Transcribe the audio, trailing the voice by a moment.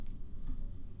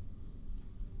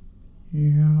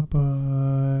Yeah,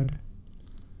 bud.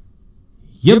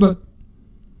 Yeah, but.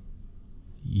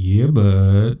 Yeah,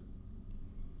 but.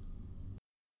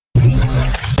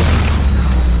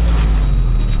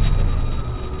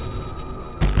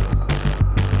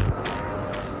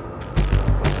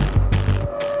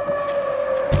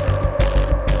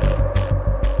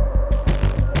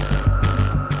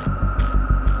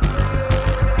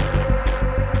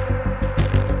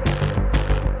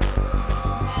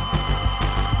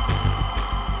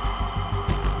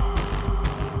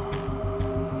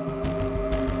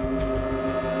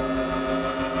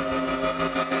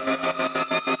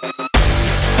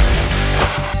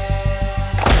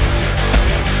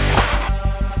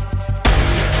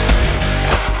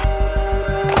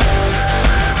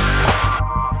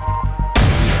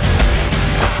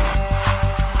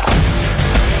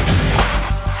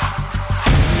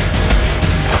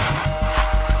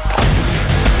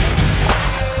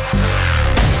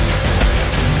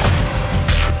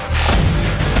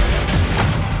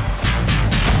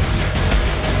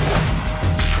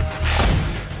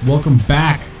 Welcome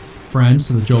back, friends,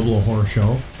 to the Joe Blow Horror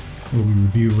Show, where we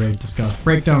review, rate, discuss,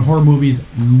 break down horror movies,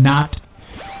 not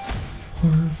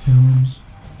horror films.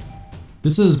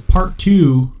 This is part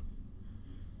 2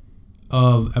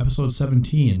 of episode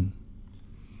 17.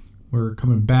 We're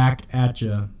coming back at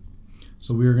you.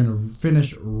 So we're going to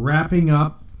finish wrapping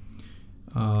up.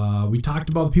 We talked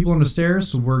about the people on the stairs,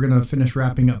 so we're going to finish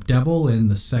wrapping up Devil in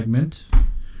the segment.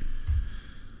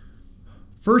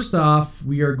 First off,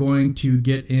 we are going to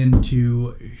get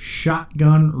into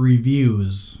shotgun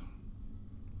reviews.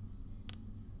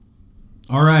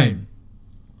 All right.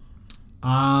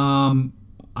 I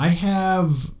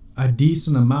have a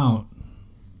decent amount,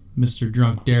 Mr.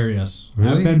 Drunk Darius.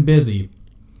 Really? I've been busy.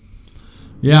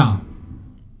 Yeah,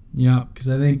 because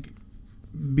I think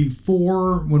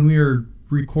before, when we were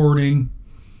recording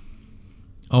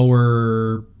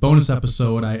our bonus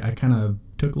episode, I kind of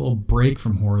took a little break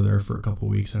from horror there for a couple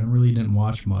of weeks. I really didn't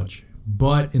watch much.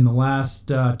 But in the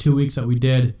last 2 weeks that we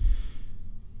did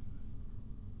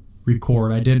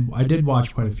record, I did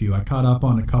watch quite a few. I caught up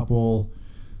on a couple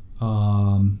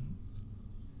that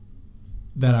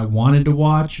I wanted to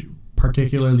watch,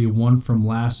 particularly one from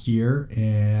last year,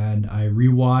 and I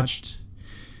rewatched.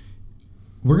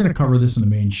 We're going to cover this in the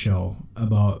main show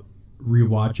about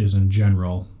rewatches in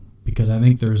general, because I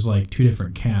think there's like 2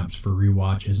 different camps for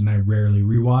rewatches, and I rarely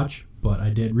rewatch, but I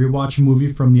did rewatch a movie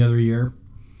from the other year.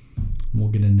 We'll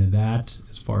get into that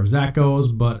as far as that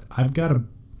goes, but I've got a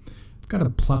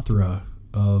plethora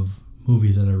of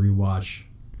movies that I rewatch,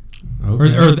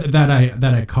 Okay. or that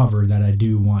I cover that I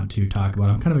do want to talk about.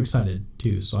 I'm kind of excited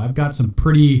too. So I've got some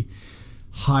pretty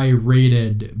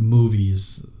high-rated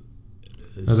movies.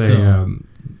 Are they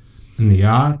in the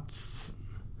aughts?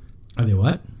 Are they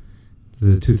what?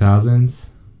 The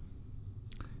 2000s?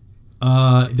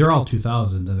 They're all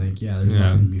 2000s, I think. Yeah, there's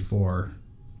nothing before.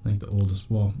 I think the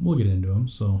oldest. Well, we'll get into them.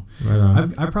 So Right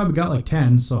on. I've probably got like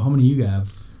 10. So how many you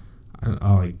have?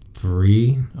 Like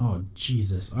 3. Oh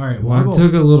Jesus! All right. Well, I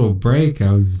took a little break.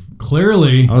 I was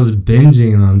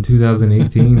binging on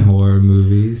 2018 horror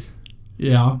movies.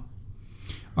 Yeah.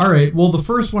 All right. Well, the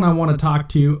first one I want to talk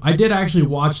to, I did actually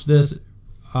watch this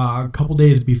a couple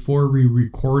days before we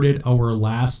recorded our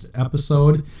last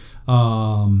episode.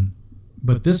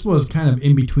 But this was kind of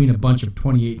in between a bunch of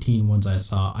 2018 ones I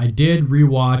saw. I did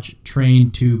rewatch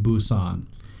Train to Busan.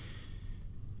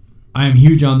 I am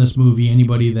huge on this movie.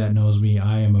 Anybody that knows me,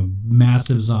 I am a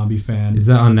massive zombie fan. Is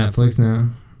that on Netflix now?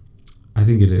 I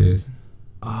think it is.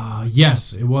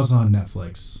 Yes, it was on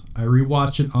Netflix. I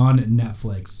rewatched it on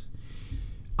Netflix.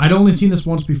 I'd only seen this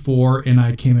once before, and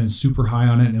I came in super high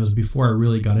on it, and it was before I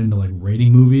really got into like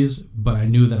rating movies, but I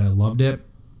knew that I loved it.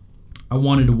 I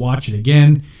wanted to watch it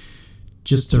again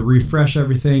just to refresh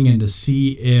everything and to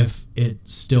see if it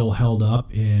still held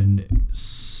up, and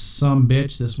some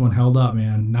bitch, this one held up,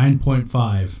 man.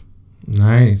 9.5.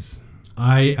 Nice.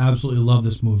 I absolutely love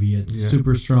this movie. It's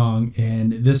super strong,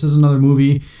 and this is another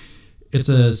movie. It's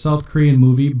a South Korean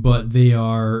movie, but they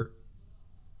are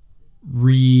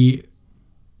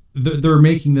they're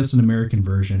making this an American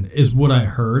version, is what I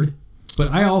heard. But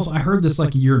I heard this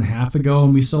like a year and a half ago,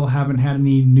 and we still haven't had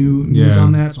any new news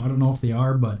on that, so I don't know if they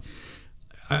are, but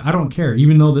I don't care.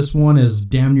 Even though this one is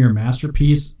damn near a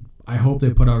masterpiece, I hope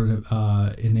they put out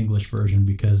an English version,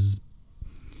 because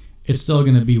it's still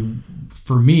going to be,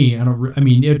 for me,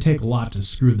 it would take a lot to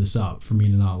screw this up for me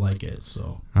to not like it.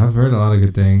 So I've heard a lot of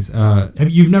good things.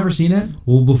 You've never seen it?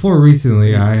 Well, before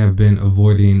recently, I have been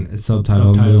avoiding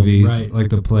subtitled movies like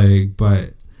the plague,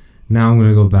 but now I'm going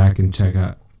to go back and check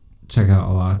check out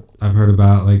a lot. I've heard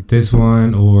about like this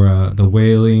one or The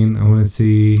Wailing. I want to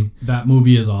see. That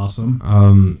movie is awesome.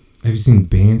 Have you seen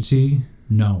Banshee?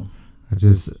 No. I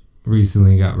just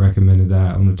recently got recommended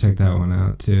that. I'm gonna check that one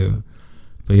out too.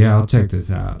 But yeah, I'll check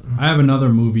this out. I have another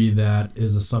movie that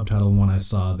is a subtitle one I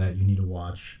saw that you need to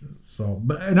watch. So,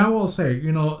 and I will say,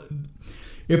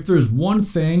 if there's one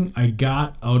thing I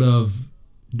got out of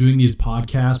doing these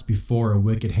podcasts before a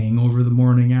wicked hangover the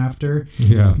morning after,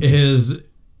 is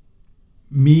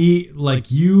me,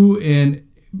 like you, and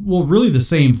well, really the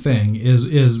same thing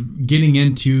is getting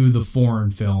into the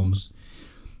foreign films.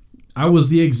 I was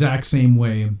the exact same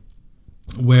way,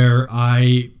 where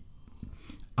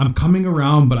I'm coming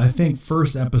around, but I think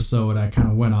first episode I kind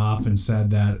of went off and said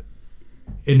that,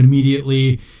 and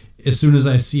immediately as soon as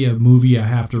I see a movie I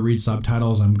have to read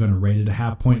subtitles, I'm going to rate it a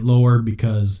half point lower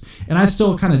because, and I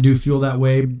still kind of do feel that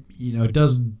way. It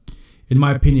does, in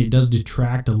my opinion, it does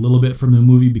detract a little bit from the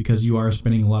movie because you are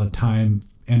spending a lot of time,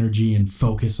 energy, and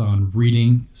focus on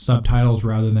reading subtitles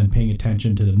rather than paying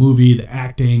attention to the movie, the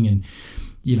acting, and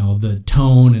the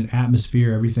tone and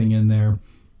atmosphere, everything in there.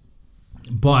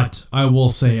 But I will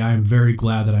say I'm very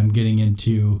glad that I'm getting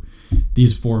into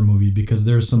these 4 movies because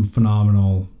there's some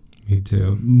phenomenal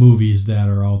movies that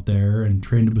are out there, and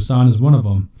Train to Busan is one of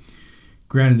them.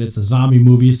 Granted, it's a zombie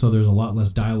movie, so there's a lot less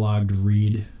dialogue to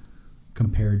read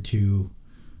compared to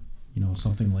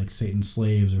something like Satan's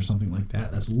Slaves or something like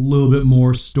that. That's a little bit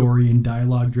more story and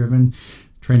dialogue driven.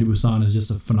 Train to Busan is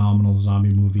just a phenomenal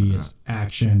zombie movie. It's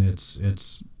action. It's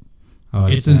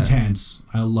intense.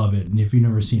 I love it. And if you've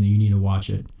never seen it, you need to watch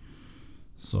it.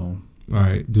 So, all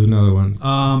right, do another one.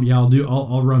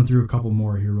 I'll run through a couple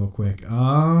more here real quick.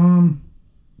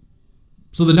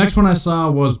 So the next one I saw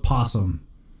was Possum.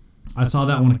 I saw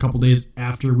that one a couple days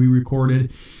after we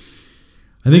recorded.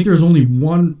 I think there's only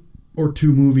 1 or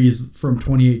 2 movies from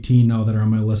 2018 now that are on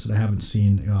my list that I haven't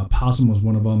seen. Possum was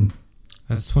one of them.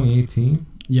 That's 2018?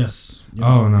 Yes.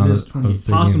 Oh, no.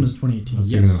 Possum is 2018. I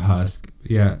was thinking of Husk.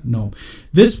 Yeah. No.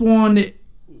 This one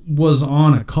was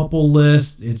on a couple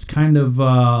lists. It's kind of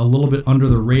a little bit under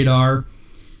the radar.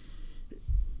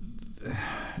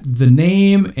 The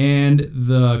name and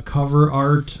the cover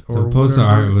art or the poster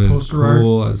art was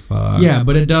cool as fuck. Yeah,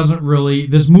 but it doesn't really.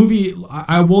 This movie,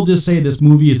 I will just say this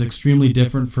movie is extremely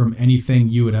different from anything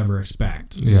you would ever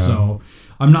expect. Yeah. So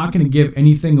I'm not going to give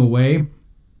anything away.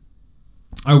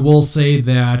 I will say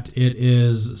that it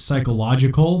is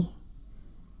psychological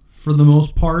for the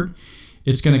most part.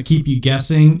 It's going to keep you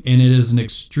guessing, and it is an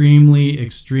extremely,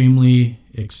 extremely,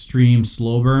 extreme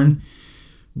slow burn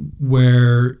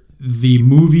where the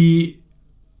movie,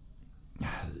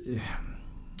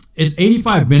 it's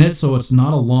 85 minutes, so it's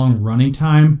not a long running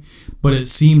time, but it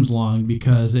seems long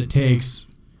because it takes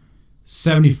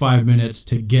 75 minutes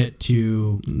to get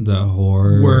to the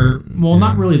horror.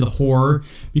 Not really the horror,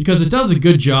 because it does a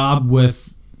good job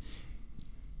with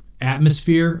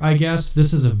atmosphere, I guess.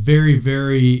 This is a very,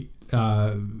 very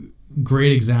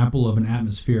great example of an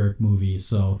atmospheric movie.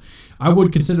 So I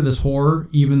would consider this horror,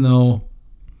 even though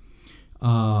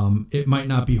it might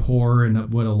not be horror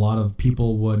and what a lot of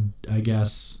people would, I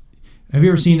guess. Have you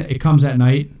ever seen It Comes at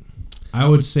Night? I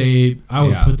would say I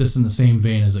would put this in the same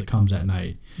vein as It Comes at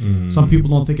Night. Mm-hmm. Some people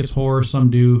don't think it's horror, some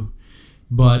do,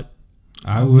 but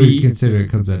I would consider It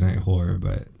Comes at Night horror,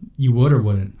 but you would or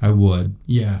wouldn't? I would.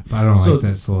 Yeah, but I don't like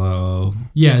that slow.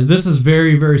 Yeah, this is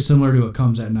very, very similar to It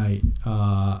Comes at Night,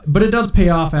 but it does pay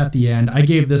off at the end. I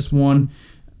gave this one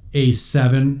a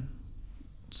 7,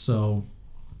 so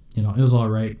it was all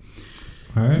right.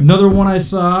 All right. Another one I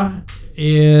saw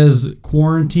is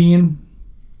Quarantine.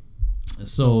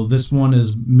 So this one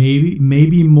is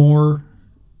maybe more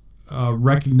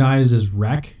recognized as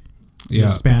Rec, the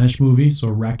Spanish movie. So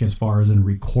Rec as far as in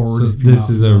record. So this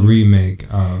is a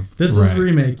remake of This Rec. Is a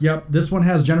remake, yep. This one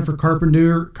has Jennifer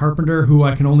Carpenter, who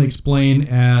I can only explain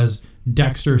as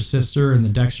Dexter's sister in the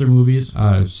Dexter movies.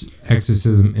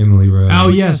 Exorcism, Emily Rose. Oh,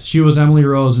 yes. She was Emily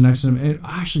Rose in Exorcism. And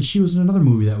actually, she was in another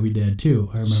movie that we did, too.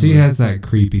 I remember. She has that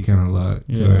creepy kind of look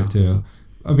to her, too.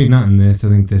 I mean, not in this. I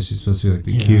think this she's supposed to be like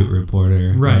the cute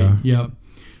reporter. Right, yep.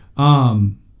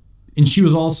 And she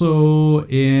was also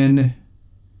in...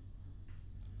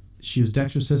 She was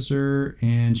Dexter's sister,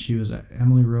 and she was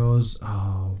Emily Rose.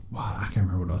 Oh, wow, I can't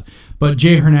remember what it was. But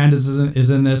Jay Hernandez is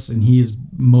in this, and he's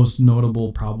most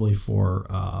notable probably for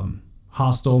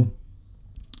Hostel.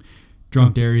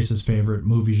 Drunk Darius' favorite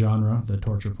movie genre, the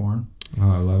torture porn.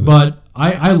 Oh, I love it. But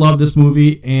I love this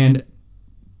movie, and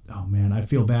oh man, I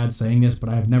feel bad saying this, but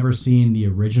I've never seen the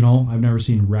original. I've never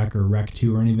seen Rec or Rec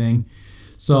 2 or anything.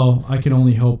 So I can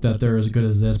only hope that they're as good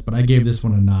as this, but I gave this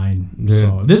one a 9. Yeah.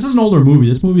 So this is an older movie.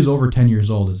 This movie is over 10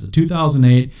 years old. It's a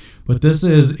 2008, but this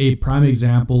is a prime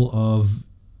example of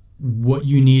what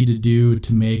you need to do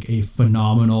to make a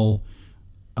phenomenal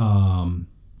POV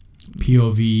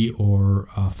or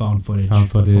found footage.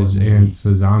 Found footage, and it's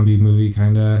a zombie movie,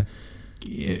 kind of.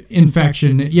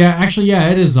 Infection. Yeah, actually, yeah,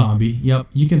 it is zombie. Yep,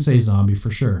 you can say zombie for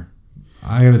sure.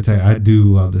 I gotta tell you, I do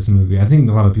love this movie. I think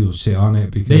a lot of people shit on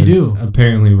it because They do.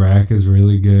 Apparently Rack is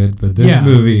really good, but this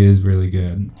movie is really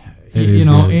good. It is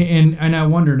know, good. and I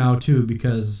wonder now too,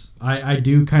 because I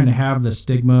do kind of have the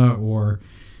stigma, or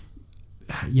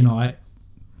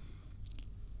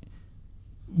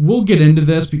we'll get into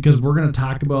this because we're going to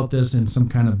talk about this in some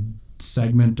kind of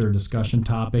segment or discussion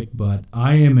topic, but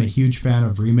I am a huge fan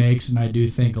of remakes, and I do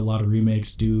think a lot of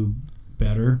remakes do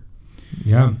better.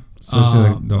 Yeah, especially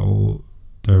like the older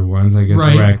ones, I guess.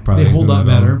 Right, Rack probably they hold up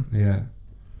better. Yeah.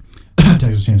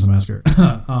 Texas Chainsaw Massacre.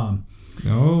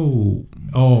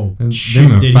 Oh,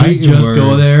 Shit, did he just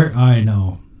go there? I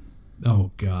know. Oh,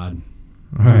 God.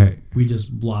 All right. We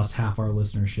just lost half our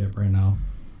listenership right now.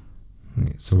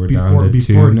 So we're down to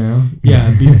 2 now?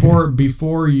 Yeah, before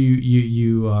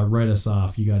you write us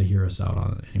off, you got to hear us out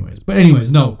on it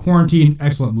anyways. No, Quarantine,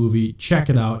 excellent movie. Check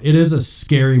it out. It is a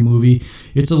scary movie.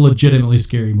 It's a legitimately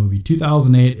scary movie.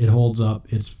 2008, it holds up.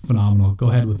 It's phenomenal. Go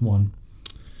ahead with one.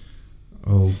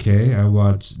 Okay, I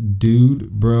watched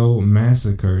Dude Bro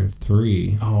Massacre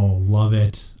 3. Oh, love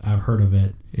it. I've heard of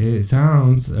it. It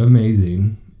sounds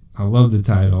amazing. I love the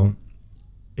title.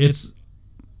 The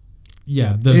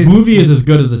movie is as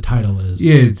good as the title is.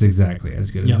 Yeah, it's exactly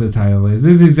as good as the title is.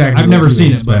 This is exactly. I've never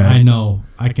seen it, but I know.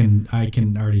 I can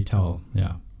already tell.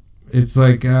 Yeah. It's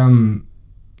like tries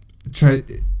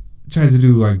to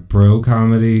do like bro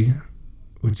comedy,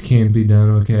 which can be done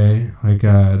okay. Like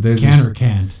there's or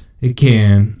can't. It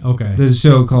can. Okay. There's a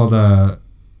show called The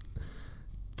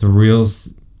Real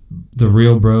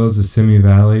Bros of Simi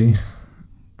Valley.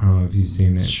 I don't know if you've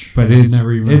seen it, but it's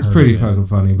pretty fucking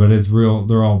funny. But it's real.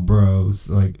 They're all bros.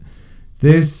 Like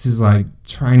this is like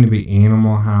trying to be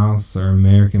Animal House or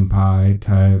American Pie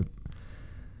type.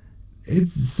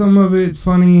 It's some of it's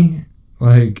funny.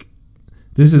 Like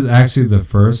this is actually the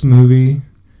first movie.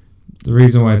 The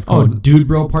reason why it's called Dude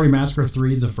Bro Party Massacre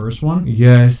 3 is the first one?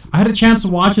 Yes. I had a chance to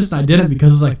watch this and I didn't because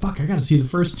I was like, fuck, I gotta see the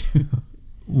first two.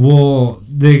 Well,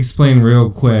 they explain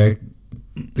real quick.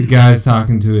 The guy's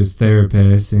talking to his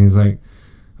therapist and he's like,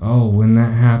 oh, when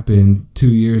that happened 2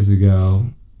 years ago,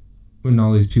 when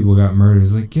all these people got murdered,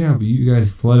 it's like, yeah, but you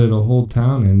guys flooded a whole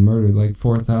town and murdered like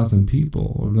 4,000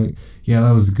 people. I'm like, yeah,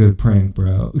 that was a good prank,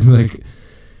 bro. Like,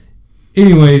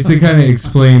 anyways, to kind of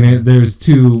explain it, there's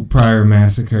 2 prior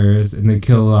massacres, and they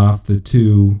kill off the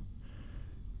 2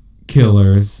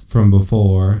 killers from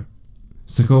before.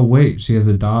 It's like, oh, wait, she has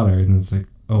a daughter. And it's like,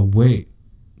 oh, wait,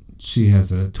 she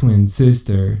has a twin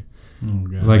sister. Oh,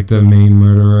 God. Like the main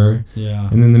murderer. Yeah.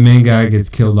 And then the main guy gets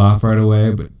killed off right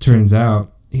away, but turns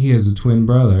out he has a twin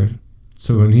brother.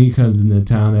 So when he comes into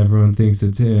town, everyone thinks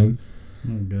it's him.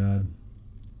 Oh, God.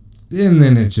 And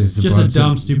then it's just a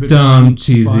dumb, stupid,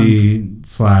 cheesy fun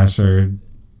slasher.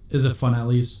 Is it fun at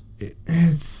least?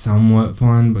 It's somewhat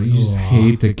fun, but you just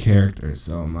hate the characters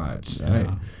so much.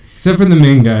 Yeah. Except for the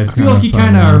main guys. I feel like you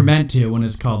kind of are meant to when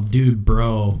it's called Dude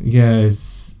Bro.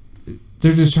 Yes.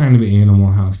 They're just trying to be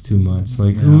Animal House too much.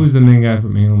 Like, who's the main guy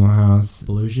from Animal House?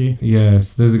 Belushi?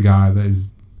 Yes. There's a guy that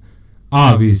is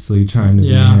obviously trying to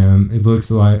be him. It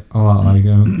looks like a lot like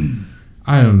him.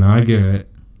 I don't know. I'd give it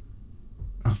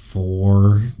a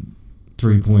 4,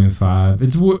 3.5.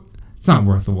 It's not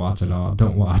worth the watch at all.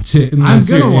 Don't watch it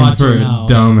unless I'm gonna you're in watch for it a now,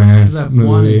 dumbass I've movie.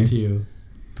 Wanted to.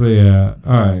 But yeah,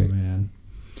 all right. Oh, man.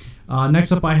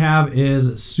 Next up I have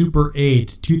is Super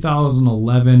 8,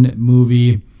 2011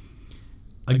 movie.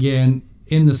 Again,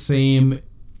 in the same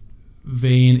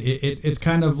vein, it's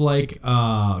kind of like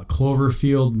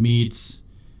Cloverfield meets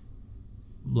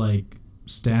like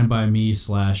Stand By Me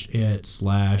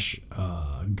 /It/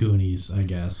 Goonies, I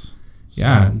guess.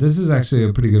 Yeah, So, this is actually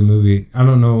a pretty good movie. I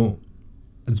don't know.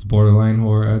 It's borderline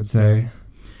horror, I'd say.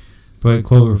 But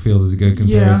Cloverfield is a good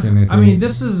comparison, I think. I mean,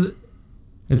 this is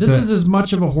as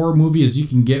much of a horror movie as you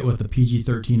can get with the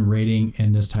PG-13 rating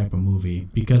in this type of movie,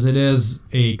 because it is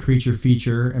a creature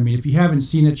feature. I mean, if you haven't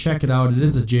seen it, check it out. It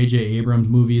is a J.J. Abrams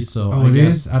movie, so I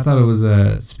guess. I thought it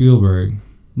was Spielberg.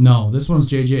 No, this one's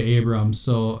J.J. Abrams,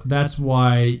 so that's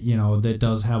why, that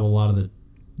does have a lot of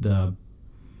the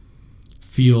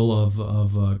feel of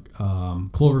a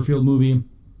Cloverfield movie.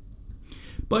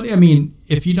 But, I mean,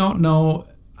 if you don't know,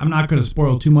 I'm not going to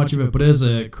spoil too much of it, but it is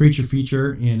a creature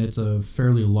feature, and it's a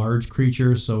fairly large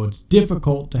creature, so it's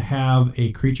difficult to have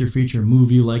a creature feature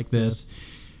movie like this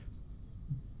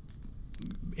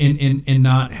and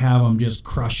not have them just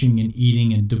crushing and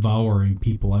eating and devouring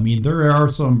people. I mean, there are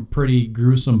some pretty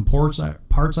gruesome parts,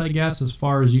 I guess, as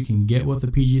far as you can get with a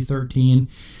PG-13,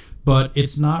 but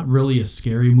it's not really a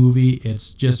scary movie.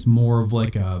 It's just more of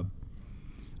like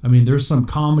there's some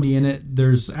comedy in it.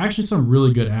 There's actually some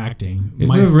really good acting.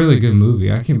 It's a really good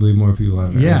movie. I can't believe more people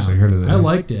haven't actually heard of this. I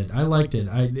liked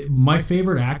it. My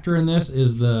favorite actor in this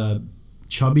is the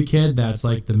chubby kid that's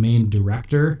like the main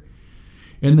director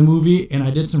in the movie, and I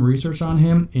did some research on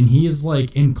him, and he is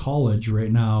like in college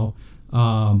right now,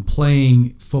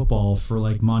 playing football for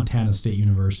like Montana State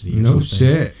University. No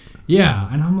shit. Yeah,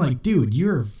 and I'm like, dude,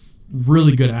 you're a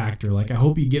really good actor. Like, I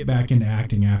hope you get back into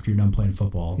acting after you're done playing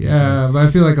football. Yeah, but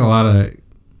I feel like a lot of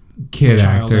kid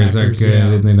actors are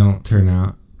good, and they don't turn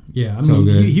out. Yeah, I mean,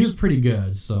 he was pretty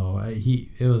good, so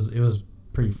it was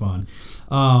pretty fun.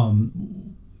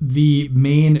 The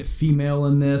main female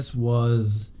in this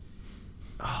was,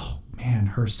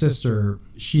 her sister.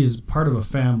 She's part of a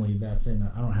family that's in.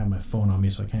 I don't have my phone on me,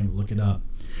 so I can't even look it up.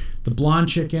 The blonde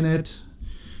chick in it.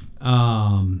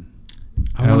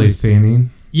 Ellie Fanning.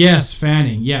 Yes,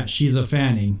 Fanning. Yeah, she's a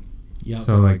Fanning. Yep.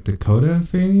 So like Dakota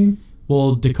Fanning?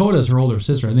 Well, Dakota's her older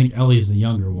sister. I think Ellie's the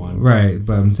younger one. Right,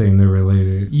 but I'm saying they're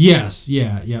related. Yes,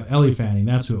 yeah. Ellie Fanning.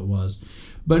 That's who it was.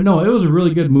 But no, it was a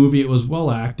really good movie. It was well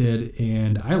acted,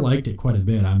 and I liked it quite a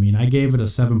bit. I mean, I gave it a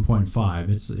 7.5.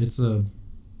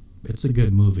 It's a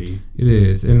good movie. It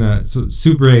is, and so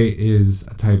Super 8 is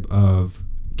a type of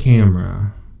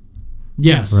camera.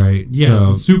 Yes. Right. Yes.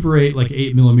 So, Super 8, like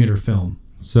 8mm film.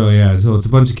 So yeah, so it's a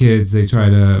bunch of kids. They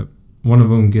one of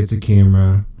them gets a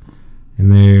camera,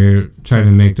 and they're trying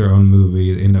to make their own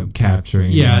movie. They end up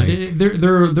capturing. Yeah,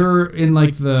 they're in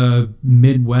like the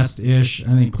Midwest-ish. I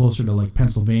think closer to like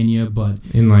Pennsylvania, but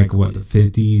in like what, the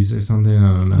 50s or something.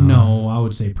 I don't know. No, I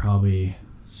would say probably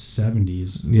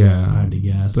 70s. Yeah, I had to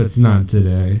guess. But it's not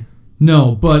today.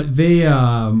 No, but they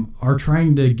are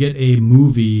trying to get a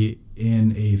movie in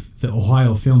the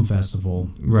Ohio Film Festival.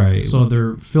 Right. So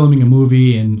they're filming a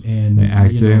movie and they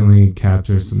accidentally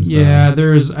capture some stuff. Yeah,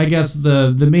 there's, I guess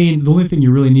the only thing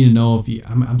you really need to know,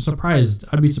 I'm surprised,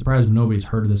 I'd be surprised if nobody's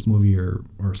heard of this movie or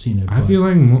seen it. I feel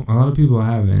like a lot of people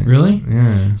haven't. Really?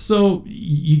 Yeah. So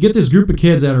you get this group of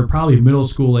kids that are probably middle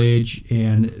school age,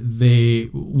 and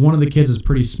one of the kids is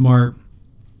pretty smart,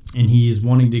 and he's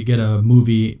wanting to get a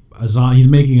movie. He's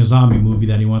making a zombie movie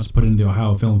that he wants to put into the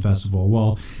Ohio Film Festival.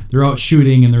 Well, they're out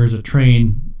shooting, and there's a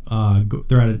train.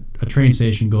 They're at a train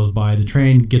station, goes by. The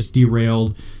train gets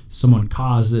derailed. Someone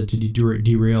caused it to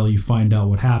derail. You find out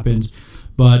what happens.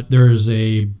 But there's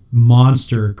a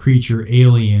monster creature,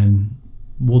 alien.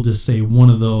 We'll just say one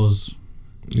of those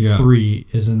three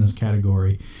is in this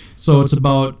category. So it's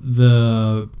about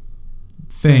the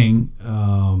thing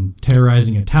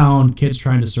terrorizing a town, kids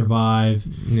trying to survive.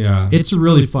 Yeah, it's a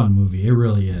really fun movie. It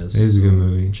really is. It is a good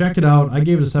movie. Check it out. I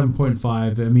gave it a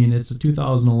 7.5. I mean, it's a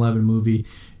 2011 movie.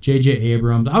 J.J.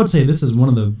 Abrams. I would say this is one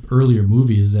of the earlier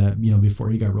movies that, before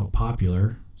he got real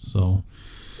popular. So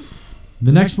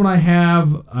the next one I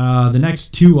have, the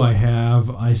next two I have,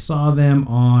 I saw them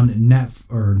on not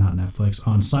Netflix,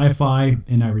 on Sci-Fi,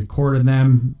 and I recorded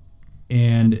them,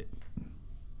 and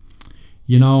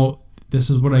this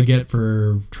is what I get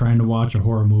for trying to watch a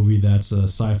horror movie that's a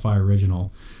sci-fi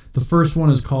original. The first one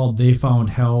is called They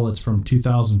Found Hell. It's from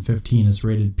 2015. It's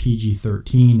rated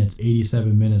PG-13. It's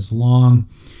 87 minutes long.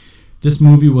 This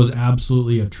movie was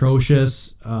absolutely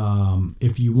atrocious.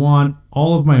 If you want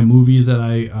all of my movies that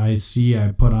I see,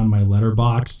 I put on my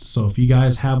Letterboxd. So if you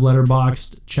guys have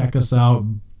Letterboxd, check us out.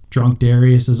 Drunk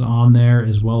Darius is on there,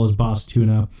 as well as Boss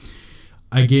Tuna.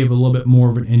 I gave a little bit more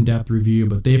of an in-depth review,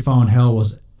 but They Found Hell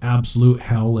was absolute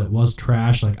hell. It was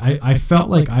trash. Like I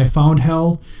felt like I found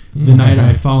hell the night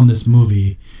I found this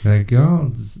movie. Like,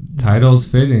 this title's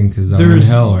fitting because I'm in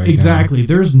hell right now. Exactly.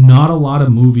 There's not a lot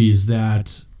of movies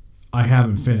that I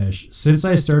haven't finished. Since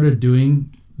I started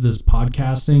doing this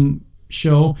podcasting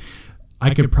show,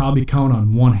 I could probably count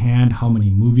on one hand how many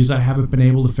movies I haven't been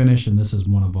able to finish, and this is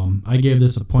one of them. I gave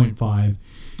this a 0.5.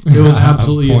 It was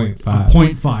absolutely a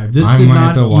 0.5. This did not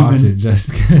have to watch it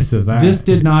just because of that. This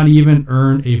did not even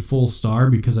earn a full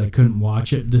star because I couldn't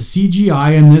watch it. The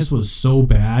CGI in this was so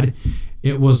bad.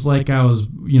 It was like I was,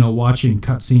 watching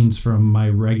cutscenes from my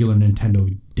regular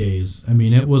Nintendo days. I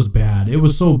mean, it was bad. It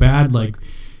was so bad, like,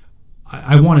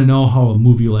 I want to know how a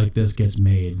movie like this gets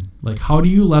made. Like, how do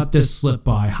you let this slip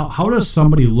by? How does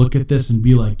somebody look at this and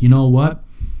be like, you know what?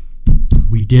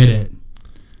 We did it.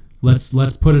 Let's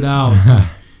put it out.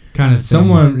 kind of thing.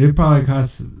 Someone, it probably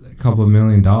costs a couple $1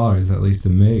 million at least to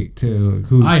make too. Like,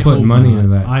 who's putting money into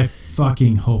that? I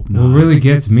fucking hope not. What really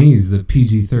gets me is the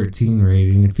PG-13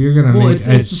 rating. If you're gonna make it's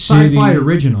a sci-fi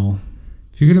original.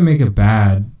 If you're gonna make a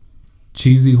bad,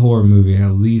 cheesy horror movie,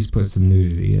 at least put some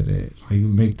nudity in it. Like,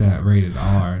 make that rated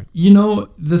R. You know,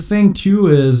 the thing too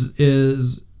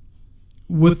is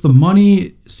with the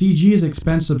money, CG is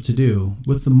expensive to do.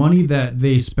 With the money that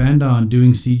they spend on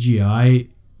doing CGI,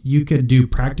 you could do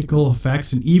practical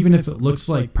effects, and even if it looks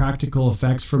like practical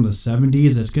effects from the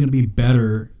 70s, it's going to be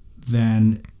better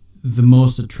than the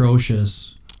most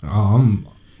atrocious. I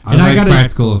like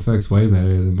practical effects way better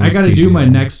than most I got to CGI. do my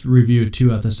next review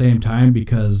too at the same time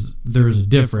because there's a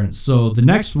difference. So the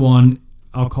next one,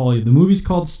 I'll call you. The movie's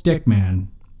called Stickman.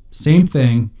 Same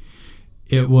thing.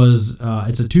 It was.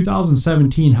 It's a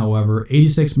 2017, however,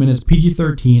 86 minutes,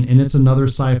 PG-13, and it's another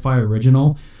sci-fi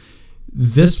original.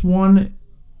 This one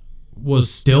was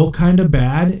still kind of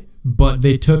bad, but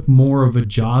they took more of a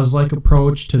Jaws-like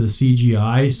approach to the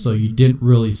CGI, so you didn't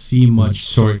really see much.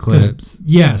 Short clips.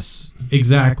 Yes,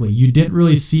 exactly. You didn't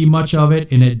really see much of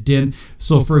it, and it didn't.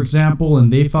 So, for example, in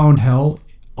They Found Hell,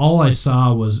 all I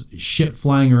saw was shit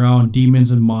flying around,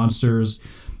 demons and monsters,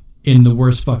 in the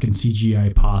worst fucking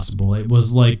CGI possible. It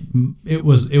was like it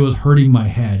was hurting my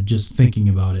head just thinking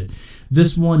about it.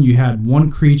 This one, you had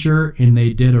one creature, and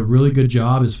they did a really good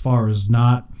job as far as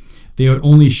not. They would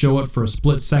only show it for a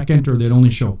split second, or they'd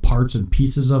only show parts and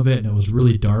pieces of it, and it was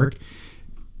really dark.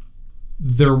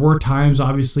 There were times,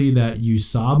 obviously, that you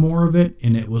saw more of it,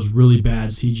 and it was really bad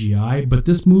CGI. But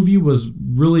this movie was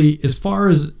really, as far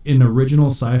as an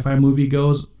original sci-fi movie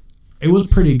goes, it was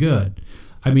pretty good.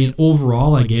 I mean,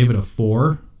 overall, I gave it a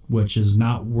 4, which is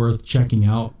not worth checking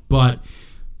out. But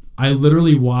I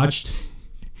literally watched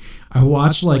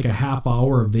like a half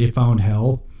hour of They Found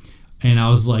Hell, and I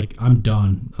was like, I'm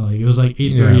done. Like, it was like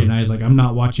 8:30, and I was like, I'm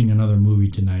not watching another movie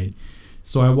tonight.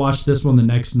 So I watched this one the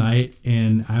next night,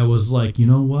 and I was like, you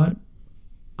know what?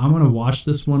 I'm going to watch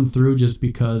this one through just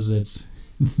because it's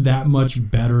that much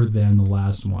better than the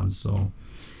last one. So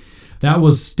that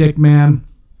was Stickman.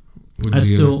 I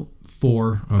still...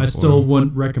 4. I still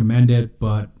wouldn't recommend it,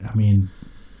 but I mean,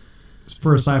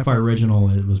 for a sci-fi original,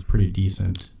 it was pretty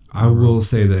decent. I will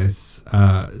say this: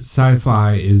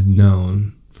 sci-fi is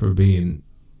known for being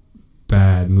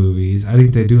bad movies. I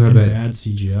think they do have that bad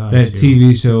CGI. That too.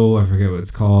 TV show, I forget what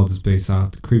it's called. It's based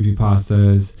off the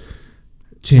Creepypastas,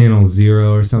 Channel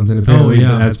Zero or something. Apparently,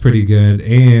 that's pretty good.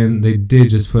 And they did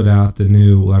just put out the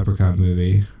new Leprechaun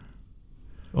movie.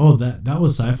 Oh, that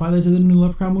was sci-fi that did the new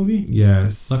Leprechaun movie?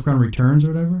 Yes. Leprechaun Returns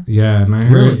or whatever? Yeah, and I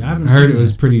heard it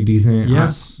was pretty decent.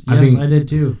 Yes, I did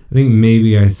too. I think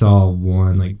maybe I saw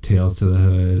one, like Tales to the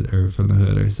Hood or From the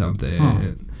Hood or something.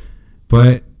 Huh.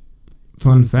 But,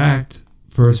 fun fact,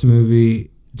 first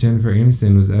movie Jennifer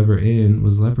Aniston was ever in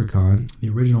was Leprechaun.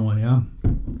 The original one, yeah.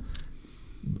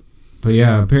 But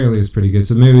yeah, apparently it's pretty good.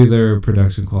 So maybe their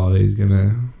production quality is going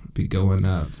to be going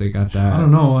up if they got that. I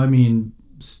don't know. I mean...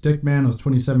 Stickman was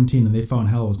 2017 and They Found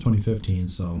Hell was 2015,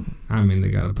 so... I mean, they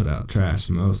got to put out trash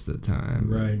most of the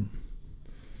time. Right.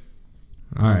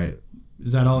 All right.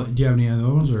 Is that all? Do you have any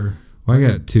other ones, or...? Well, I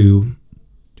got 2.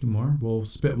 2 more? We'll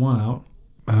spit one out.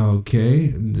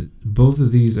 Okay. Both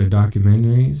of these are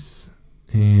documentaries,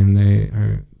 and they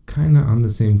are kind of on the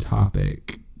same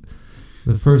topic.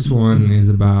 The first one is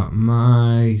about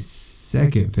my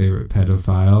second favorite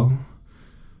pedophile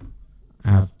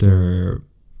after...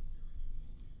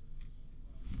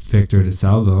 Victor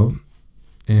DeSalvo,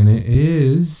 and it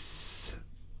is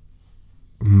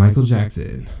Michael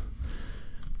Jackson.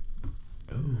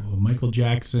 Oh, Michael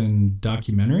Jackson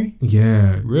documentary?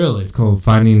 Yeah. Really? It's called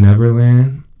Finding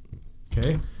Neverland.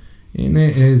 Okay. And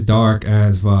it is dark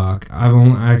as fuck. I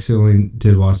only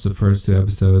did watch the first 2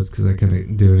 episodes because I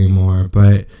couldn't do any more,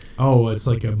 but... Oh, it's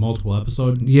like a multiple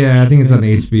episode? Yeah, I think it's on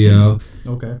HBO.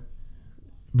 Okay.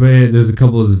 But there's a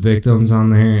couple of his victims on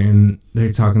there, and they're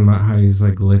talking about how he's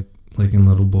like licking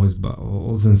little boys'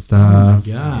 buttholes and stuff. Oh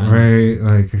my god! Right?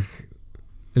 Like,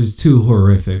 it was too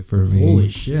horrific for me. Holy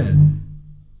shit!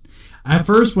 At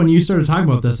first, when you started talking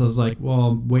about this, I was like, "Well,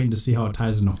 I'm waiting to see how it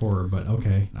ties into horror." But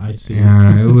okay, I see.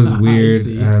 Yeah, it was weird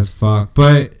as fuck.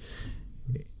 But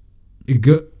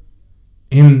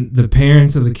and the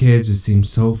parents of the kids just seem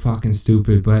so fucking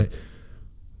stupid. But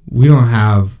we don't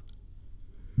have.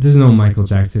 There's no Michael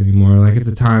Jackson anymore. Like, at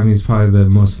the time, he's probably the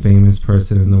most famous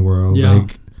person in the world. Yeah.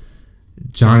 Like,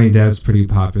 Johnny Depp's pretty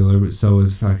popular, but so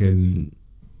is fucking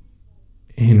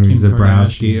Henry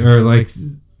Zabrowski. Or, like,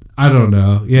 I don't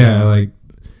know. Yeah, like,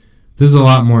 there's a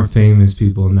lot more famous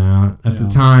people now. At the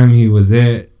time, he was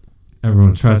it.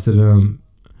 Everyone trusted him.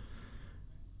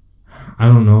 I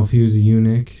don't know if he was a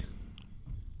eunuch.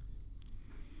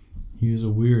 He was a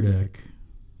weird ick.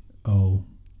 Oh,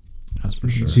 that's for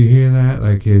sure. Did you hear that?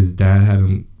 Like his dad had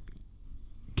him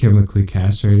chemically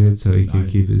castrated so he could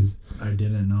keep his. I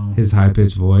didn't know his high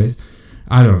pitched voice.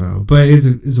 I don't know, but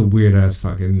it's a weird ass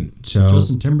fucking show.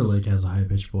 Justin Timberlake has a high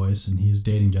pitched voice, and he's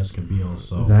dating Jessica Biel.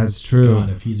 So that's true. God,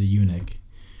 if he's a eunuch,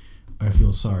 I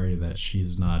feel sorry that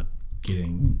she's not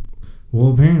getting.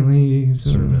 Well, apparently he's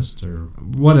serviced or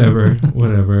whatever.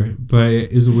 But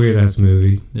it's a weird ass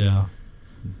movie. Yeah,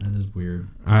 that is weird.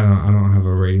 I don't have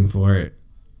a rating for it.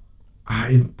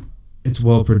 It's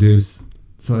well produced,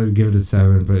 so I'd give it a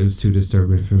 7. But it was too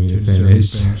disturbing for me to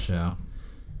finish. Yeah.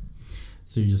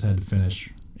 So you just had to finish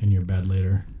in your bed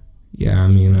later. Yeah, I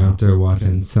mean after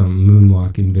watching some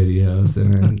moonwalking videos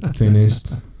and then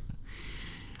finished.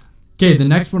 Okay, the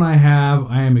next one I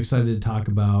am excited to talk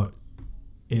about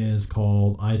is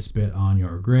called I Spit on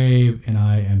Your Grave, and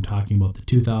I am talking about the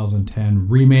 2010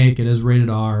 remake. It is rated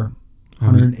R,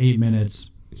 108 minutes.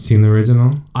 Seen the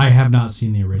original? I have not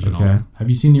seen the original. Okay. Have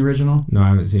you seen the original? No, I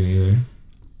haven't seen it either.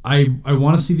 I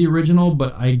want to see the original,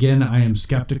 but I am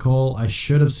skeptical. I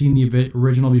should have seen the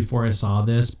original before I saw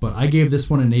this, but I gave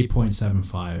this one an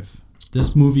 8.75.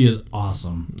 This movie is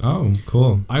awesome. Oh,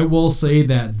 cool. I will say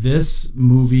that this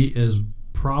movie is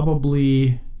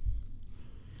probably...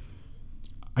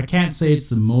 I can't say it's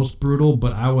the most brutal,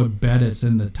 but I would bet it's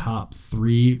in the top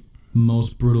 3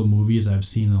 most brutal movies I've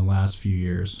seen in the last few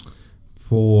years.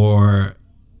 For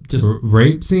just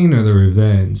rape scene or the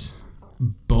revenge?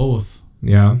 Both.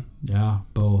 Yeah,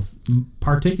 both.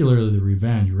 Particularly the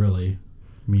revenge, really.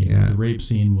 I mean, the rape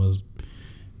scene was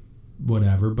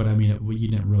whatever, but I mean, you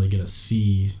didn't really get to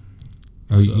see.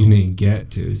 Oh, so. You didn't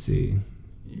get to see.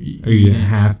 Or you didn't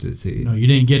have to see. No, you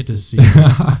didn't get to see.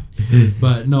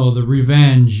 But no, the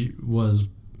revenge was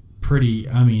pretty.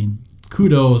 I mean,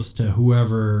 kudos to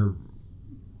whoever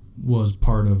was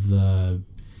part of the.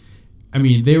 I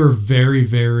mean, they were very,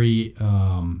 very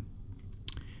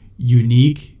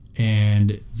unique.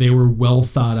 And they were well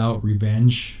thought out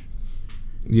revenge.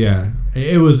 Yeah,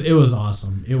 it was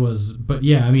awesome. It was, but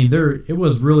yeah, I mean, it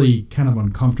was really kind of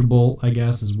uncomfortable, I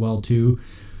guess, as well too.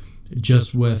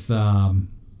 Just with, I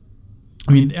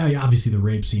mean, obviously the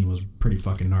rape scene was pretty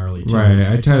fucking gnarly too. Right,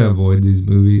 I try to avoid these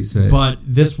movies, but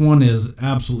this one is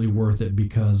absolutely worth it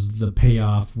because the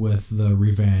payoff with the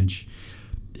revenge.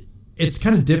 It's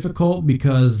kind of difficult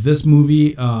because this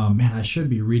movie, man, I should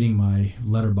be reading my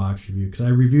Letterboxd review because I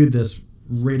reviewed this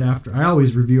right after. I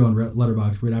always review on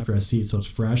Letterboxd right after I see it, so it's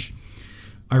fresh.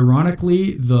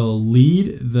 Ironically,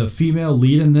 the female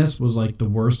lead in this was like the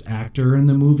worst actor in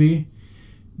the movie,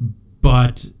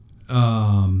 but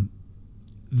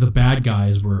the bad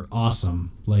guys were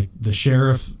awesome. Like the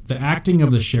sheriff, the acting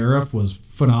of the sheriff was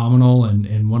phenomenal,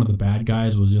 and one of the bad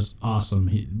guys was just awesome.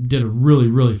 He did a really,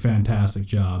 really fantastic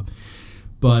job.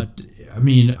 But I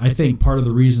mean, I think part of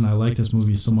the reason I liked this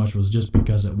movie so much was just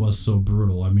because it was so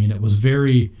brutal. I mean, it was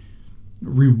very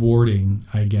rewarding,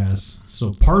 I guess.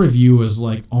 So part of you is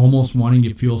like almost wanting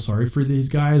to feel sorry for these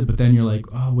guys, but then you're like,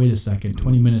 oh, wait a second,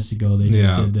 20 minutes ago they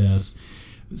just did this.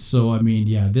 So, I mean,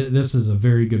 yeah, this is a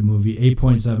very good movie.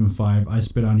 8.75, I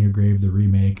Spit on Your Grave, the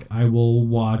remake. I will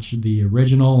watch the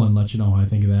original and let you know how I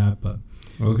think of that, but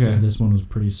okay, this one was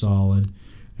pretty solid.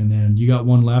 And then you got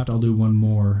one left, I'll do one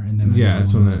more, and then I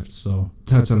just want to so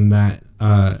touch on that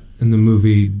in the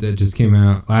movie that just came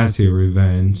out last year,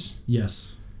 Revenge.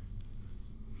 Yes.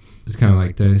 It's kind of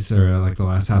like this, or like The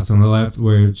Last House on the Left,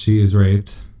 where she is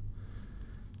raped,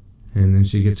 and then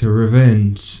she gets her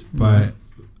revenge, but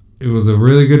it was a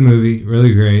really good movie,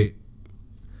 really great,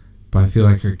 but I feel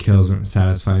like her kills weren't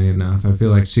satisfying enough. I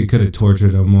feel like she could have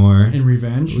tortured him more. In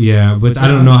Revenge? Yeah, but I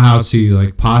don't know how she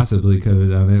like possibly could have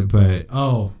done it, but...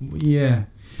 Oh, yeah.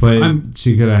 But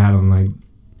she could have had him like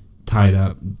tied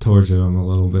up, tortured him a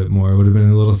little bit more. It would have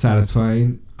been a little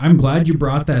satisfying. I'm glad you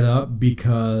brought that up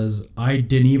because I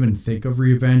didn't even think of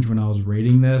Revenge when I was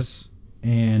rating this.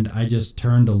 And I just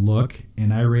turned to look,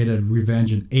 and I rated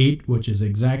Revenge an 8, which is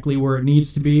exactly where it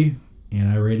needs to be. And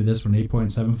I rated this one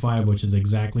 8.75, which is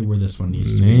exactly where this one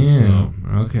needs to be. So,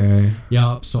 okay.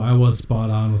 Yeah, so I was spot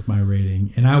on with my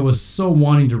rating. And I was so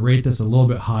wanting to rate this a little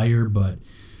bit higher, but,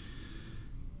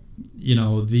 you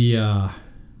know,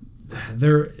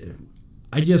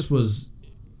 I just was,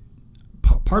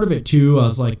 part of it too, I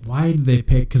was like, why did they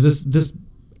pick, because this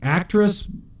actress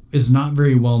is not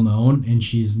very well known, and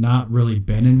she's not really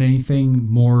been in anything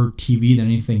more TV than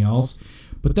anything else.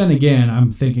 But then again, I'm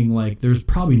thinking like there's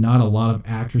probably not a lot of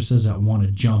actresses that want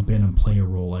to jump in and play a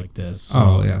role like this. So.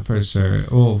 Oh yeah, for sure.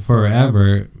 Well,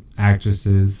 forever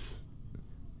actresses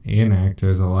and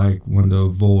actors alike wanted to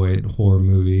avoid horror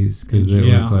movies because it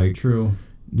was like true.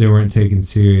 They weren't taken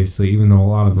seriously, even though a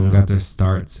lot of them got their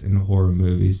starts in horror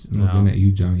movies. I'm looking at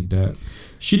you, Johnny Depp.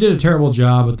 She did a terrible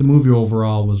job, but the movie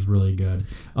overall was really good.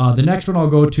 The next one I'll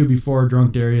go to before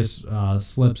Drunk Darius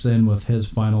slips in with his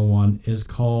final one is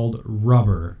called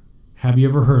Rubber. Have you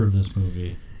ever heard of this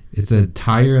movie? It's a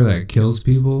tire that kills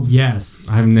people? Yes.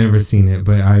 I've never seen it,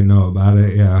 but I know about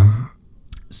it, yeah.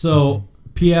 So,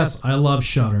 P.S. I love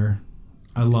Shudder.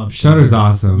 I love Shudder's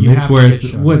awesome. It's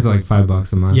worth, what's it, like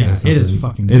 $5 a month? Yeah, it is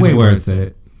fucking It's worth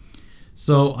it.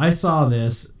 So I saw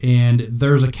this, and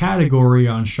there's a category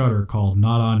on Shudder called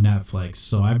Not on Netflix.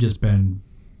 So I've just been,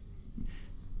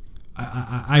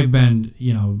 I've been,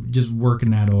 just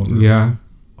working that over. Yeah.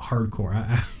 Hardcore.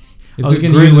 I was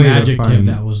going to use an adjective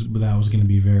that was going to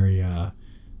be very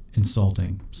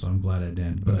insulting. So I'm glad I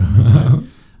didn't. But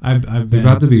I've been. You're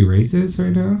about to be racist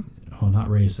right now? Oh, not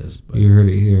racist. But you heard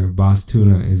it here. Boss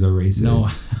Tuna is a racist. No,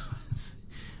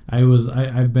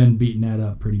 I've been beating that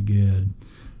up pretty good,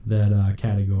 that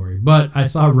category. But I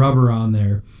saw Rubber on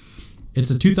there. It's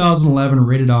a 2011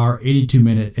 rated R,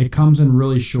 82-minute. It comes in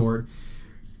really short.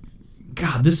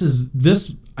 God,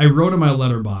 this. I wrote in my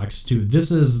letterbox too. This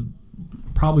is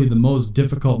probably the most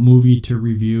difficult movie to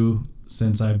review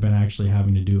since I've been actually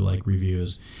having to do like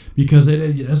reviews, because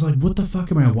it's like, what the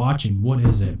fuck am I watching? What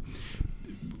is it?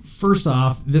 First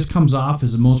off, this comes off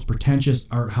as the most pretentious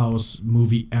art house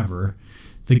movie ever.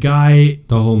 The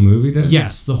whole movie does?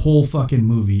 Yes, the whole fucking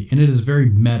movie. And it is very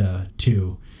meta,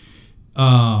 too.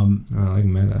 I like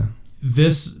meta.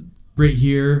 This right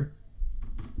here,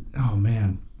 oh,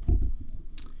 man.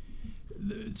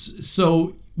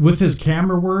 So, with his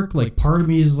camera work, like, part of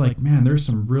me is like, man, there's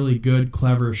some really good,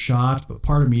 clever shots. But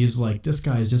part of me is like, this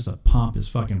guy is just a pompous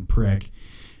fucking prick.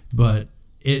 But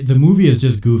the movie is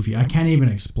just goofy. I can't even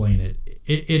explain it.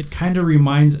 It kind of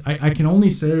reminds... I can only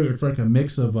say it's like a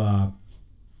mix of...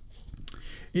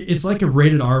 it's like a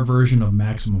rated R version of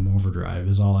Maximum Overdrive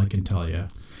is all I can tell you.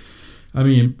 I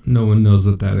mean... No one knows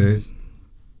what that is.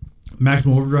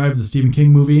 Maximum Overdrive, the Stephen King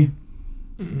movie?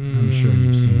 I'm sure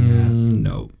you've seen that.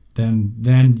 No.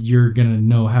 Then you're going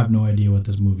to have no idea what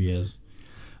this movie is.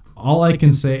 All I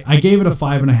can say... I gave it a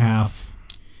 5.5.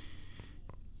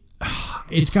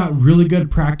 It's got really good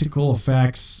practical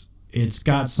effects. It's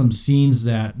got some scenes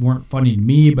that weren't funny to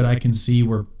me, but I can see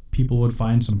where people would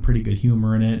find some pretty good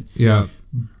humor in it. Yeah.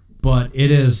 But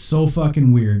it is so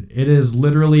fucking weird. It is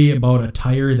literally about a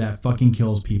tire that fucking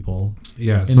kills people.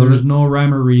 Yeah. And so there's no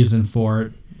rhyme or reason for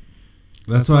it.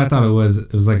 That's what I thought it was.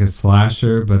 It was like a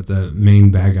slasher, but the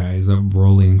main bad guy is a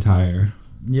rolling tire.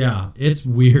 Yeah. It's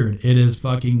weird. It is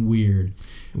fucking weird.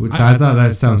 Which I thought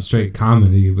that sounds straight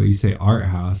comedy, but you say art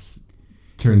house.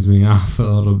 Turns me off a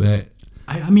little bit.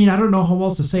 I mean, I don't know how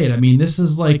else to say it. I mean, this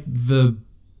is like the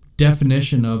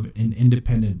definition of an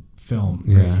independent film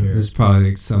right here. There's probably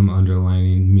like some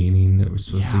underlining meaning that we're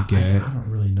supposed to get. I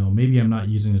don't really know. Maybe I'm not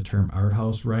using the term art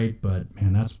house right, but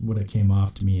man, that's what it came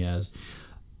off to me as.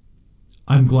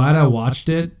 I'm glad I watched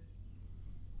it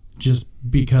just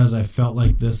because I felt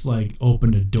like this like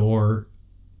opened a door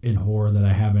in horror that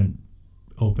I haven't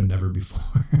opened ever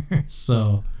before.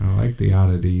 So I like the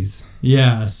oddities.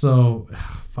 Yeah, so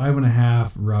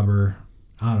 5.5 Rubber.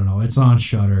 I don't know. It's on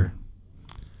Shudder.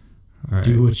 All right.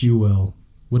 Do what you will.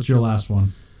 What's your last one?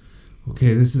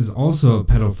 Okay, this is also a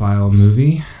pedophile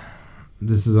movie.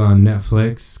 This is on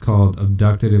Netflix called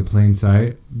Abducted in Plain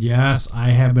Sight. Yes, I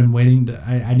have been waiting to...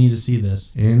 I need to see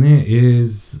this. And it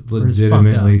is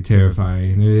legitimately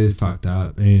terrifying. It is fucked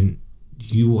up. And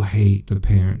you will hate the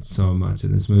parents so much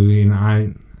in this movie.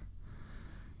 And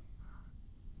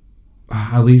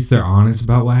at least they're honest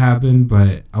about what happened.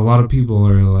 But a lot of people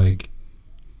are like,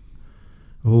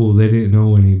 oh, they didn't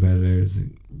know any better.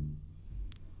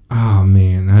 Oh,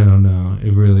 man, I don't know.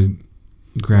 It really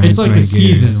grinds It's like my a gears.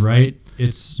 Season, right?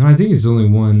 No, I think it's only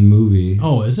one movie.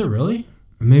 Oh, is it really?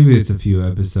 Maybe it's a few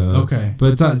episodes. Okay.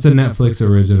 But it's a Netflix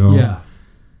original. Yeah.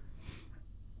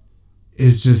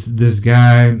 It's just this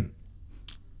guy,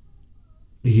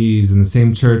 he's in the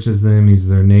same church as them, he's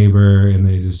their neighbor, and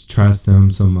they just trust him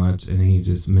so much, and he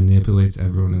just manipulates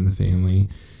everyone in the family.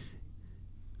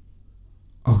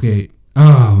 Okay.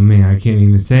 Oh, man, I can't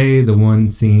even say the one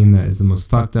scene that is the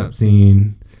most fucked up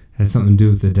scene has something to do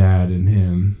with the dad and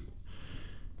him.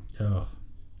 Oh.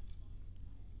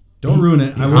 Don't ruin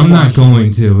it. I'm not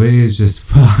going to. It is just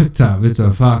fucked up. It's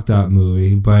a fucked up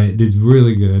movie, but it's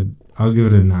really good. I'll give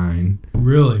it a 9.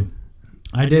 Really?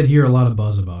 I did hear a lot of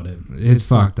buzz about it. It's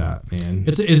fucked up, man.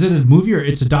 Is it a movie or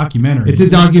it's a documentary? It's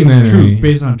a documentary. It's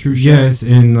based on true shit. Yes,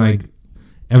 and like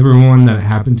everyone that it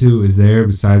happened to is there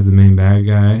besides the main bad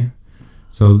guy.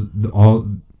 So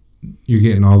you're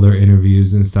getting all their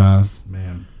interviews and stuff.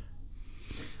 Man,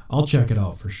 I'll check it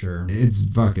out for sure. It's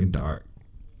fucking dark.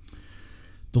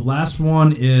 The last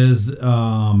one is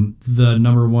the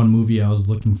number one movie I was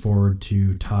looking forward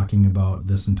to talking about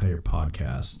this entire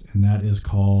podcast, and that is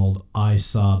called I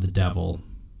Saw the Devil.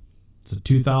 It's a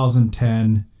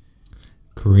 2010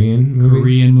 Korean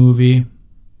movie,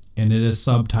 and it is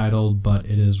subtitled, but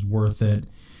it is worth it.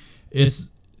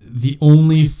 It's the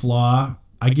only flaw.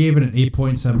 I gave it an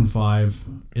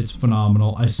 8.75. It's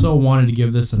phenomenal. I so wanted to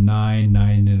give this a 9,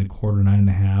 9.25,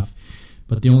 9.5.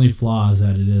 But the only flaw is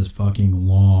that it is fucking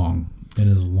long. It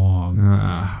is long.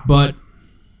 But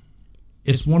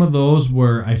it's one of those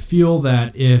where I feel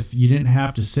that if you didn't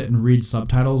have to sit and read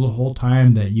subtitles the whole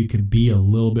time, that you could be a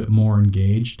little bit more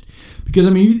engaged. Because, I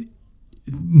mean,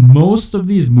 most of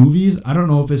these movies, I don't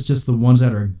know if it's just the ones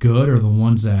that are good or the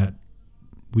ones that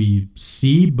we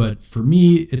see, but for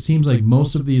me, it seems like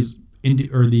most of these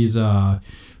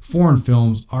foreign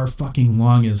films are fucking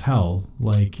long as hell.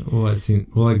 Like,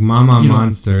 like Mama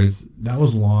Monsters. That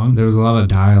was long. There was a lot of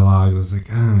dialogue. It was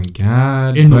like, oh my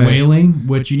god. In The Wailing,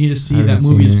 which you need to see, that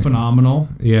movie's phenomenal.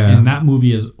 Yeah. And that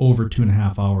movie is over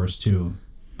 2.5 hours too.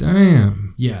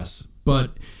 Damn. Yes,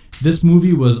 but this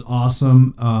movie was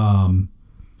awesome.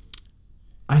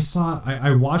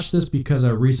 I watched this because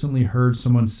I recently heard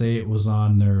someone say it was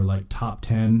on their like top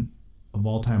 10 of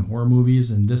all time horror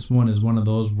movies, and this one is one of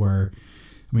those where,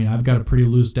 I mean, I've got a pretty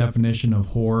loose definition of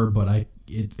horror, but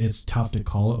it's tough to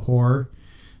call it horror.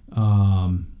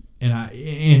 And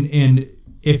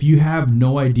if you have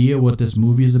no idea what this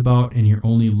movie is about and you're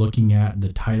only looking at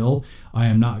the title, I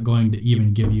am not going to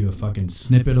even give you a fucking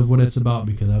snippet of what it's about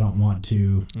because I don't want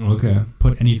to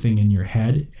put anything in your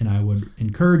head. And I would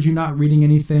encourage you not reading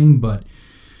anything, but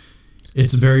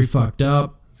it's very fucked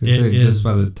up. Just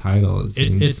by the title,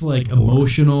 it's like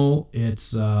emotional.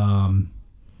 It's and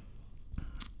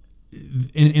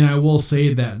I will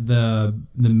say that the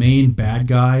main bad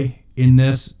guy in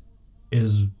this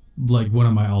is like one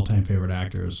of my all-time favorite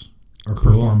actors or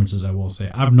performances. I will say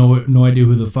I have no idea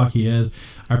who the fuck he is.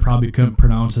 I probably couldn't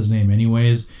pronounce his name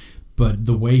anyways, but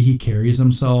the way he carries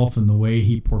himself and the way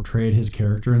he portrayed his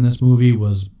character in this movie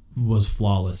was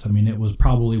flawless. I mean, it was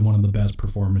probably one of the best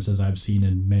performances I've seen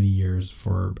in many years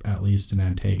for at least an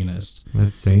antagonist.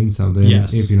 That's saying something.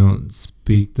 Yes. If you don't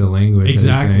speak the language.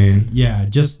 Exactly. Yeah.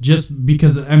 Just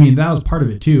because, I mean, that was part of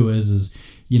it too, is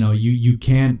you know, you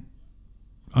can't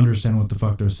understand what the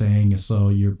fuck they're saying, so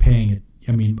you're paying it.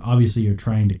 I mean, obviously you're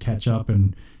trying to catch up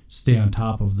and stay on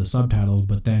top of the subtitles,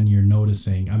 but then you're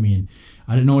noticing, I mean,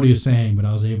 I didn't know what he was saying, but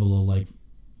I was able to, like,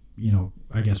 you know,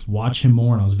 I guess watch him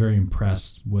more, and I was very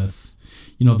impressed with,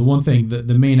 you know, the one thing,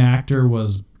 the main actor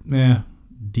was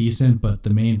decent, but the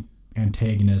main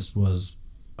antagonist was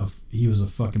he was a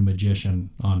fucking magician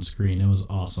on screen. It was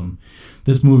awesome.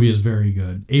 This movie is very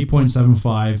good.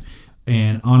 8.75,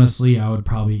 and honestly, I would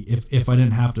probably, if I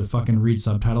didn't have to fucking read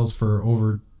subtitles for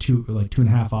over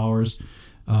 2.5 hours,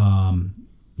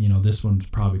 you know, this one's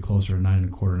probably closer to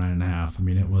 9.25, 9.5. I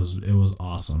mean, it was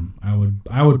awesome.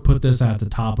 I would put this at the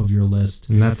top of your list.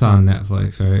 And that's on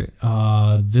Netflix, right?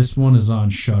 This one is on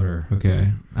Shudder.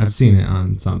 Okay, I've seen it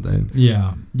on something.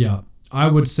 Yeah. I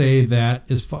would say that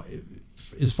as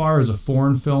far as a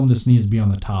foreign film, this needs to be on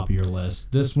the top of your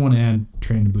list. This one and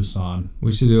Train to Busan.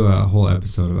 We should do a whole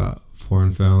episode about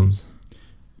foreign films.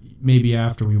 Maybe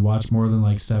after we watch more than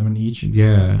like 7 each.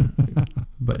 Yeah.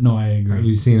 But no, I agree. Have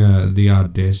you seen The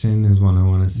Audition is one I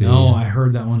want to see? No, I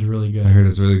heard that one's really good. I heard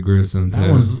it's really gruesome too.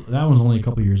 That one's only a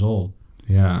couple years old.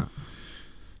 Yeah.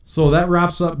 So that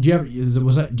wraps up. Do you have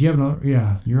another?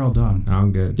 Yeah, you're all done.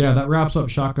 I'm good. Yeah, that wraps up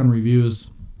Shotgun Reviews.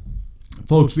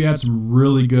 Folks, we had some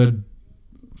really good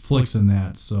flicks in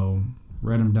that, so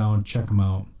write them down, check them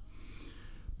out.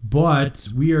 But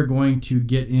we are going to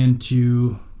get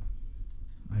into,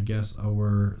 I guess,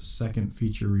 our second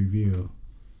feature review.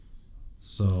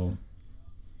 So,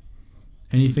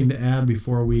 anything to add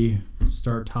before we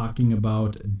start talking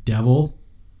about Devil?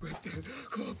 Right there.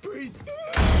 Come on, breathe.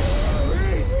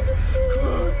 Breathe. Come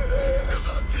on,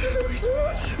 please.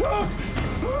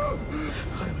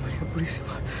 Hi, Maria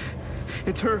Purísima.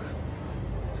 It's her.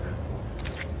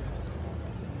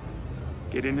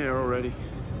 Get in there already.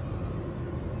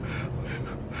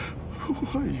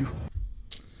 Who are you?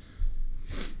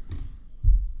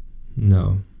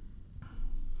 No.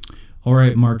 All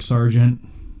right, Mark Sargent.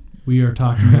 We are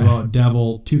talking about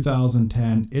Devil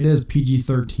 2010. It is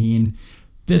PG-13.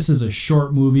 This is a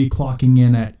short movie clocking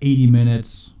in at 80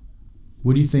 minutes.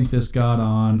 What do you think this got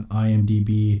on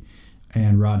IMDb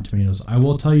and Rotten Tomatoes? I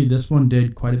will tell you this one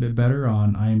did quite a bit better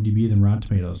on IMDb than Rotten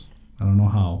Tomatoes. I don't know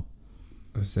how.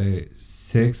 Let's say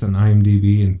 6 on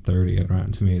IMDb and 30 on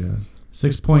Rotten Tomatoes.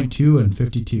 6.2 and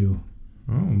 52.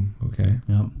 Oh, okay.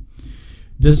 Yep.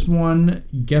 This one,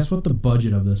 guess what the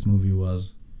budget of this movie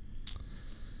was?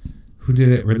 Who did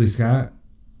it? Ridley Scott?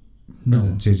 No. Was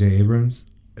it J.J. Abrams?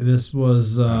 This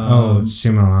was...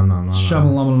 Shyamalan.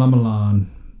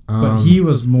 But he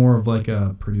was more of like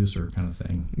a producer kind of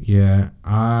thing. Yeah.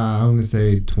 I'm going to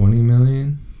say 20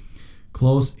 million.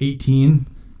 Close, 18.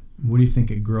 What do you think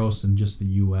it grossed in just the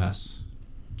U.S.?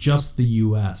 Just the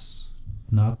U.S.,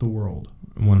 not the world.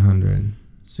 100.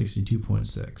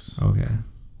 62.6. Okay.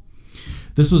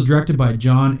 This was directed by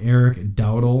John Eric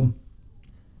Dowdle.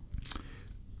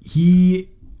 He,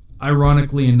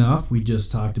 ironically enough, we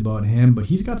just talked about him, but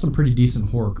he's got some pretty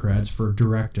decent horror creds for a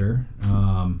director.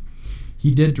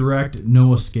 He did direct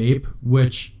No Escape,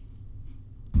 which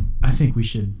I think we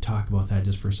should talk about that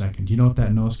just for a second. Do you know what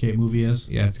that No Escape movie is?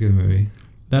 Yeah, it's a good movie.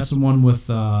 That's the one with...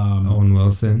 Owen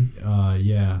Wilson.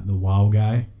 Yeah, the WoW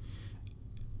guy.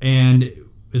 And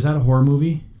is that a horror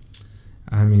movie?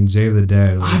 I mean, Jay of the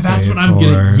Dead. That's what I'm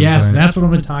getting. Yes, that's what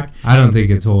I'm going to talk. I don't think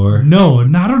it's horror. No,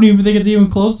 I don't even think it's even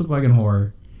close to fucking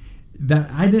horror.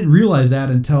 That I didn't realize that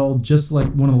until just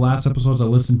like one of the last episodes I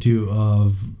listened to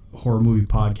of Horror Movie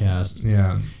Podcast.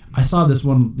 Yeah. I saw this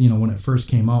one, when it first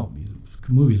came out.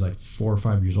 The movie's like 4 or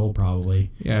 5 years old,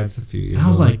 probably. Yeah, it's a few years old. And I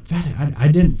was old. like, I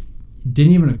didn't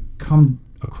even come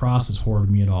across as horror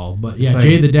to me at all. But yeah, like,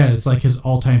 Jay of the Dead, it's like his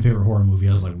all-time favorite horror movie.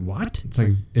 I was like, what? It's like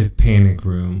if Panic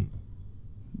Room.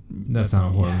 That's not a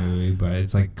horror movie, but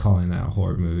it's like calling that a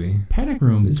horror movie. Panic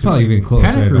Room. It's probably even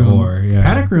closer to horror. Yeah.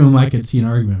 Panic Room, I could see an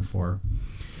argument for.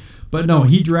 But no,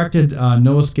 he directed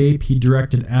No Escape. He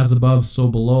directed As Above, So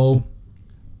Below.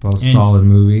 Both solid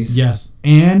movies. Yes.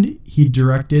 And he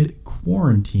directed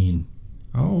Quarantine.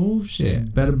 Oh,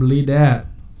 shit. Better believe that.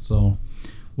 So,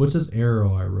 what's this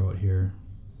arrow I wrote here?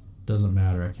 Doesn't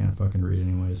matter. I can't fucking read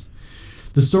anyways.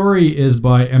 The story is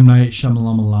by M. Night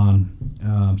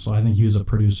Shyamalan. So I think he was a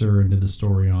producer and did the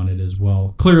story on it as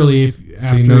well. Clearly,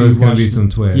 so you know there's going to be some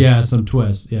twists. Yeah, some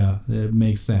twists. Yeah, it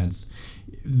makes sense.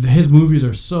 His movies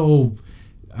are so...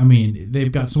 I mean,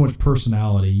 they've got so much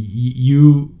personality.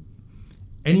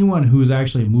 Anyone who's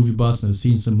actually a movie buff and has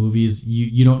seen some movies,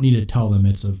 you don't need to tell them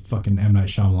it's a fucking M. Night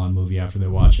Shyamalan movie after they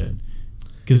watch it.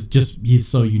 Because he's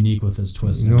so unique with his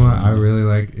twists. You know what I really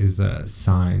like is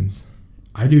Signs.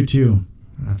 I do too.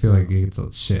 I feel like he gets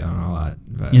shit on a lot.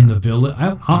 But, In The Village,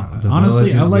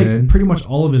 honestly, I like good. Pretty much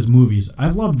all of his movies. I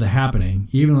loved The Happening,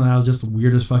 even though that was just the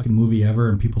weirdest fucking movie ever,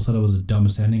 and people said it was the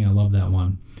dumbest ending. I love that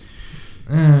one.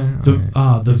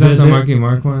 The Visit, that the Marky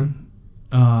Mark one?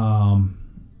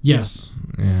 Yes.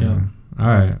 Yeah. Yep. All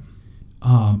right.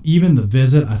 Even The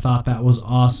Visit, I thought that was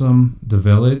awesome. The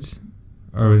Village,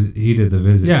 or he did The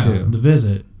Visit too? Yeah, The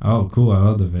Visit. Oh, cool! I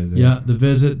love The Visit. Yeah, The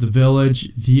Visit, The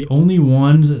Village. The only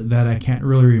ones that I can't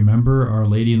really remember are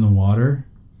Lady in the Water.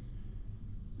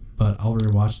 But I'll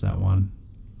rewatch that one.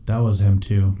 That was him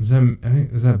too. Is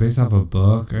that based off a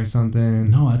book or something?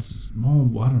 No, I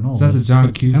don't know. Is that the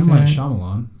John Cusack? M. Night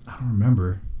Shyamalan. I don't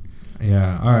remember.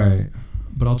 Yeah. All right.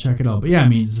 But I'll check it out. But yeah, I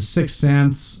mean, it's The Sixth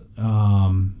Sense.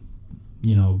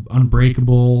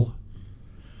 Unbreakable.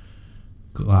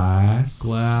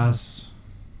 Glass.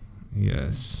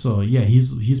 Yes. So yeah,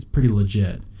 he's pretty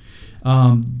legit.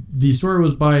 The story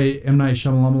was by M. Night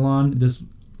Shyamalan. This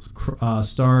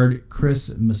starred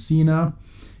Chris Messina.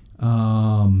 He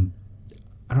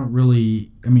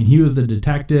was the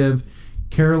detective.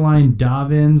 Caroline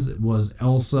Davins was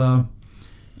Elsa.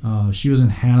 She was in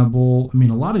Hannibal. I mean,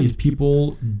 a lot of these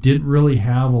people didn't really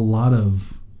have a lot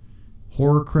of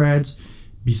horror creds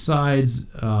besides,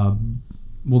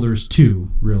 there's two,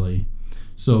 really.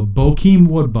 So, Bokeem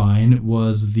Woodbine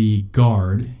was the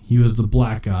guard. He was the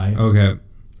black guy. Okay.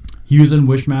 He was in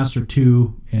Wishmaster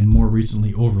 2 and more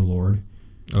recently Overlord.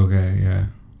 Okay, yeah.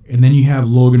 And then you have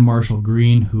Logan Marshall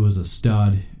Green, who is a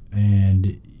stud,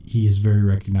 and he is very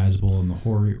recognizable in the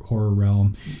horror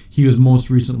realm. He was most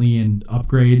recently in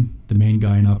Upgrade, the main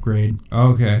guy in Upgrade.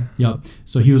 Okay. Yep.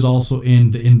 So he was also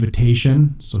in The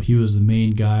Invitation. So he was the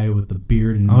main guy with the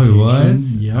beard in Invitation. Oh, he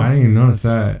was? Yep. I didn't even notice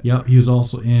that. Yep. He was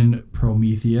also in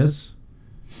Prometheus.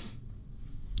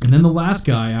 And then the last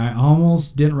guy, I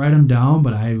almost didn't write him down,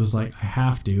 but I was like, I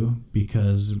have to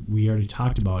because we already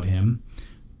talked about him.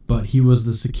 But he was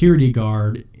the security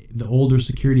guard, the older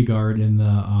security guard in the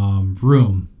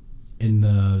in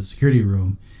the security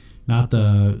room, not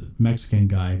the Mexican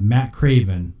guy, Matt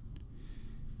Craven.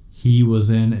 He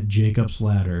was in Jacob's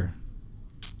Ladder.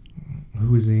 Who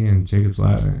was he in Jacob's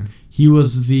Ladder? He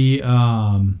was the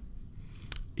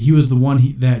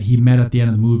one that he met at the end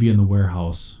of the movie in the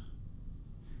warehouse.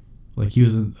 Like he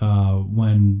was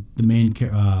when the main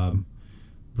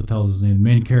what the hell is his name? The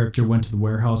main character went to the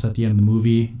warehouse at the end of the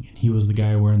movie, and he was the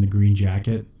guy wearing the green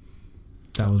jacket.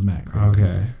 That was Matt Craven.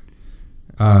 Okay.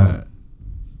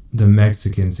 The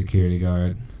Mexican security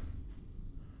guard.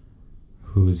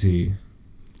 Who was he?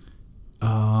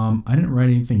 I didn't write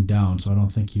anything down, so I don't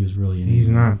think he was really. He's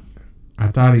not. I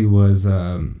thought he was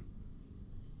the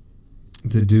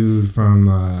dude from.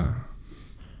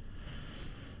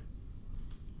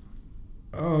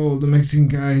 The Mexican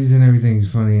guy. He's in everything.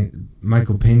 He's funny.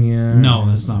 Michael Pena. No,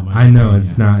 that's not Michael I know Pena.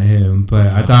 it's not him, but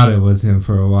I thought it was him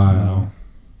for a while.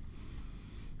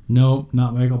 No,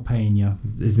 not Michael Pena.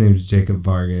 His name's Jacob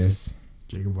Vargas.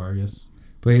 Jacob Vargas.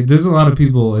 But there's a lot of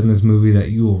people in this movie that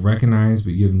you will recognize,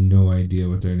 but you have no idea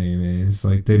what their name is.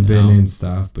 Like, they've been in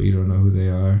stuff, but you don't know who they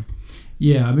are.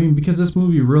 Yeah, I mean, because this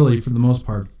movie really, for the most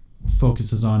part,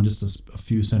 focuses on just a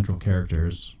few central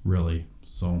characters, really.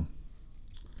 So,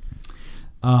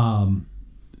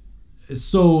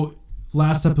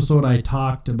 last episode I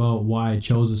talked about why I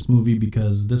chose this movie,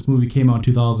 because this movie came out in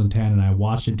 2010, and I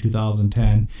watched it in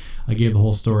 2010. I gave the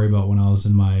whole story about when I was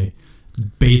in my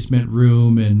basement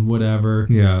room and whatever.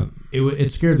 Yeah.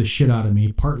 It scared the shit out of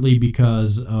me, partly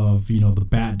because of, the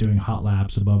bat doing hot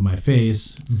laps above my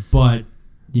face, but,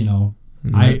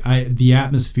 the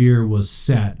atmosphere was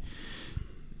set.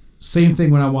 Same thing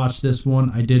when I watched this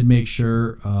one. I did make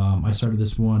sure I started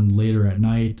this one later at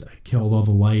night. I killed all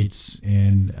the lights,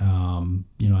 and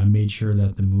I made sure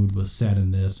that the mood was set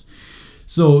in this.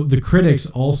 So the critics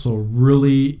also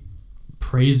really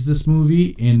praised this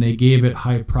movie, and they gave it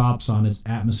high props on its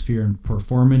atmosphere and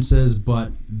performances,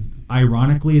 but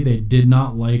ironically they did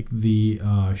not like the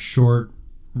short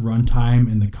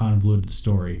runtime and the convoluted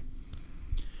story.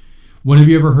 When have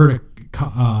you ever heard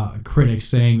a critic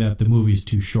saying that the movie's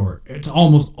too short? It's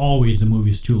almost always the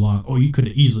movie's too long. Oh, you could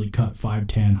have easily cut 5,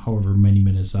 10, however many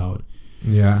minutes out.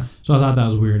 Yeah. So I thought that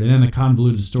was weird. And then the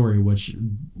convoluted story,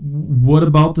 what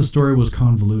about the story was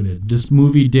convoluted? This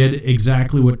movie did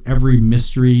exactly what every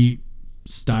mystery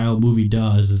style movie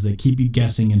does, is they keep you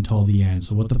guessing until the end.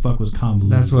 So what the fuck was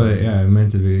convoluted? That's what it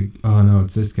meant to be. Oh no,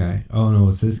 it's this guy. Oh no,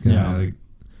 it's this guy. Yeah. Like,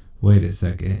 wait a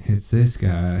second, it's this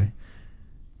guy.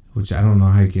 Which I don't know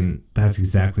how you can. That's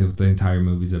exactly what the entire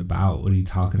movie's about. What are you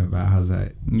talking about? How's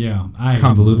that? Yeah,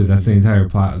 convoluted. That's the entire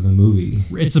plot of the movie.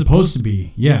 It's supposed to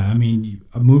be. Yeah, I mean,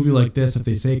 a movie like this, if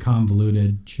they say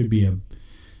convoluted, should be a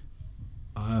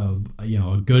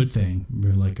good thing.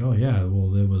 You're like, oh yeah,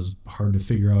 well, it was hard to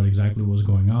figure out exactly what was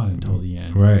going on until the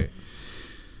end. Right.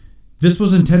 This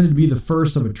was intended to be the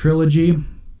first of a trilogy.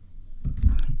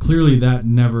 Clearly, that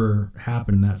never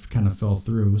happened. That kind of fell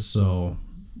through. So,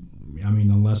 I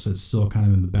mean, unless it's still kind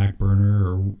of in the back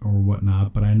burner or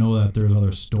whatnot. But I know that there's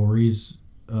other stories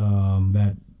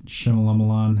that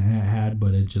Shyamalan had,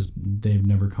 but they've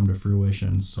never come to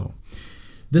fruition. So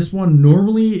this one,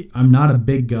 normally I'm not a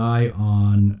big guy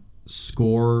on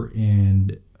score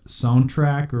and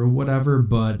soundtrack or whatever,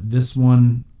 but this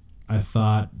one I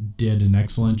thought did an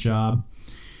excellent job.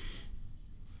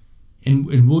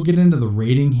 And we'll get into the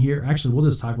rating here. Actually, we'll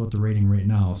just talk about the rating right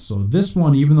now. So this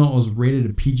one, even though it was rated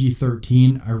a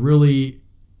PG-13, I really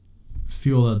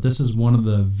feel that this is one of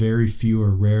the very few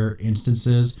or rare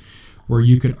instances where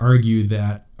you could argue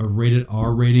that a rated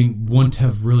R rating wouldn't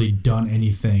have really done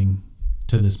anything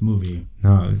to this movie.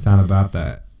 No, it's not about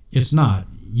that. It's not.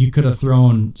 You could have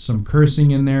thrown some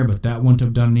cursing in there, but that wouldn't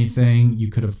have done anything.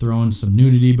 You could have thrown some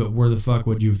nudity, but where the fuck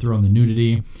would you have thrown the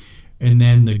nudity? And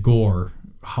then the gore.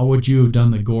 How would you have done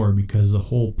the gore? Because the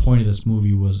whole point of this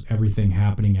movie was everything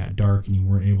happening at dark and you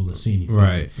weren't able to see anything.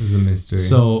 Right. It was a mystery.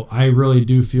 So I really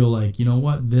do feel like, you know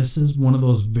what? This is one of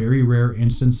those very rare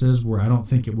instances where I don't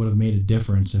think it would have made a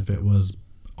difference if it was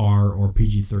R or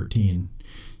PG-13.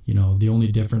 The only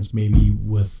difference maybe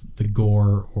with the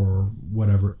gore or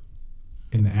whatever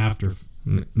in the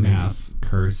aftermath.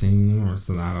 Cursing or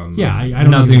something. I don't know. Yeah, I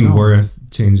don't Nothing know. worth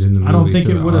changing the movie. I don't think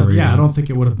to it would have. R-rated. Yeah, I don't think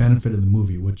it would have benefited the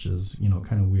movie, which is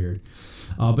kind of weird.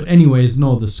 But anyways,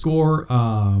 no, the score.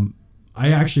 I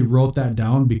actually wrote that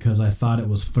down because I thought it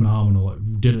was phenomenal.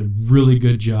 It did a really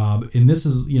good job, and this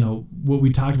is what we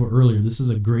talked about earlier. This is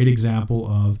a great example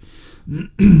of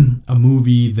a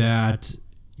movie that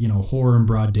horror in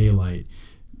broad daylight.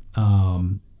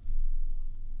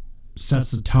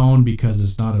 Sets the tone because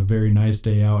it's not a very nice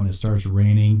day out and it starts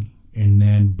raining, and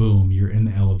then boom, you're in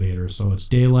the elevator. So it's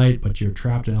daylight, but you're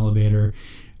trapped in an elevator,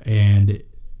 and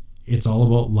it's all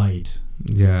about light.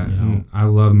 Yeah, I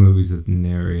love movies with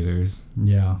narrators.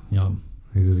 Yeah. Like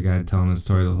this guy telling a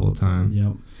story the whole time.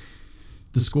 Yep.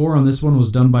 The score on this one was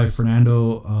done by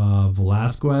Fernando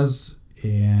Velasquez,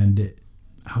 and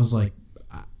I was like,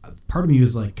 part of me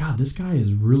was like, God, this guy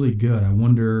is really good. I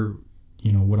wonder,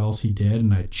 what else he did.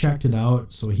 And I checked it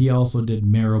out. So he also did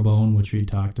Marrowbone, which we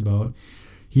talked about.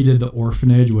 He did The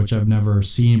Orphanage, which I've never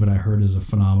seen, but I heard is a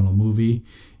phenomenal movie.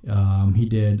 He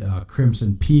did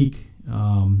Crimson Peak,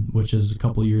 which is a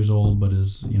couple years old, but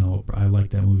is, I like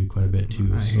that movie quite a bit too.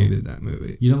 I hated that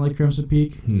movie. You don't like Crimson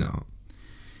Peak? No.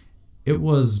 It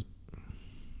was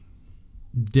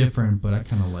different, but I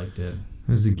kind of liked it.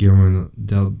 It was a Guillermo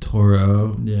del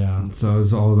Toro. Yeah. So it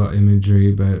was all about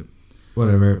imagery, but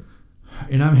whatever.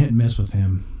 And I'm hit and miss with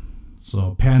him.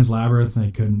 So Pan's Labyrinth,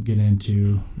 I couldn't get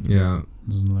into. Yeah.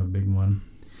 Was another big one.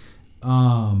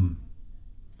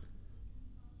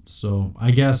 So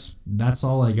I guess that's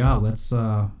all I got. Let's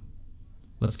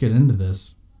get into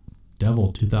this.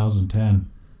 Devil 2010.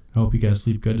 I hope you guys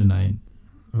sleep good tonight.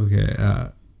 Okay.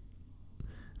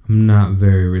 I'm not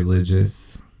very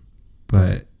religious,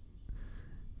 but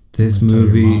this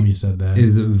movie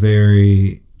is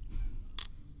very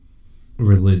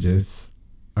religious,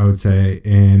 I would say,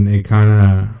 and it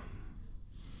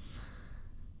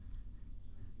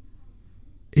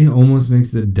almost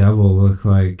makes the devil look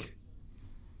like.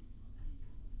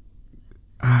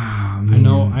 I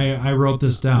know. I wrote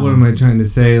this down. What am I trying to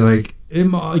say? Like,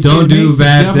 don't do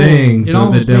bad things. It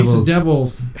almost makes the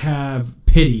devil have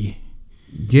pity.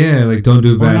 Yeah, like don't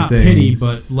do bad things. Not pity,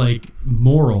 but like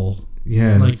moral.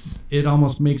 Yes. Like it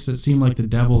almost makes it seem like the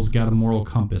devil's got a moral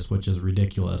compass, which is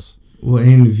ridiculous. Well,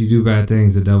 and if you do bad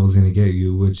things, the devil's gonna get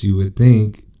you, which you would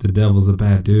think the devil's a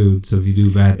bad dude. So if you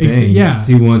do bad things,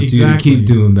 he wants you to keep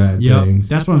doing bad things.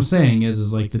 That's what I'm saying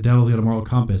is like the devil's got a moral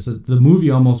compass. The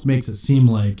movie almost makes it seem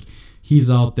like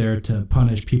he's out there to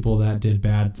punish people that did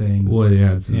bad things. Well,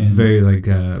 yeah, it's very like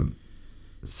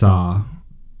Saw.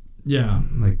 Yeah.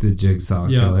 Like the Jigsaw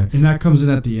killer. And that comes in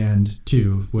at the end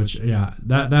too, which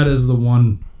that is the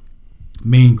one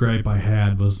main gripe I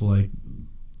had was like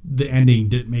the ending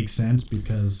didn't make sense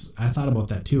because I thought about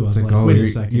that too. I was like, wait a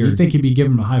second. You think he'd be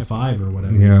giving him a high five or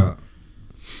whatever. Yeah.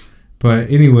 But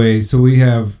anyway, so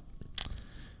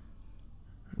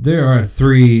there are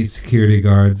 3 security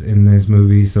guards in this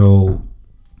movie, so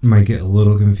it might get a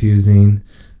little confusing.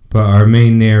 But our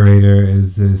main narrator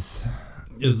is this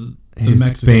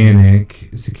Hispanic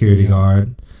security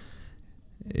guard,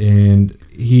 and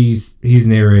he's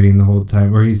narrating the whole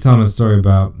time, or he's telling a story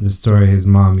about the story his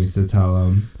mom used to tell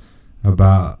him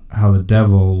about how the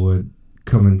devil would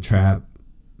come and trap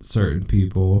certain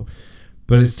people.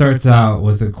 But it starts out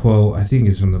with a quote, I think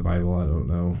it's from the Bible, I don't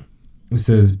know. It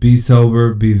says, "Be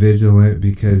sober, be vigilant,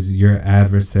 because your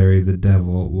adversary, the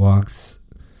devil, walks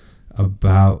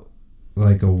about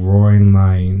like a roaring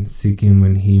lion, seeking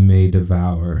when he may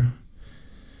devour."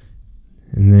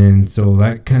 And then, so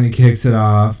that kind of kicks it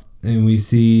off, and we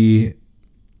see.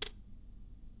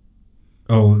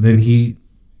 Then he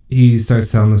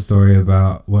starts telling the story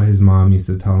about what his mom used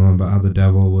to tell him about how the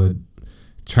devil would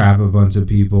trap a bunch of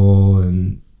people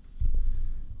and,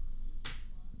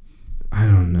 I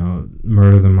don't know,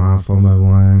 murder them off one by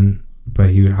one, but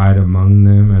he would hide among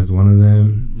them as one of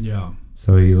them. Yeah.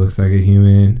 So he looks like a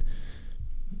human,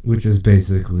 which is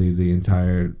basically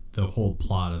the whole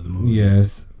plot of the movie.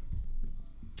 Yes.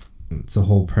 It's a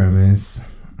whole premise.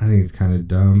 I think it's kind of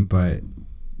dumb, but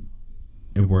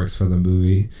it works for the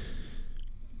movie.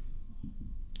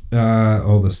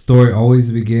 The story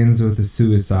always begins with a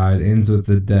suicide, ends with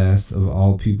the deaths of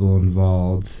all people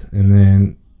involved, and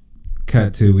then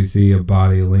cut to, we see a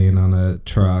body laying on a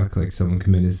truck, like someone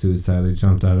committed suicide. They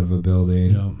jumped out of a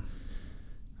building. Yeah.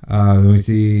 Then we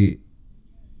see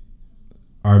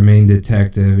our main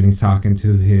detective, and he's talking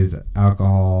to his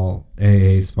alcohol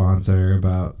AA sponsor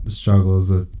about the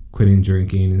struggles with quitting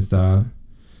drinking and stuff.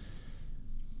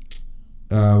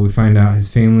 We find out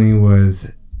his family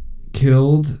was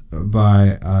killed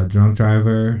by a drunk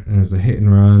driver, and it was a hit and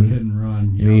run.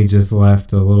 Yeah. And he just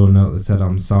left a little note that said,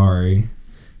 "I'm sorry."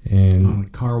 And on a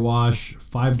car wash,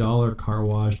 $5 car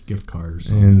wash gift card or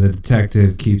something. And the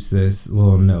detective keeps this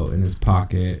little note in his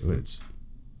pocket, which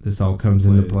this all comes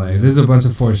into play. There's a bunch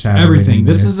of foreshadowing. Everything.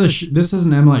 This is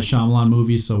an M. Night Shyamalan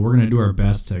movie, so we're gonna do our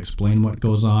best to explain what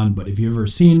goes on. But if you've ever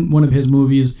seen one of his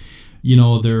movies,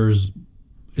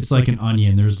 it's like an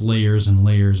onion. There's layers and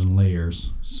layers and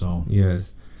layers. So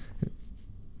yes.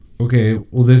 Okay.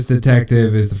 Well, this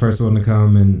detective is the first one to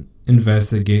come and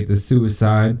investigate the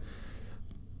suicide.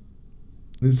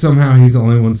 Somehow he's the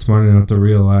only one smart enough to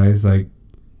realize, like,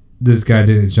 this guy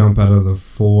didn't jump out of the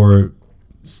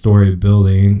 4-story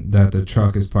building that the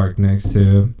truck is parked next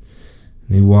to.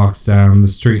 And he walks down the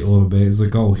street a little bit. He's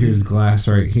like, "Oh, here's glass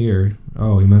right here.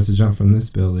 Oh, he must have jumped from this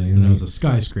building." And it was a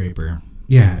skyscraper.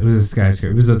 Yeah, it was a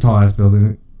skyscraper. It was a tall-ass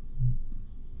building.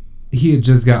 he had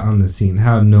just got on the scene.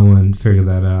 How had no one figured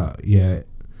that out yet?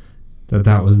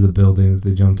 That was the building that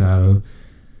they jumped out of.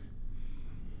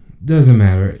 Doesn't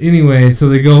matter. Anyway, so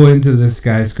they go into this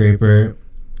skyscraper,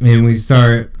 and we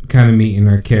start kind of meeting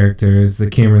our characters. The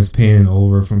camera's panning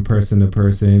over from person to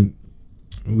person.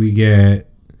 We get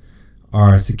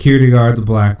our security guard, the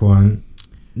black one.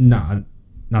 Not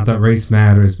that race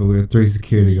matters, but we have 3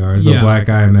 security guards: a black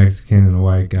guy, a Mexican, and a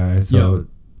white guy. So,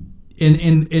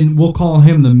 and we'll call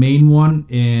him the main one,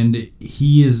 and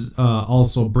he is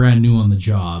also brand new on the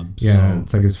job. Yeah, so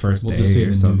it's like his first we'll day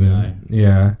or something.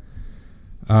 Yeah.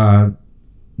 Then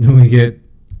we get.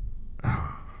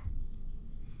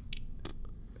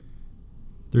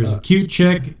 There's a cute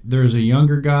chick. There's a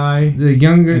younger guy.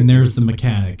 And there's the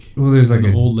mechanic. Well, there's like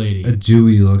an old lady, a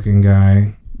Jewy looking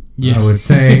guy. Yeah. I would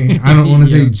say. I don't want to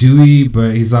say Jewy,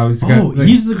 but he's obviously got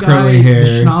he's the curly guy. hair.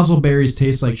 The schnozzelberries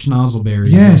taste like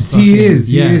schnozzelberries. Yes, he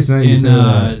is. Yes, he is.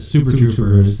 In Super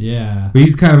Troopers. Yeah. But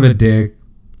he's kind of a dick.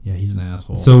 Yeah, he's an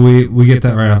asshole. So we get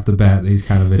that right off the bat that he's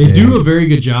kind of a dick. They do a very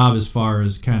good job as far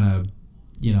as kind of,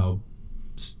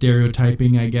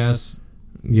 stereotyping, I guess.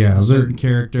 Yeah. Certain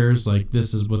characters, like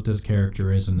this is what this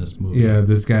character is in this movie. Yeah,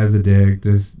 this guy's a dick.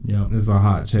 This is a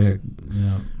hot chick.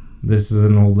 Yeah. This is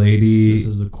an old lady. This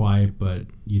is the quiet, but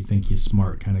you think he's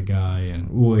smart kind of guy.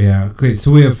 Well, yeah. Okay,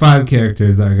 so we have 5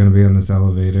 characters that are going to be on this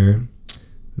elevator.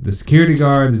 The security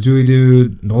guard, the Jewy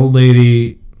dude, the old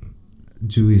lady.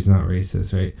 Jewy's not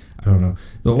racist, right? I don't know.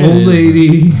 The old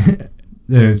lady,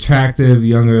 the attractive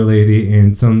younger lady,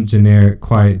 and some generic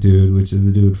quiet dude, which is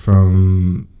the dude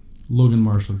from Logan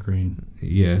Marshall Green.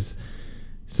 Yes.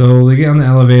 So they get on the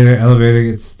elevator. Elevator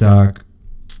gets stuck,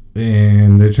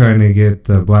 and they're trying to get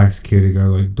the black security guard.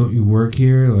 Like, don't you work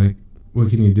here? Like, what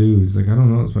can you do? He's like, I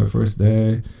don't know. It's my first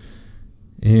day.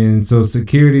 And so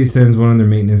security sends one of their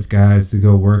maintenance guys to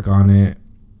go work on it,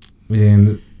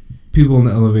 and people in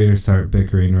the elevator start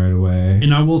bickering right away.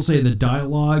 And I will say the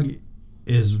dialogue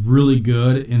is really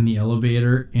good in the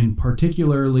elevator. And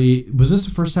particularly, was this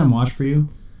the first time watch for you?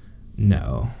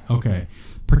 No. Okay.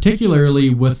 Particularly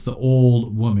with the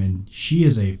old woman. She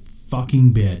is a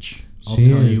fucking bitch. I'll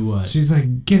tell you what. She's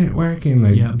like, get it working.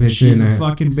 Like, yeah, she's a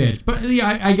fucking bitch. But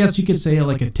yeah, I guess you could say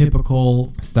like a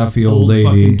typical stuffy old lady.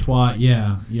 Fucking twat.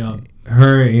 Yeah. Yeah.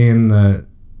 Her and the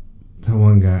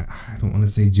one guy, I don't want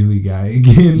to say Jewy guy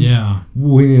again. Yeah.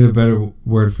 We need a better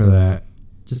word for that.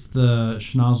 Just the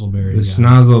Schnozzelberry guy. The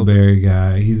Schnozzelberry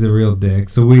guy. He's a real dick.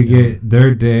 So we get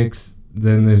their dicks.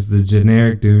 Then there's the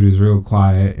generic dude who's real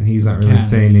quiet, and he's not really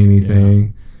saying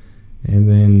anything. Yeah. And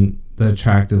then the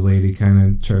attractive lady kind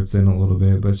of chirps in a little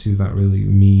bit, but she's not really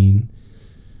mean.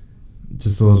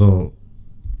 Just a little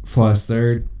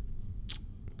flustered.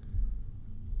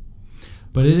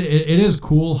 But it is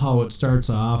cool how it starts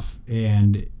off,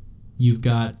 and you've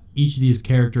got each of these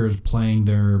characters playing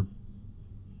their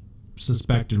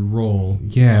suspected role.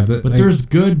 Yeah. But there's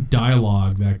good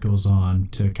dialogue that goes on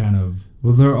to kind of...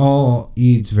 Well, they're all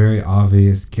each very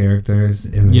obvious characters,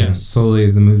 and then slowly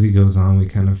as the movie goes on, we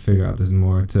kind of figure out there's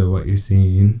more to what you're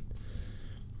seeing.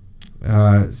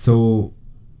 So...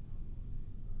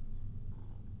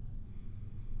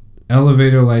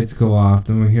 elevator lights go off,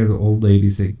 then we hear the old lady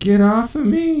say, get off of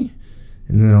me,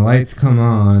 and then the lights come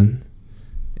on,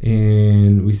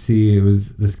 and we see it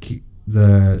was the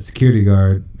security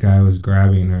guard guy was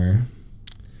grabbing her,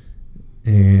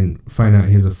 and find out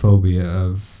he has a phobia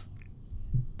of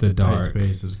the dark. Tight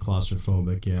space is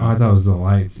claustrophobic. Yeah. Oh, I thought it was the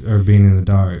lights or being in the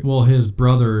dark. Well, his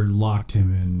brother locked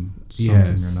him in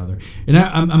something or another. And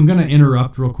I'm going to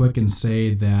interrupt real quick and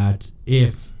say that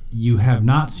if you have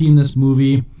not seen this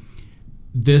movie,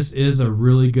 this is a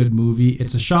really good movie.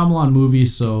 It's a Shyamalan movie,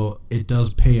 so it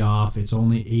does pay off. It's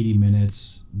only 80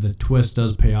 minutes. The twist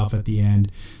does pay off at the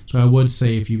end. So I would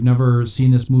say if you've never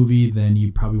seen this movie, then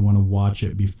you probably want to watch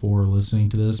it before listening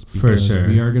to this. Because for sure.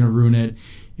 We are going to ruin it.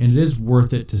 And it is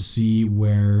worth it to see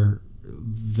where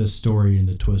the story and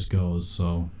the twist goes.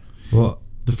 So, well,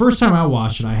 the first time I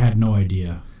watched it, I had no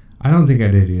idea. I don't think I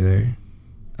did either.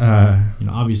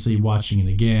 Obviously watching it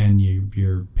again,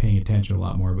 you're paying attention a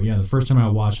lot more. But yeah, the first time I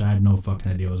watched it, I had no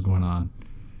fucking idea what was going on.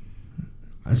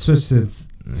 Especially since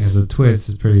the twist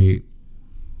is pretty...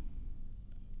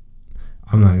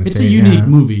 I'm not going to say it's a unique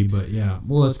movie, but yeah.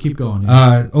 Well, let's keep going.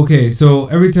 Yeah. Okay, so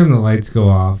every time the lights go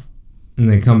off and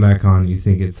they come back on, you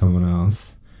think it's someone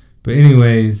else. But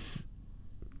anyways,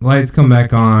 lights come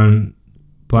back on.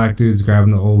 Black dude's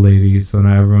grabbing the old lady, so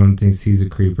now everyone thinks he's a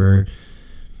creeper.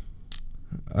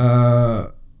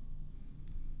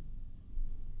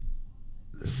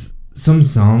 Some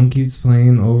song keeps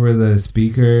playing over the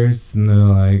speakers, and they're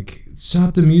like,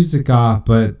 shut the music off,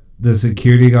 but the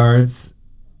security guards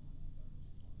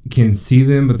can see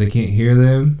them, but they can't hear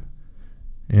them.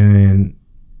 And then,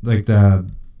 like, the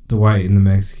white and the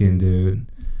Mexican dude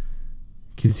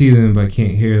can see them, but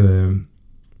can't hear them.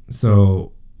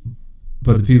 So,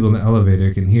 but the people in the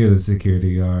elevator can hear the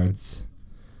security guards.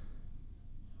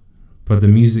 But the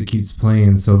music keeps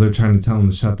playing, so they're trying to tell them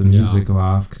to shut the music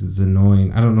off because it's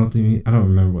annoying. I don't know I don't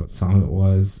remember what song it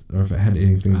was or if it had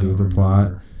anything to do with the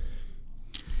plot.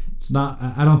 It's not.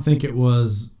 I don't think it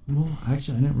was. Well,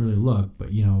 actually, I didn't really look,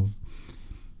 but you know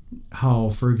how,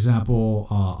 for example,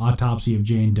 Autopsy of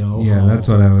Jane Doe. Yeah, that's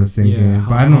what I was thinking. Yeah,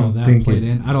 but I don't think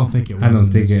it. I don't think it was. I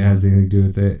don't think it has anything to do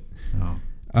with it.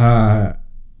 No.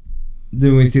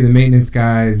 Then we see the maintenance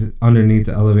guys underneath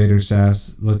the elevator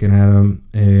shafts looking at him,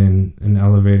 and an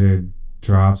elevator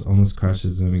drops, almost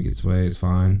crushes him. He gets away. It's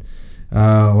fine.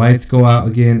 Lights go out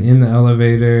again in the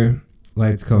elevator.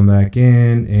 Lights come back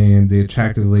in, and the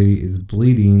attractive lady is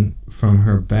bleeding from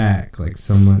her back. Like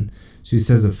someone, she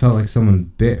says it felt like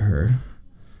someone bit her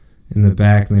in the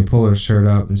back, and they pull her shirt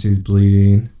up, and she's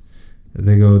bleeding.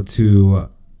 They go to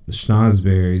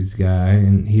Schnozberry's guy,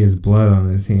 and he has blood on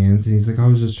his hands, and he's like, I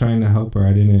was just trying to help her.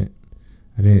 I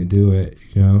didn't do it,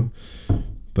 you know.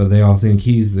 But they all think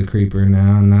he's the creeper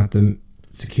now, not the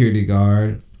security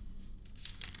guard.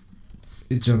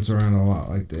 It jumps around a lot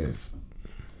like this.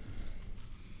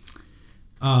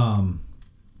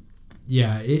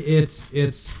 Yeah, it's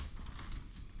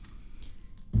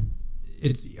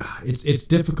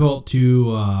difficult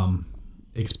to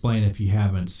explain if you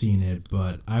haven't seen it,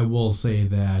 but I will say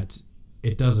that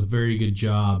it does a very good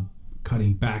job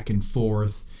cutting back and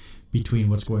forth between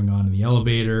what's going on in the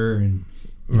elevator and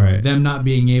them not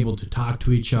being able to talk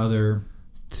to each other.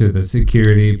 To the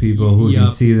security people who can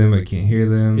see them but can't hear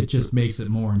them. It just makes it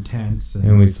more intense.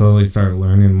 And we slowly start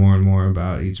learning more and more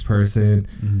about each person.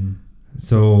 Mm-hmm.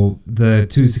 So the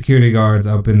two security guards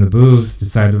up in the booth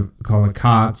decide to call the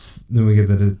cops. Then we get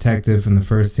the detective from the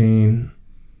first scene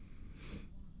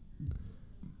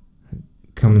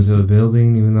coming to the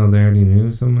building, even though they already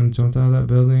knew someone jumped out of that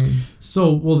building.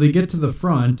 So, they get to the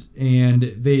front and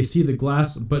they see the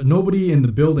glass, but nobody in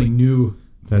the building knew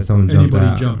that someone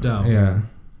jumped out. Yeah.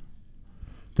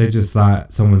 They just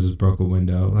thought someone just broke a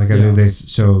window. Like, I think they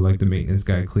show, like, the maintenance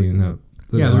guy cleaning up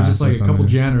the glass. They're just, like, a couple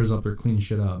janitors up there cleaning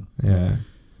shit up. Yeah.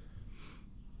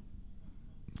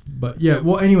 But,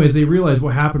 anyways, they realized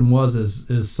what happened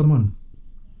is someone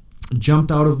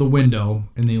jumped out of the window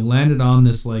and they landed on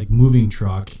this, like, moving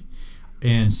truck,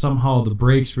 and somehow the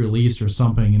brakes released or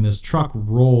something, and this truck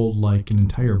rolled like an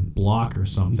entire block or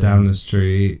something down the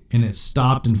street, and it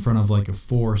stopped in front of like a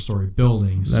 4-story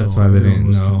building. That's why they didn't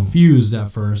know. Confused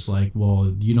at first, like,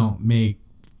 well, you don't make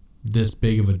this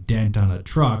big of a dent on a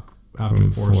truck after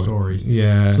 4 stories.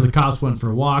 Yeah. So the cops went for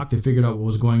a walk. They figured out what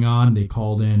was going on. They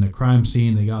called in a crime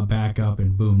scene. They got back up,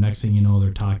 and boom, next thing you know,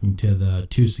 they're talking to the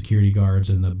 2 security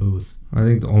guards in the booth. I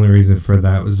think the only reason for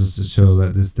that was just to show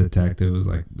that this detective was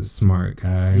like the smart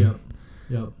guy.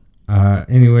 Yep.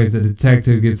 Anyways, the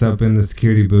detective gets up in the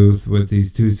security booth with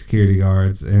these 2 security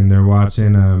guards, and they're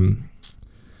watching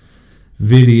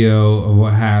video of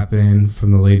what happened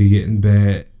from the lady getting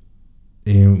bit.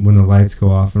 And when the lights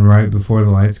go off, and right before the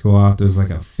lights go off, there's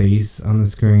like a face on the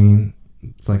screen.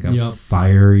 It's like a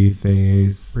fiery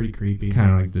face. Pretty creepy.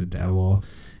 Kind of like the devil.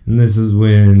 And this is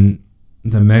when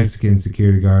the Mexican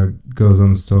security guard goes on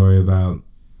the story about,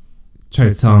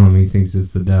 tries telling him he thinks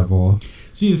it's the devil.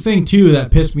 See, the thing too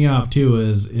that pissed me off too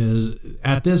is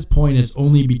at this point it's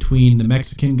only between the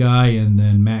Mexican guy and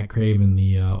then Matt Craven,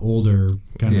 the older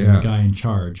kind of guy in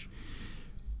charge.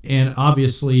 And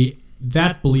obviously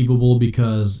that's believable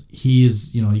because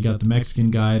he's, you got the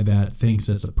Mexican guy that thinks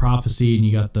it's a prophecy, and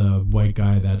you got the white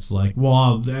guy that's like,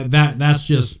 well, that's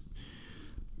just,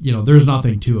 there's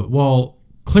nothing to it. Well,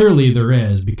 clearly there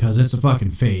is, because it's a fucking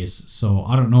face. So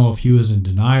I don't know if he was in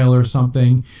denial or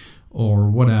something or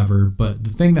whatever. But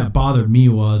the thing that bothered me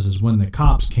is when the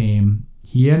cops came,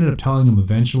 he ended up telling them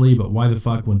eventually, but why the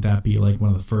fuck wouldn't that be like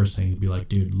one of the first things? Be like,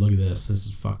 dude, look at this. This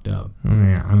is fucked up. I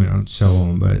mean, I'd show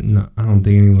them, but no, I don't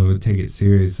think anyone would take it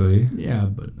seriously. Yeah,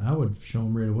 but I would show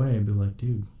them right away. I'd be like,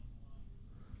 dude,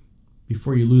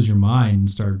 before you lose your mind and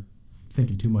start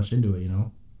thinking too much into it,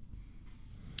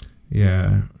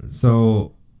 Yeah.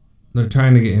 So they're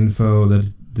trying to get info.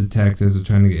 The detectives are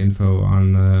trying to get info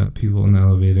on the people in the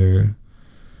elevator.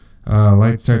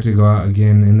 Lights start to go out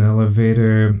again in the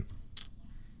elevator.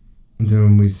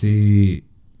 Then we see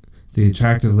the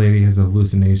attractive lady has a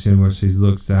hallucination where she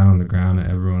looks down on the ground and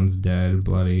everyone's dead,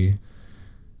 bloody.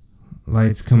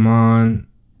 Lights come on.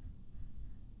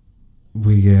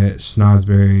 We get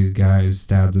Schnozberry guy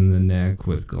stabbed in the neck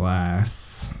with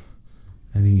glass.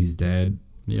 I think he's dead.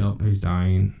 Yep. He's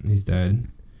dying. He's dead.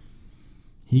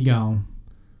 He gone.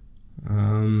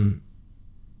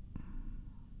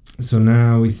 So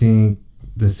now we think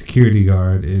the security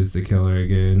guard is the killer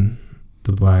again.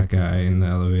 The black guy in the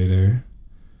elevator.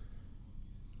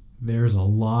 There's a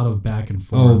lot of back and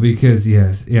forth. Oh, because they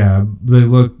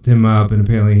looked him up and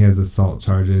apparently he has assault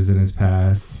charges in his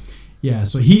past. Yeah,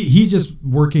 so he's just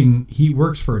working. He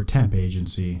works for a temp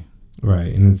agency.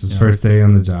 Right, and it's his first day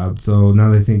on the job. So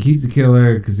now they think he's the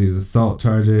killer because he has assault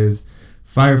charges.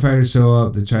 Firefighters show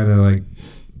up to try to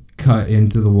cut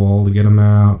into the wall to get him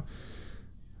out.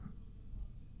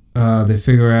 They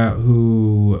figure out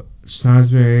who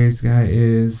Schnozberry's guy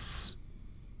is.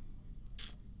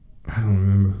 I don't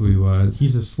remember who he was.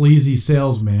 He's a sleazy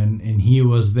salesman, and he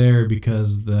was there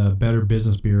because the Better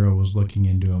Business Bureau was looking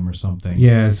into him or something.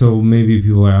 Yeah, so maybe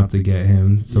people are out to get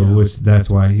him. So that's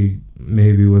why he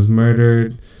maybe was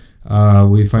murdered.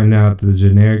 We find out the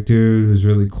generic dude who's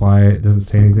really quiet, doesn't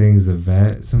say anything, is a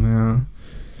vet somehow.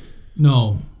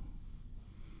 No.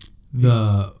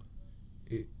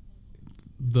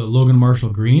 The Logan Marshall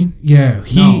Green? Yeah,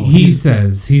 he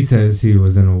says he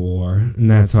was in a war, and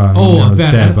that's why. Oh, I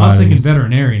was thinking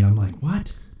veterinarian. I'm like,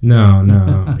 what?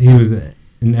 No, he was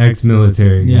an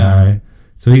ex-military guy.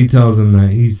 So he tells him that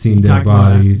he's seen dead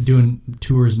bodies. Doing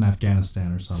tours in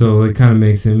Afghanistan or something. So it kind of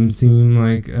makes him seem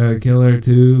like a killer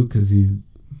too, because he's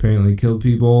apparently killed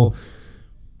people.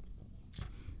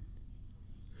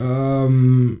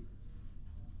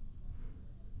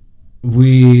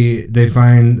 They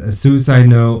find a suicide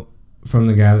note from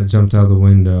the guy that jumped out the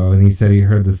window, and he said he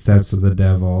heard the steps of the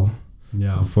devil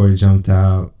before he jumped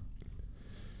out.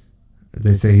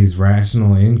 They say he's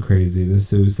rational and crazy. The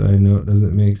suicide note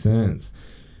doesn't make sense.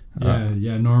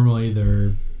 Normally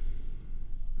they're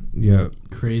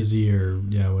crazy or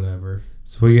whatever.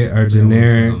 So we get our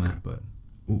generic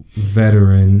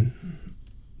veteran,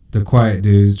 the quiet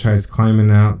dude, tries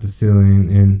climbing out the ceiling,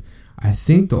 and I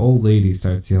think the old lady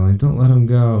starts yelling, "Don't let him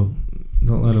go.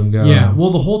 Don't let him go." Yeah,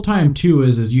 well, the whole time, too,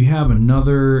 is you have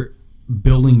another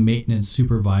building maintenance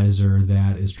supervisor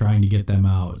that is trying to get them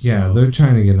out. Yeah, so they're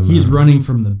trying to get him out. He's running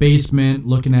from the basement,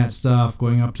 looking at stuff,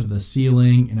 going up to the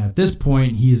ceiling, and at this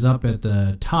point, he's up at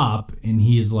the top, and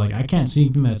he's like, I can't see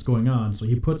anything that's going on, so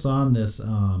he puts on this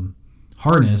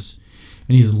harness,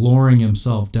 and he's lowering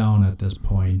himself down at this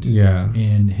point. Yeah.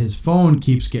 And his phone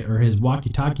his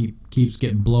walkie-talkie keeps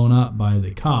getting blown up by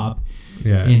the cop.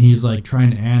 Yeah. And he's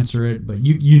trying to answer it, but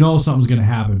you know something's gonna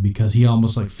happen because he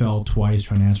almost fell twice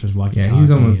trying to answer his walkie-talkie. Yeah, he's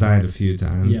almost died a few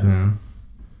times now.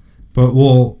 But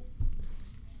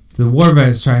the war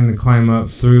vet's trying to climb up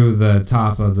through the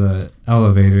top of the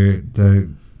elevator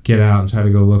to get out and try to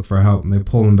go look for help, and they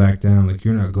pull him back down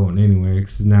you're not going anywhere,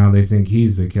 because now they think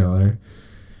he's the killer.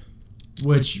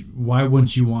 Which, why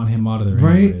wouldn't you want him out of there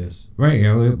anyways? Right,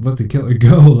 yeah, let the killer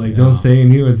go. Don't stay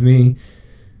in here with me.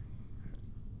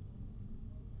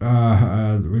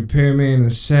 The repairman in the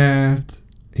shaft,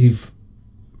 he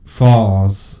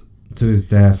falls to his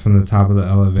death from the top of the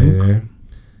elevator.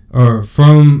 Or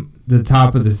from the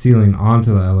top of the ceiling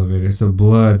onto the elevator. So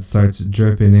blood starts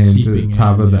dripping into the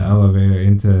top of the elevator,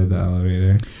 into the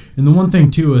elevator. And the one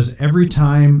thing, too, is every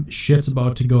time shit's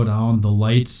about to go down, the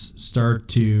lights start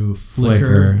to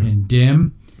flicker and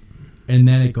dim. And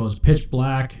then it goes pitch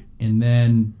black. And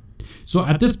then... So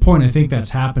at this point, I think that's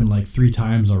happened 3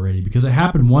 times already. Because it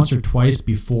happened once or twice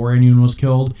before anyone was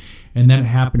killed. And then it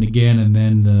happened again. And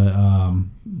then the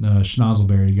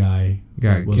Schnozberry guy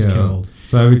was killed.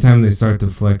 So every time they start to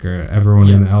flicker, everyone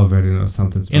in the elevator knows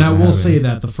something's going to happen. And I will say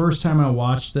that the first time I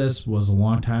watched this was a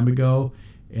long time ago.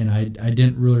 And I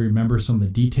didn't really remember some of the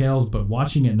details, but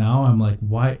watching it now, I'm like,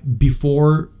 why?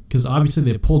 Before, because obviously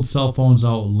they pulled cell phones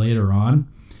out later on,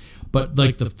 but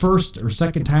the first or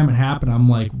second time it happened, I'm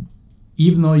like,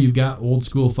 even though you've got old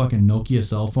school fucking Nokia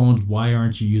cell phones, why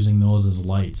aren't you using those as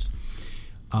lights?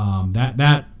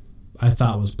 That I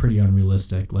thought was pretty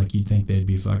unrealistic. You'd think they'd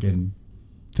be fucking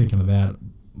thinking of that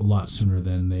a lot sooner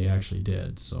than they actually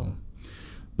did. So.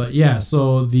 But yeah,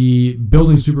 so the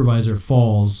building supervisor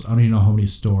falls. I don't even know how many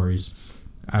stories.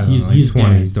 I don't know, he's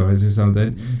 20 dead. Stories or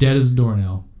something. Dead as a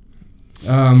doornail.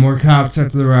 More cops start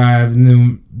to arrive, and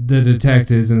then the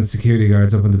detectives and the security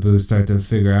guards up in the booth start to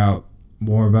figure out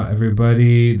more about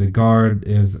everybody. The guard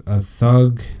is a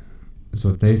thug, is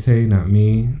what they say, not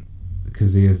me,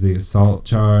 because he has the assault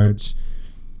charge.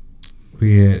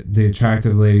 The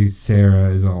attractive lady, Sarah,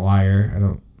 is a liar. I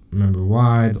don't remember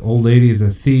why. The old lady is a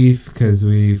thief because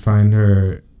we find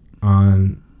her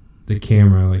on the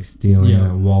camera stealing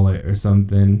a wallet or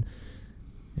something.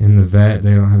 In the vet,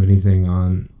 they don't have anything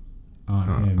on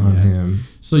on him.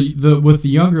 So with the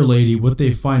younger lady, what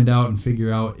they find out and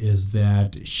figure out is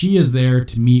that she is there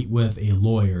to meet with a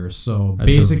lawyer. So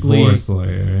basically, divorce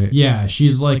lawyer, right? Yeah,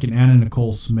 she's like an Anna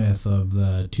Nicole Smith of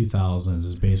the 2000s.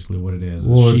 Is basically what it is.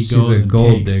 Well, she's a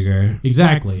gold digger.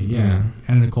 Exactly. Yeah.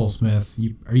 Anna Nicole Smith.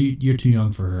 You're too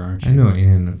young for her, aren't you? I know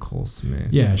Anna Nicole Smith.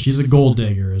 Yeah, she's a gold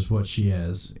digger, is what she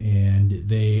is, and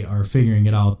they are figuring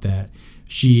it out that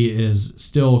she is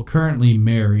still currently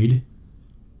married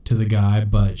to the guy,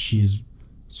 but she's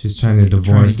trying to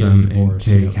divorce him and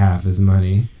take half his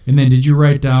money. And then did you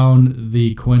write down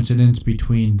the coincidence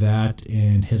between that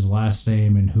and his last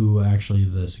name and who actually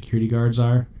the security guards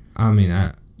are? I mean,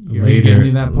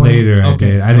 later I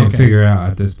did. I didn't figure out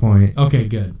at this point. Okay,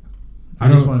 good. I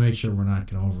just want to make sure we're not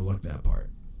going to overlook that part.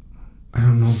 I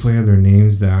don't know if we have their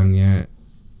names down yet.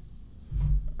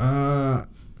 I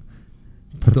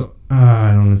don't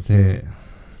want to say it.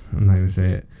 I'm not going to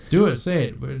say it. Do it. Say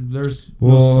it. There's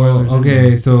no spoilers.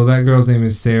 Okay, so that girl's name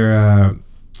is Sarah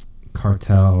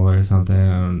Cartel or something. I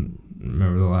don't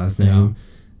remember the last name. Yeah.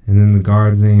 And then the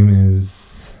guard's name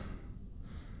is...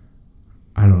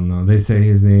 I don't know. They say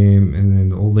his name, and then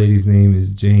the old lady's name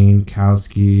is Jane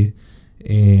Kowski,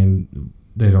 and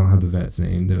they don't have the vet's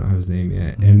name. They don't have his name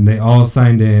yet. Mm-hmm. And they all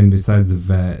signed in besides the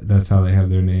vet. That's how they have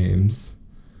their names.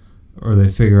 Or they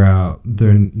figure out...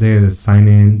 They had a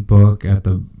sign-in book at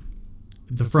the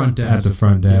front desk. At the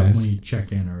front desk. When you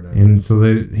check in or whatever. And so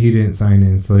he didn't sign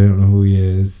in, so they don't know who he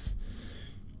is.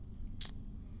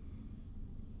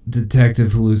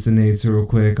 Detective hallucinates real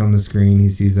quick on the screen. He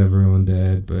sees everyone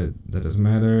dead, but that doesn't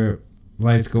matter.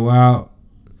 Lights go out.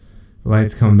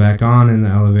 Lights come back on in the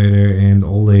elevator, and the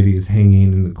old lady is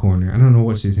hanging in the corner. I don't know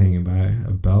what she's hanging by.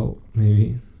 A belt,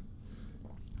 maybe?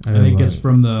 I think it's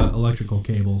from the electrical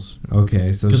cables.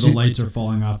 Okay, so because the lights are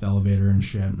falling off the elevator and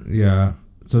shit. Yeah.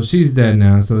 So she's dead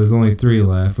now, so there's only 3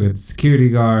 left. We have the security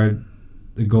guard,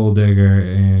 the gold digger,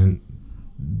 and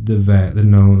the vet that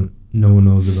no one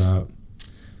knows about.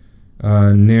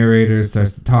 Narrator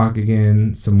starts to talk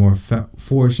again, some more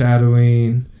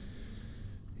foreshadowing.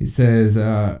 He says,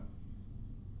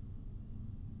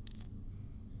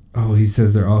 he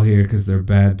says they're all here because they're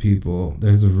bad people.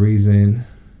 There's a reason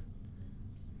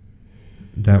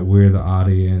that we're the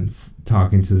audience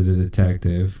talking to the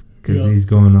detective. Because he's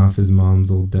going off his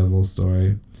mom's old devil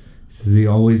story. He says he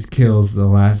always kills the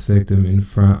last victim in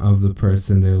front of the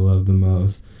person they love the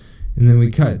most. And then we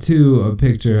cut to a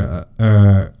picture,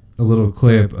 a little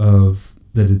clip of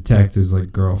the detective's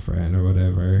like girlfriend or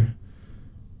whatever.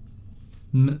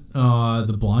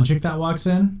 The blonde chick that walks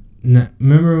in? No,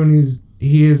 remember when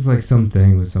he is like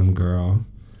something with some girl.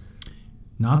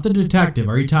 Not the detective.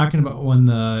 Are you talking about when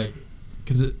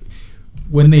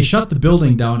when they shut the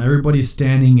building down, everybody's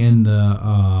standing in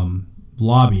the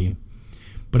lobby.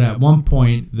 But at one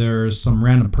point, there's some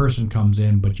random person comes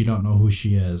in, but you don't know who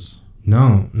she is.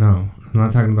 No. I'm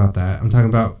not talking about that. I'm talking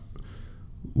about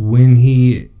when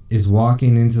he is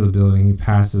walking into the building, he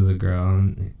passes a girl,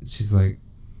 and she's like,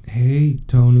 hey,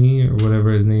 Tony, or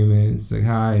whatever his name is. She's like,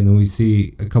 hi. And then we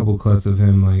see a couple clips of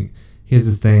him, like, he has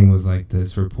this thing with, like,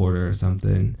 this reporter or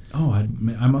something. Oh, I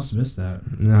must have missed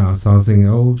that. No, so I was thinking,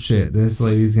 oh, shit, this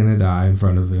lady's going to die in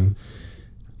front of him.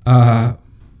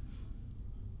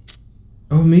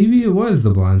 Maybe it was the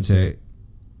blonde chick.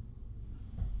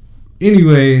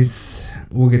 Anyways,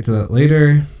 we'll get to that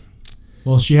later.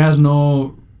 Well, she has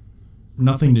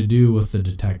nothing to do with the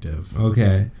detective.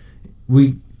 Okay.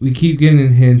 We keep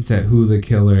getting hints at who the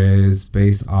killer is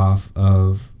based off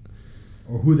of...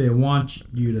 Or who they want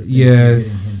you to think. Yes,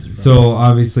 so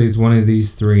obviously it's one of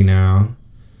these 3 now.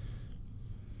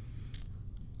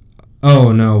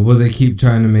 Oh, no. Well, they keep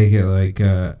trying to make it like,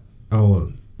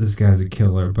 this guy's a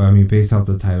killer. But, I mean, based off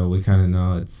the title, we kind of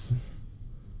know it's...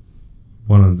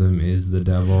 One of them is the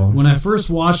devil. When I first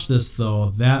watched this, though,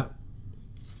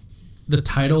 the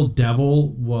title Devil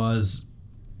was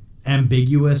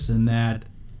ambiguous in that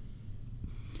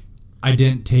I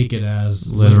didn't take it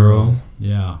as literal.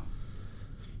 Yeah.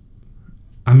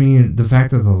 I mean, the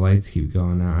fact that the lights keep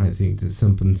going out, I think there's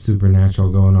something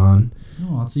supernatural going on.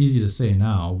 Oh, it's easy to say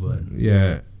now, but...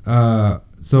 Yeah.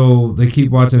 So they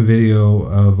keep watching video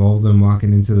of all of them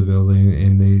walking into the building,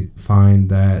 and they find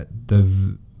that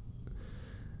the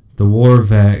war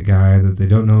vet guy that they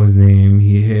don't know his name,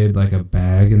 he hid like a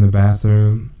bag in the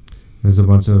bathroom. There's a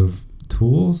bunch of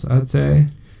tools, I'd say.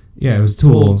 Yeah, it was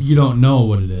tools. Well, you don't know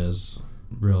what it is,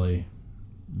 really.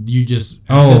 You just,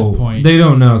 at this point... they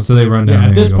don't know, so they run down there.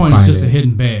 At this point, it's just a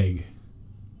hidden bag.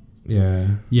 Yeah.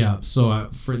 Yeah, so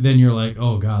then you're like,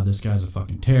 oh, God, this guy's a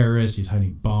fucking terrorist. He's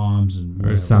hiding bombs and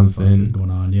or something is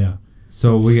going on, yeah.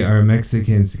 So we get our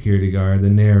Mexican security guard, the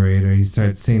narrator. He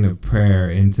starts saying a prayer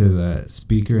into the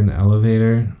speaker in the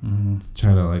elevator to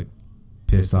try to like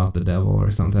piss off the devil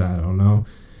or something. I don't know.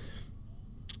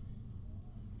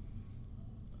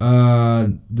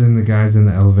 Then the guys in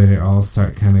the elevator all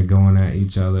start kind of going at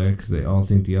each other because they all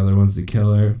think the other one's the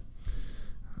killer.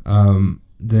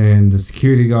 Then the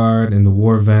security guard and the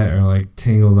war vet are like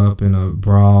tangled up in a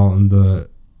brawl, and the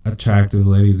attractive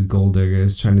lady, the gold digger,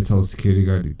 is trying to tell the security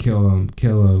guard to kill him,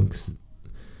 because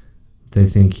they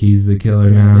think he's the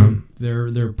killer now.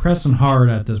 They're pressing hard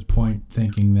at this point,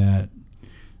 thinking that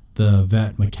the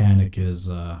vet mechanic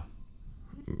is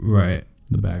right,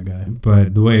 the bad guy.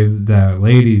 But the way that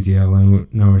lady's yelling,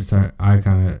 I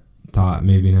kind of thought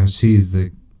maybe now she's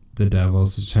the devil,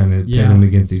 so trying to pit them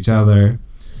against each other.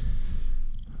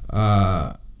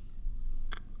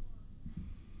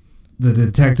 The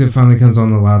detective finally comes on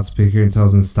the loudspeaker and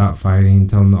tells them to stop fighting,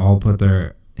 tell them to all put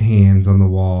their hands on the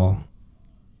walls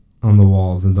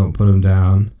and don't put them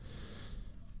down.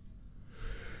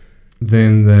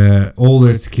 Then the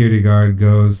older security guard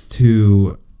goes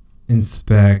to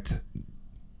inspect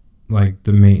like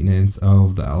the maintenance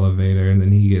of the elevator, and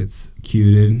then he gets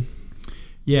cued.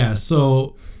 Yeah,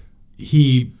 so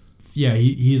he's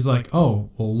like, oh,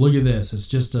 well, look at this. It's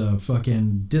just a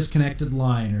fucking disconnected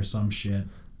line or some shit.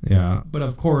 Yeah. But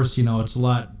of course, it's a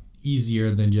lot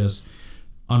easier than just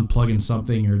unplugging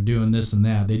something or doing this and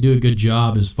that. They do a good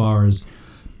job as far as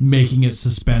making it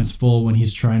suspenseful when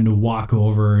he's trying to walk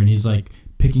over and he's like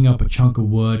picking up a chunk of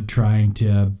wood, trying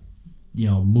to,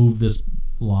 move this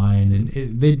line.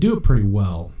 And they do it pretty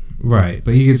well. Right.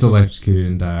 But he gets electrocuted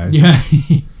and dies. Yeah.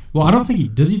 Well, I don't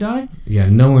think does he die? Yeah,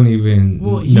 no one even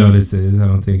notices, I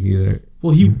don't think either.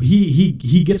 Well,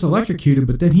 he gets electrocuted,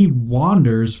 but then he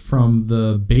wanders from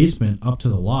the basement up to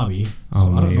the lobby.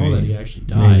 So I don't know that he actually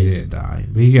dies. Maybe he didn't die,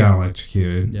 but he got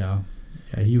electrocuted. Yeah,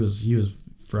 he was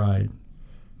fried.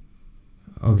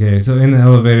 Okay, so in the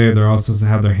elevator, they're all supposed to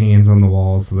have their hands on the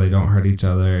walls so they don't hurt each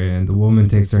other, and the woman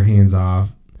takes her hands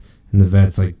off, and the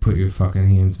vet's like, put your fucking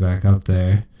hands back up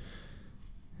there.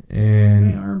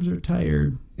 And my arms are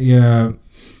tired. Yeah.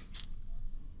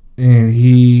 And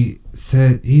he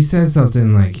says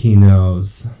something like he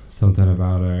knows something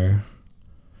about her.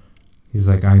 He's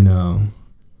like, I know.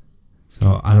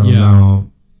 So I don't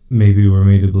know. Maybe we're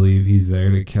made to believe he's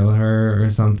there to kill her or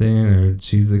something, or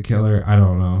she's the killer. I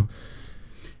don't know.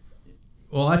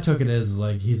 Well, I took it as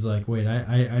like he's like, wait,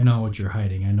 I know what you're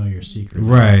hiding. I know your secret.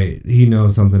 Right. He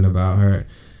knows something about her.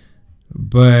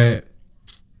 But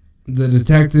the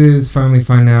detectives finally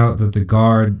find out that the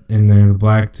guard in there, the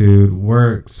black dude,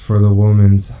 works for the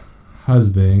woman's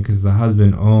husband because the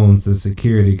husband owns the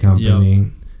security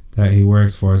company that he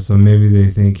works for. So maybe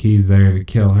they think he's there to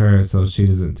kill her so she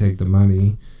doesn't take the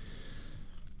money.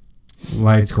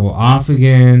 Lights go off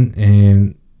again,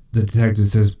 and the detective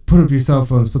says, put up your cell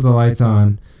phones, put the lights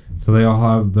on. So they all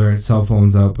have their cell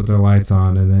phones up with their lights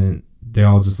on, and then they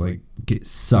all just like get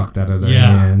sucked out of their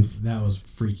hands. That was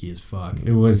freaky as fuck.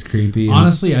 It was creepy.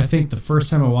 Honestly, I think the first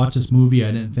time I watched this movie,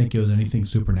 I didn't think it was anything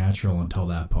supernatural until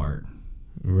that part.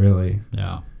 Really?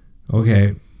 Yeah.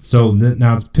 Okay, so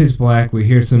now it's pitch black. We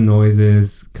hear some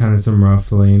noises, kind of some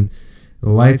ruffling. The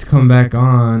lights come back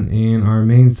on, and our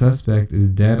main suspect is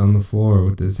dead on the floor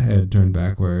with his head turned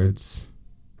backwards,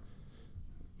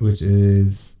 which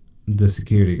is the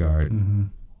security guard. Mm-hmm.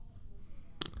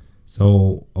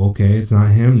 So, okay, it's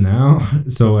not him now.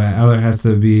 So it either has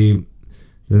to be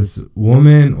this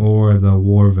woman or the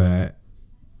war vet.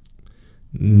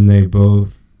 And they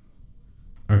both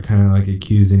are kind of like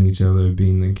accusing each other of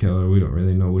being the killer. We don't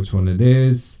really know which one it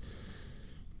is.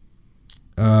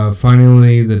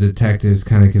 Finally, the detective's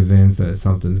kind of convinced that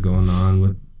something's going on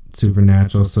with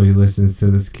supernatural, so he listens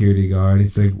to the security guard.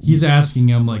 He's asking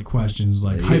him like questions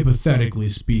like, hypothetically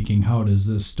speaking, how does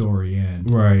this story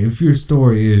end? Right. If your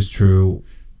story is true,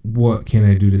 what can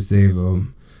I do to save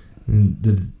him?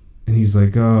 And he's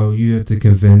like, oh, you have to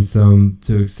convince them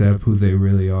to accept who they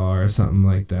really are, or something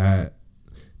like that.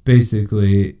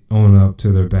 Basically, own up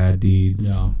to their bad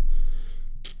deeds. Yeah.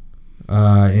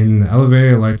 In the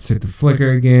elevator, lights start to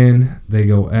flicker again. They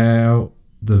go out.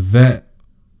 The vet.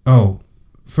 Oh.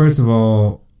 First of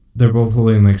all, they're both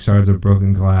holding like shards of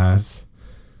broken glass,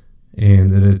 and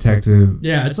the detective...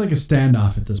 Yeah, it's like a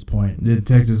standoff at this point. The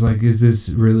detective's like, is this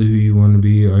really who you want to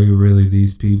be? Are you really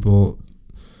these people?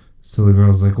 So the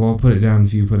girl's like, well, I'll put it down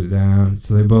if you put it down.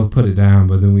 So they both put it down,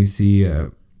 but then we see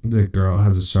the girl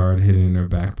has a shard hidden in her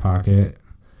back pocket.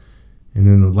 And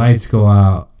then the lights go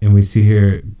out, and we see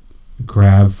her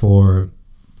grab for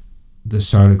the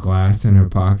shard of glass in her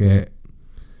pocket.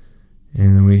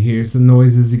 And then we hear some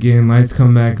noises again. Lights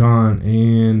come back on,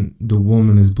 and the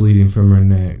woman is bleeding from her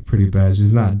neck pretty bad.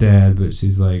 She's not dead, but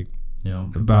she's like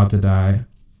about to die.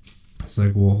 It's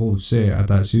like, well, holy shit. I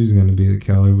thought she was going to be the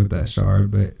killer with that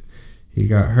shard, but he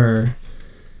got her.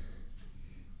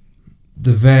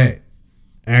 The vet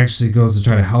actually goes to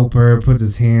try to help her, puts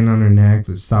his hand on her neck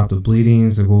to stop the bleeding.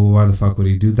 It's like, well, why the fuck would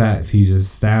he do that if he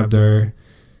just stabbed her?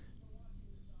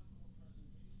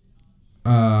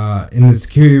 In the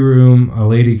security room, a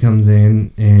lady comes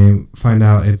in and find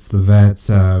out it's the vet's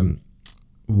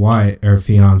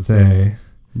fiance.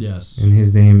 Yes. And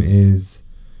his name is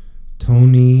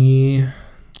Tony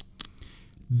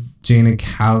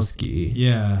Janikowski.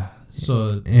 Yeah.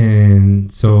 So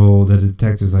the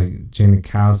detective's like,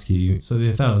 Janikowski. So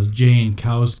they thought it was Jane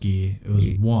Kowski. It was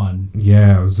one.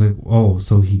 Yeah, I was like, oh,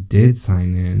 so he did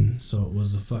sign in. So it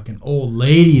was a fucking old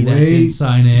lady that did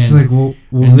sign in. It's like, well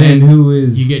then who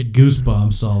is... You get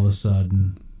goosebumps all of a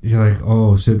sudden. You're like,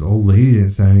 oh shit, the old lady didn't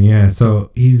sign in. Yeah, so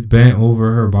he's bent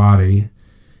over her body,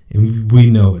 and we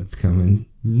know it's coming.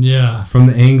 Yeah. From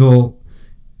the angle...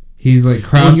 He's like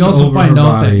crouched over her body. You also find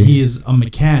out that he is a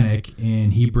mechanic,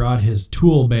 and he brought his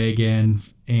tool bag in,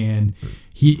 and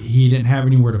he didn't have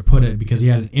anywhere to put it because he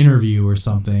had an interview or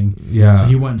something. Yeah. So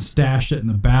he went and stashed it in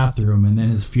the bathroom, and then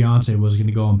his fiance was going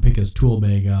to go and pick his tool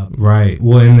bag up. Right.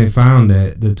 Well, and they found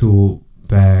it, the tool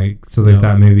bag, so they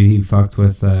thought maybe he fucked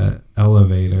with the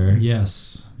elevator.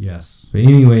 Yes. But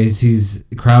anyways, he's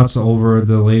crouched over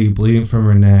the lady bleeding from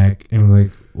her neck, and we're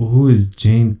like, well, who is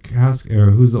Jane Kowski, or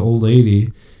who's the old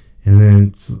lady? And then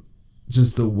it's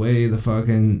just the way the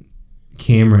fucking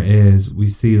camera is, we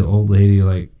see the old lady,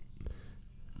 like,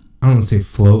 I don't want to say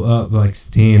float up, but like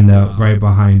stand up right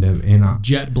behind him. And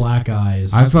jet black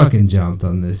eyes. I fucking jumped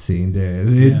on this scene,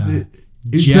 dude.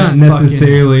 It's jet not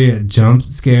necessarily a jump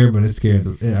scare, but it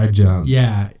scared. I jumped.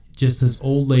 Yeah, just this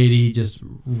old lady just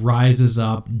rises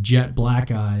up, jet black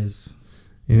eyes.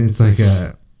 And it's like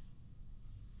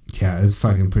it's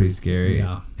fucking pretty scary.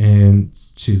 Yeah. And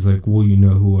she's like, well, you know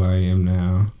who I am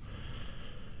now.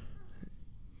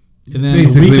 And then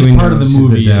basically, the weakest part of the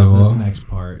movie is this next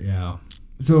part, yeah.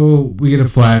 So we get a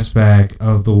flashback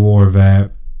of the war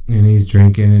vet, and he's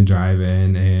drinking and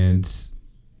driving, and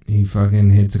he fucking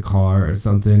hits a car or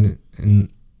something and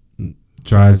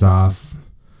drives off.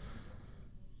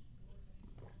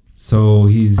 So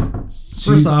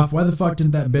First off, why the fuck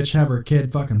didn't that bitch have her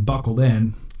kid fucking buckled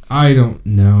in? I don't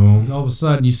know. So all of a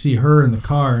sudden, you see her in the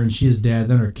car, and she's dead.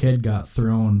 Then her kid got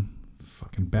thrown.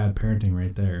 Fucking bad parenting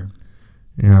right there.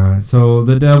 Yeah, so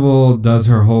the devil does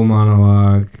her whole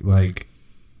monologue, like,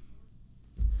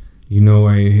 you know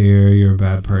why you're here, you're a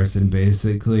bad person,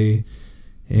 basically.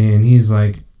 And he's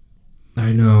like,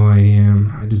 I know I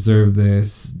am. I deserve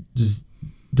this. Just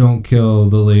don't kill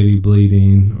the lady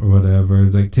bleeding or whatever.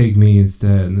 Like, take me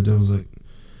instead. And the devil's like,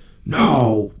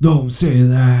 no, don't say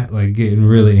that. Like, getting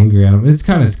really angry at him. It's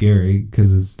kind of scary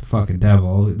because it's the fucking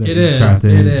devil. That it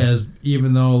is.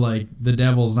 Even though, like, the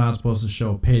devil's not supposed to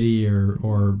show pity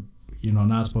or you know,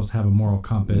 not supposed to have a moral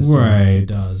compass. Right. It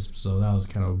does. So that was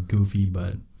kind of goofy,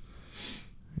 but.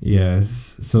 Yes.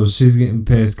 So she's getting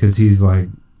pissed because he's, like,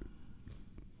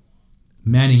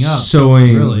 manning up.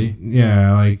 Showing, really.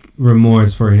 Yeah, like,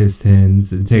 remorse for his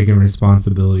sins and taking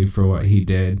responsibility for what he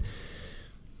did.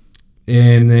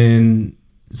 And then,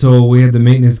 so we had the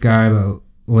maintenance guy that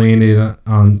landed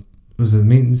on, was it the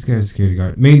maintenance guy or security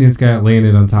guard? Maintenance guy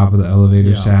landed on top of the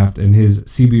elevator shaft, and his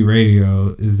CB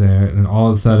radio is there, and all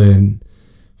of a sudden,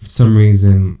 for some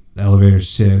reason, the elevator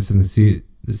shifts, and the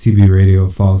CB radio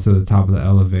falls to the top of the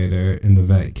elevator, and the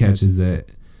vet catches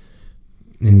it,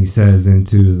 and he says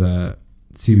into the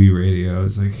CB radio,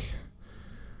 it's like,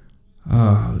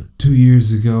 2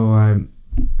 years ago, I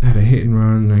had a hit and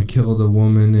run, and I killed a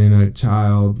woman and a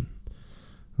child,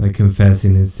 like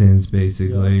confessing his sins,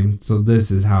 basically. Yeah. So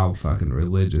this is how fucking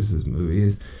religious this movie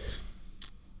is.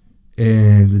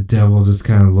 And the devil just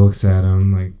kind of looks at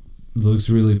him, like, looks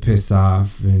really pissed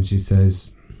off, and she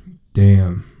says,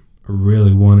 damn, I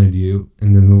really wanted you.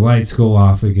 And then the lights go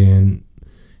off again.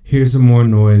 Hear some more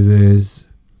noises.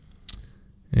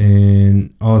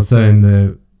 And all of a sudden,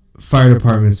 the fire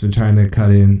department's been trying to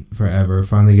cut in forever.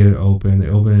 Finally get it open. They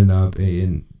open it up,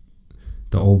 and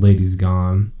the old lady's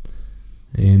gone.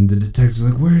 And the detective's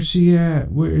like, where is she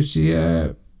at? Where is she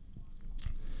at?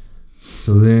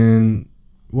 So then,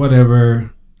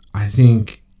 whatever. I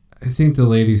think the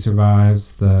lady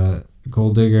survives. The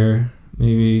gold digger,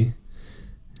 maybe.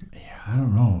 Yeah, I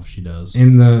don't know if she does.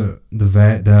 And the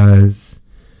vet does.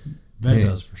 Vet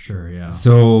does for sure, yeah.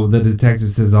 So the detective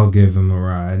says, I'll give him a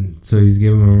ride. So he's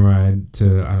giving him a ride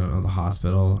to, I don't know, the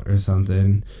hospital or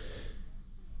something.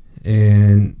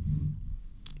 And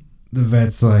the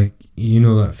vet's like, you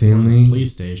know that family?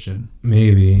 Police station.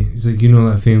 Maybe. He's like, you know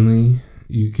that family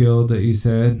you killed that you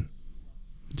said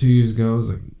 2 years ago? I was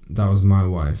like, that was my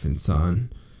wife and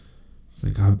son. It's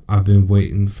like, I've been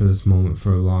waiting for this moment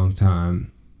for a long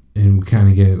time. And we kind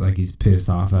of get it like he's pissed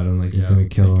off at him, like he's going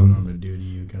to kill him. I'm going to do to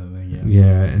you kind of thing, yeah.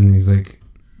 Yeah, and he's like,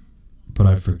 but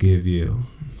I forgive you.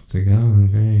 It's like, oh,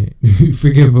 great. You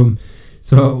forgive him.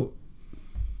 So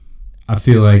I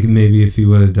feel like maybe if he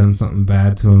would have done something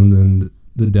bad to him, then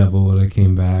the devil would have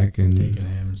came back and taken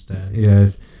him instead.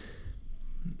 Yes.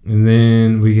 And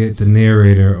then we get the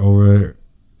narrator over,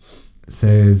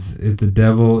 says, if the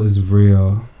devil is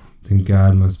real, then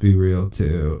God must be real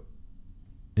too.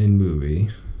 In movie.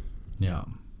 Yeah.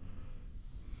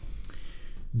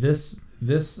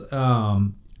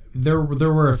 There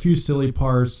were a few silly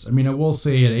parts. I mean, I will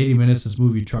say at 80 minutes, this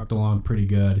movie trucked along pretty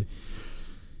good.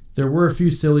 There were a few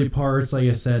silly parts. Like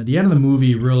I said, the end of the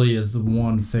movie really is the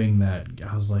one thing that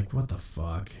I was like, what the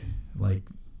fuck? Like,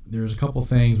 there's a couple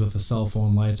things with the cell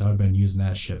phone lights. I would have been using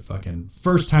that shit fucking...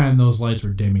 First time those lights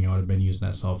were dimming, I would have been using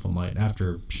that cell phone light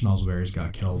after Schnozberries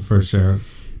got killed. For sure.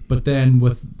 But then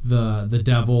with the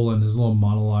devil and his little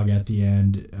monologue at the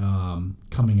end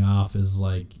coming off as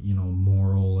like, you know,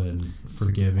 moral and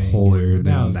forgiving. Holier than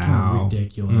that was thou. kind of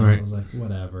ridiculous. Right. I was like,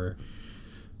 whatever.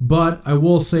 But I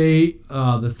will say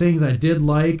the things I did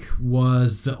like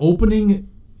was the opening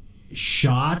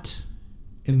shot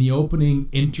in the opening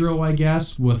intro, I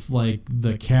guess, with like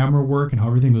the camera work and how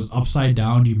everything was upside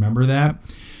down. Do you remember that?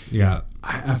 Yeah.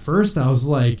 At first I was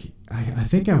like, I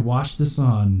think I watched this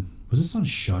on... Was this on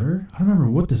Shudder? I don't remember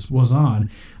what this was on.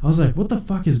 I was like, what the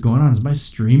fuck is going on? Is my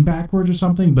stream backwards or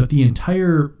something? But the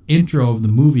entire intro of the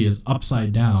movie is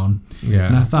upside down. Yeah.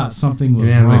 And I thought something was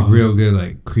wrong. It has like real good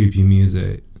like creepy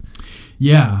music.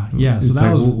 Yeah. So it's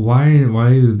that like, was... Why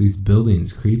is these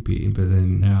buildings creepy? But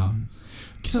then... Yeah.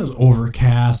 Because it was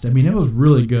overcast. I mean, it was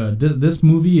really good. This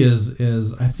movie is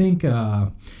I think...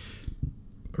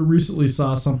 I recently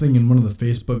saw something in one of the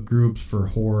Facebook groups for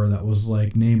horror that was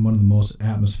like named one of the most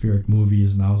atmospheric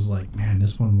movies, and I was like, man,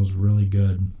 this one was really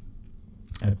good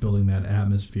at building that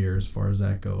atmosphere as far as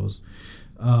that goes.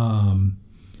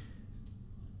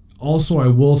 Also, I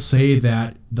will say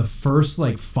that the first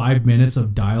like 5 minutes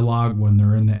of dialogue when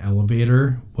they're in the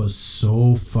elevator was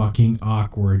so fucking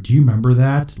awkward. Do you remember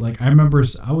that? Like, I remember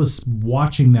I was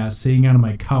watching that sitting on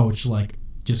my couch, like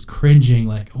just cringing,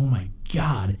 like, oh my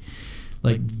God.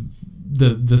 Like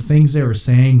the things they were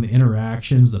saying, the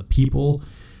interactions, the people,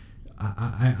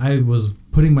 I was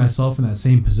putting myself in that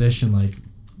same position. Like,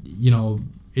 you know,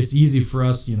 it's easy for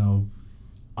us, you know,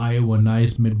 Iowa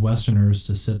nice Midwesterners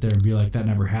to sit there and be like, that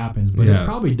never happens. But It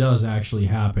probably does actually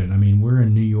happen. I mean, we're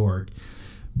in New York.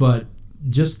 But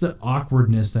just the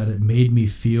awkwardness that it made me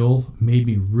feel made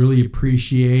me really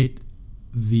appreciate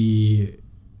the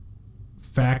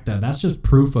fact that that's just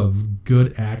proof of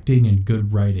good acting and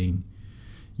good writing.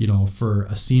 You know, for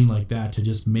a scene like that to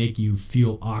just make you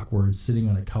feel awkward sitting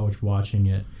on a couch watching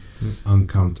it.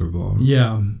 Uncomfortable.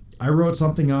 Yeah. I wrote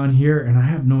something on here and I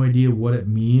have no idea what it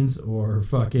means or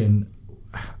fucking...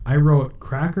 I wrote,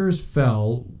 crackers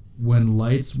fell when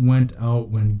lights went out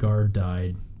when guard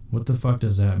died. What the fuck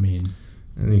does that mean?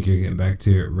 I think you're getting back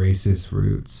to your racist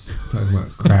roots. Talking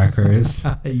about crackers.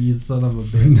 You son of a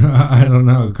bitch. No, I don't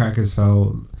know. Crackers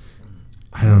fell...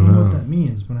 I don't know what that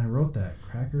means when I wrote that.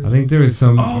 Crackers? I think there was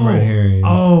some red herrings.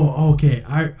 Oh, okay.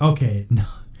 Okay. No.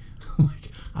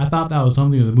 I thought that was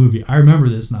something with the movie. I remember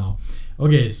this now.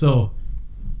 Okay, so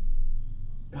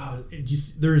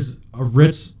there's a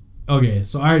Ritz. Okay,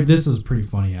 so this is pretty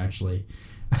funny actually.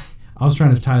 I was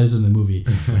trying to tie this in the movie.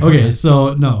 Okay,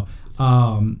 so no,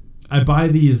 I buy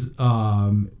these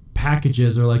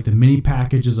packages. They're like the mini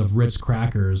packages of Ritz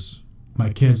crackers. My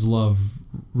kids love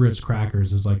Ritz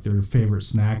crackers. It's like their favorite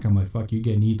snack. I'm like, fuck, you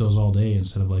can eat those all day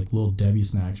instead of like little Debbie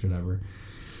snacks or whatever.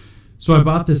 So I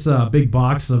bought this big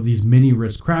box of these mini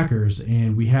Ritz crackers,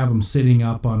 and we have them sitting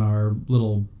up on our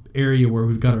little area where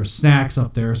we've got our snacks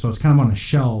up there. So it's kind of on a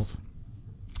shelf,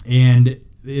 and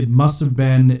it must have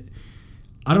been,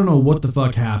 I don't know what the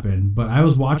fuck happened, but I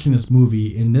was watching this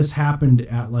movie, and this happened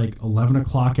at like 11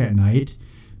 o'clock at night,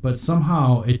 but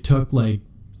somehow it took like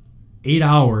 8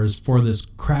 hours for this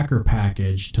cracker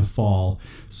package to fall.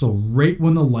 So right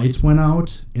when the lights went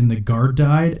out and the guard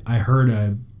died, I heard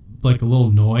a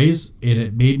little noise, and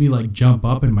it made me like jump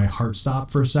up and my heart stopped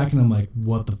for a second. I'm like,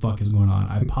 what the fuck is going on?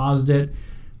 I paused it.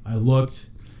 I looked,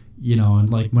 you know, and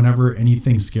like whenever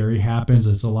anything scary happens,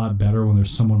 it's a lot better when there's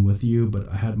someone with you,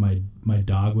 but I had my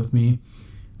dog with me.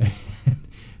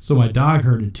 So my dog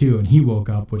heard it too, and he woke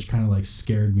up, which kind of like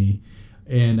scared me.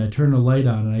 And I turn the light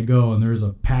on and I go, and there's a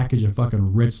package of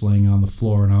fucking Ritzling on the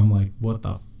floor, and I'm like, what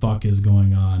the fuck is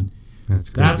going on?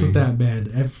 That's what that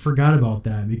bad. I forgot about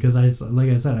that because I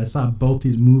saw both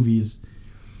these movies,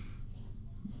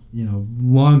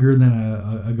 longer than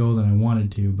ago than I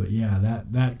wanted to. But yeah,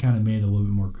 that kind of made it a little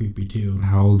bit more creepy too.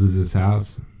 How old is this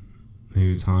house?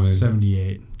 Maybe it's haunted.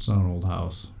 78. It's not an old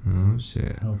house. Oh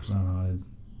shit. I hope it's not haunted.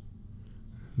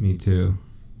 Me too.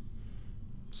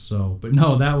 So, but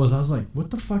no, I was like, what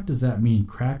the fuck does that mean?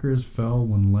 Crackers fell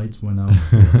when lights went out.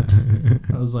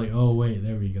 I was like, oh wait,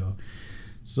 there we go.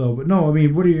 So, but no, I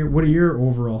mean, what are your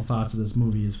overall thoughts of this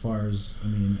movie as far as,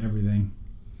 everything?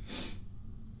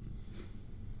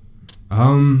 I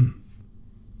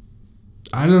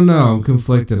don't know. I'm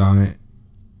conflicted on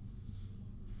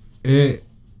it.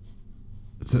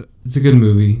 It's a good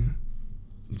movie.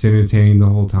 It's entertaining the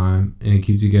whole time, and it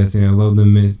keeps you guessing. I love the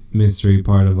mystery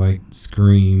part of like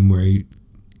Scream, where you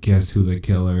guess who the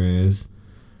killer is,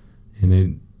 and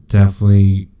it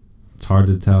definitely, it's hard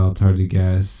to tell. It's hard to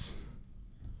guess.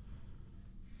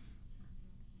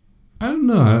 I don't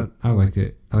know. I liked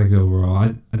it. I liked it overall.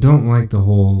 I don't like the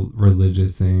whole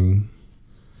religious thing.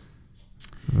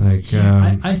 Like,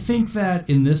 I think that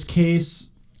in this case,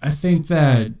 I think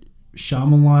that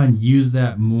Shyamalan used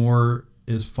that more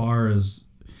as far as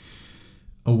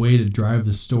a way to drive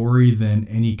the story than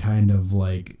any kind of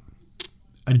like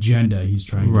agenda he's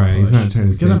trying to push. Right, he's not trying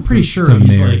to say because I'm pretty sure some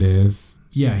he's narrative.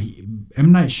 Like,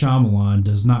 M. Night Shyamalan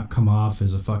does not come off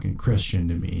as a fucking Christian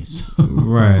to me. So,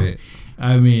 right.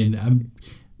 I mean, I'm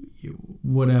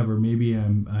whatever. Maybe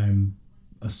I'm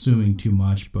assuming too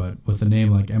much, but with a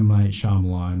name like M. Night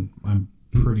Shyamalan, I'm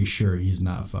pretty sure he's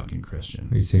not fucking Christian.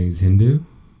 Are you saying he's Hindu?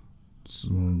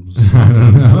 I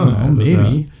don't know.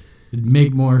 Maybe it'd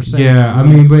make more sense. Yeah, I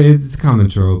mean, but it's a common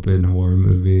trope in horror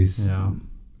movies. Yeah.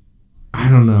 I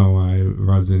don't know why it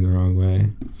rubs me the wrong way.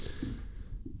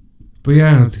 But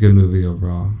yeah, it's a good movie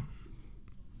overall.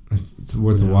 It's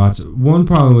worth a watch. One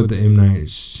problem with the M. Night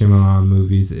Shyamalan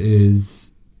movies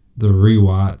is the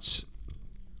rewatch.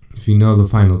 If you know the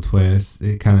final twist,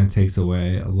 it kind of takes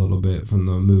away a little bit from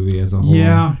the movie as a whole.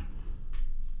 Yeah.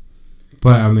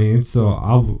 But I mean, so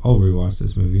I'll rewatch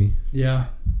this movie. Yeah.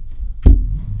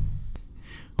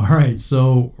 All right,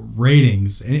 so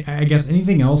ratings. I guess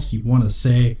anything else you want to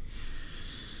say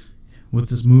with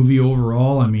this movie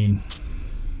overall? I mean,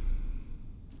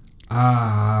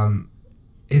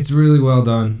 it's really well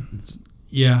done.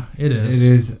 Yeah, it is.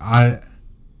 It is. I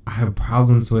have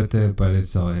problems with it, but it's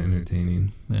so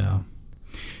entertaining. Yeah.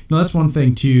 No, that's one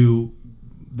thing too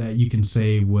that you can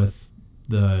say with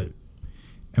the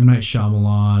M. Night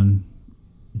Shyamalan,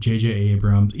 J.J.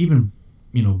 Abrams, even,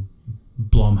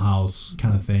 Blumhouse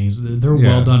kind of things. They're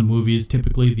well-done movies.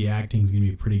 Typically, the acting's going to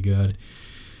be pretty good.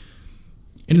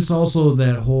 And it's also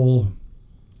that whole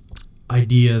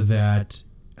idea that,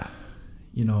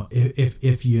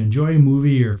 if you enjoy a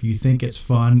movie or if you think it's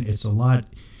fun, it's a lot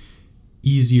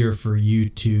easier for you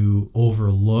to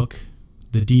overlook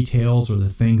the details or the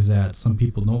things that some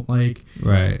people don't like.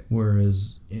 Right.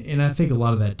 Whereas, and I think a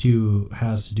lot of that too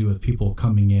has to do with people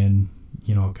coming in,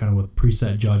 kind of with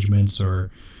preset judgments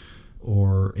or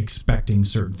expecting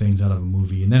certain things out of a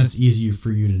movie. And then it's easier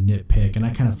for you to nitpick. And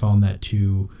I kind of found that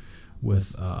too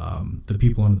with The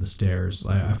People Under the Stairs.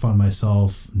 I found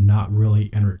myself not really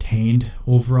entertained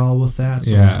overall with that.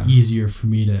 So it's easier for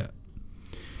me to,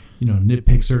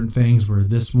 nitpick certain things where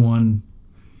this one...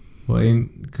 Well,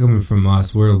 coming from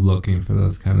us, we're looking for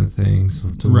those kind of things.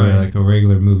 To where, like a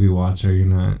regular movie watcher, you're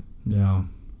not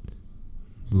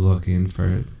looking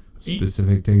for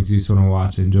specific things. You just want to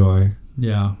watch, enjoy.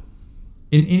 Yeah.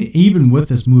 And even with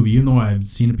this movie, even though I've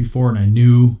seen it before and I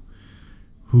knew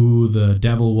who the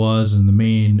devil was and the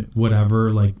main whatever,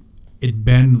 like, it'd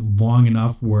been long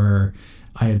enough where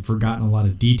I had forgotten a lot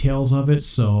of details of it.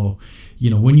 So,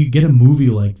 when you get a movie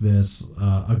like this,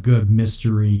 a good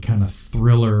mystery kind of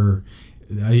thriller,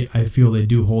 I feel they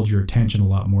do hold your attention a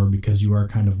lot more because you are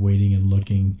kind of waiting and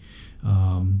looking,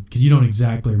 because you don't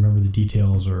exactly remember the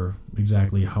details or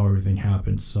exactly how everything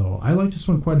happened. So I like this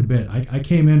one quite a bit. I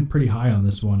came in pretty high on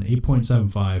this one,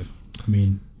 8.75. I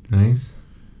mean, nice.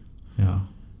 Yeah.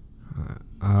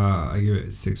 I give it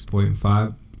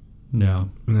 6.5. Yeah.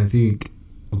 And I think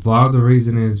a lot of the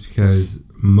reason is because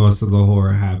most of the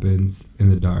horror happens in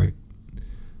the dark.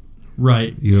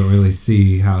 Right. You don't really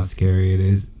see how scary it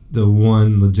is. The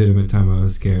one legitimate time I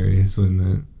was scary is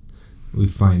when we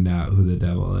find out who the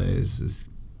devil is.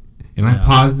 And I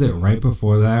paused it right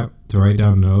before that to write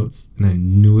down notes, and I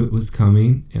knew it was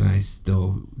coming, and I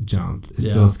still jumped. It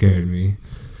still scared me.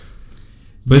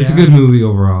 But it's a good movie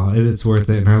overall. It's worth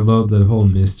it, and I love the whole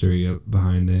mystery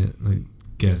behind it. Like,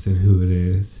 guessing who it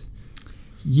is.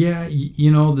 Yeah,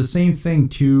 the same thing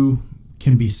too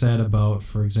can be said about,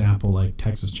 for example, like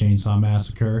Texas Chainsaw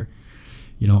Massacre.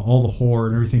 All the horror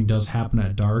and everything does happen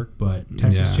at dark, but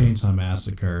Texas Chainsaw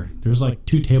Massacre, there's like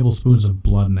 2 tablespoons of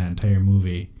blood in that entire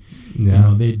movie.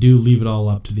 Yeah. They do leave it all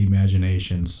up to the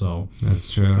imagination. So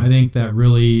that's true. I think that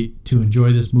really, to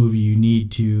enjoy this movie, you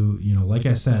need to, like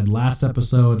I said, last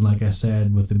episode, and like I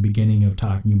said with the beginning of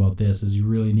talking about this, is you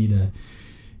really need to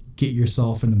get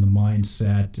yourself into the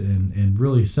mindset and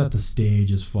really set the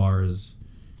stage as far as,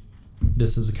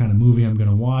 this is the kind of movie I'm going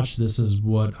to watch. This is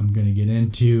what I'm going to get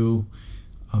into.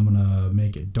 I'm going to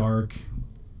make it dark,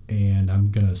 and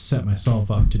I'm going to set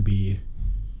myself up to be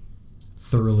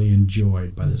thoroughly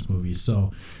enjoyed by this movie.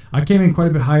 So I came in quite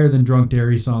a bit higher than Drunk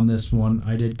Darius on this one.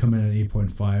 I did come in at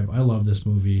 8.5. I love this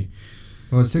movie.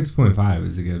 Well, 6.5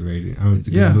 is a good rating. It's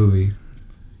a good movie.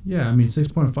 Yeah,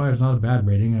 6.5 is not a bad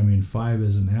rating. 5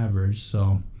 is an average.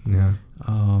 So yeah.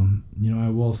 I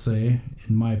will say,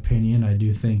 in my opinion, I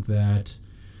do think that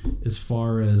as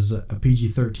far as a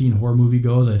PG-13 horror movie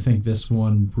goes, I think this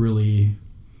one really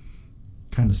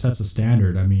kind of sets a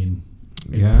standard.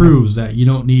 It proves that you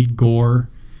don't need gore,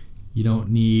 you don't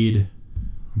need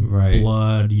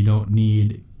blood, you don't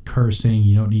need cursing,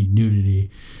 you don't need nudity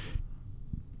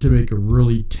to make a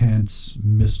really tense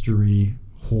mystery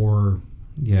horror.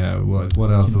 Yeah, what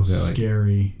else is it?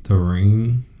 Scary. The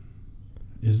Ring?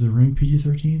 Is The Ring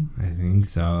PG-13? I think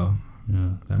so.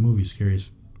 Yeah, that movie's scary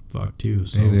as fuck too.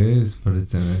 So. It is, but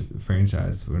it's in a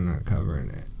franchise. We're not covering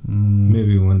it.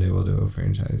 Maybe one day we'll do a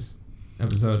franchise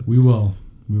episode. We will.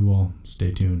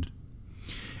 Stay tuned.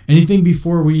 Anything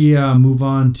before we move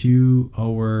on to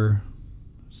our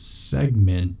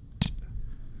segment?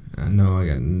 No, I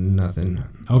got nothing.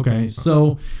 Okay,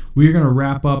 so we're going to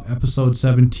wrap up episode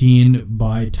 17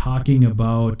 by talking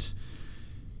about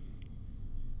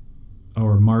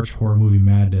our March Horror Movie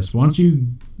Madness. Why don't you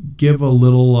give a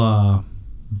little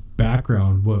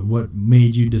background? What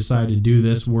made you decide to do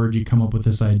this? Where'd you come up with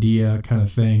this idea, kind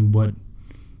of thing?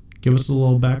 Give us a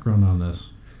little background on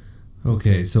this.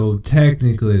 Okay, so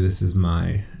technically this is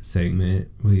my segment.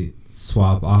 We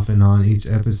swap off and on each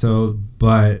episode,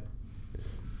 but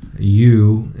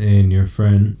you and your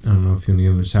friend, I don't know if you want to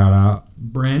give him a shout out.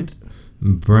 Brent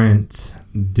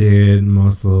did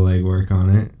most of the legwork on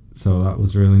it, so that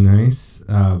was really nice.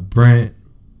 Brent,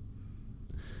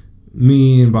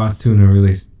 me and Boss Tuna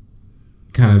really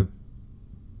kind of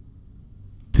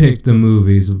picked the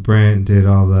movies. Brent did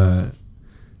all the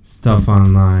stuff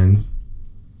online,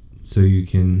 so you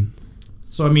can.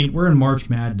 So we're in March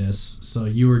Madness, so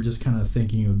you were just kind of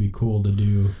thinking it would be cool to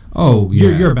do. Oh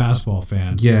yeah, you're a basketball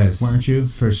fan, yes, weren't you?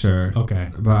 For sure. Okay,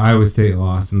 but Iowa State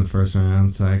lost in the first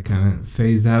round, so I kind of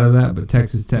phased out of that. But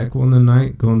Texas Tech won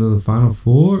tonight, going to the Final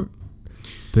Four.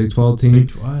 Big 12 team.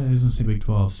 I was gonna say Big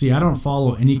 12. See, I don't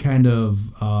follow any kind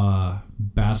of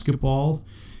basketball.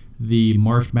 The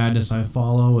March Madness I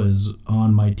follow is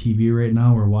on my TV right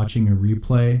now. We're watching a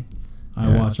replay. I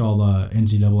watch all the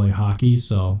NCAA hockey,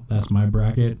 so that's my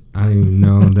bracket. I didn't even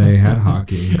know they had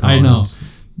hockey in college. I know.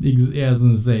 Yeah, I was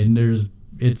gonna say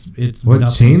it's.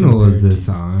 What channel is this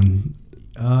on?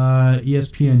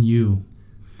 ESPNU.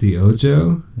 The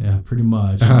Ojo? Yeah, pretty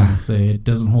much. I would say it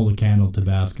doesn't hold a candle to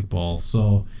basketball.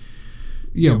 So,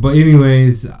 yeah, but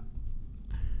anyways,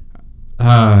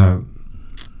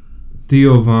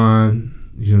 Theo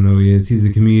Von, you don't know who he is. He's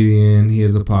a comedian. He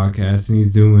has a podcast, and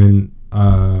he's doing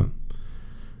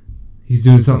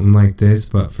something like this,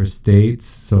 but for states.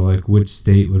 So, like, which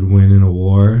state would win in a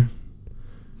war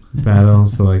battle?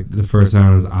 So, like, the first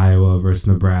round was Iowa versus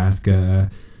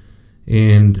Nebraska,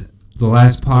 and the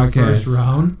last podcast. The first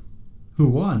round? Who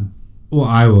won? Well,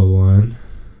 Iowa won.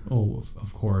 Oh,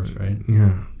 of course, right?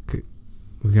 Yeah.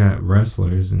 We got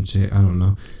wrestlers and shit. I don't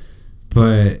know.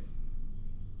 But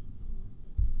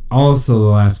also the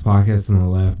last podcast on the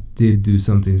left did do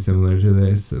something similar to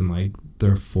this, and like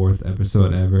their 4th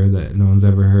episode ever that no one's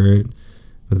ever heard.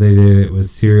 But they did it with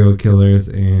serial killers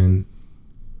and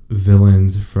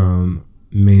villains from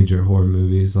major horror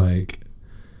movies like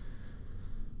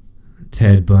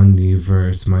Ted Bundy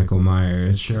versus Michael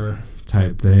Myers, sure,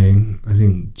 type thing. I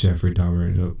think Jeffrey Dahmer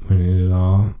ended up winning it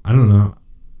all. I don't know.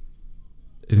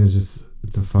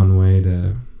 It's a fun way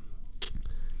to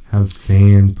have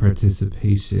fan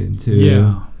participation too.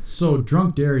 Yeah. So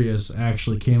Drunk Darius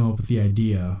actually came up with the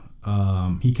idea.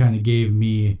 He kind of gave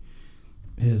me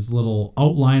his little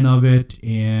outline of it,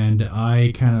 and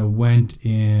I kind of went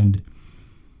and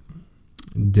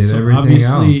did everything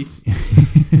else.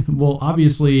 Well,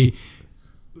 obviously.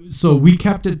 So we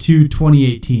kept it to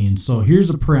 2018. So here's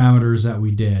the parameters that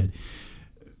we did.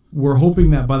 we're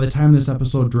hoping that by the time this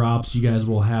episode drops, you guys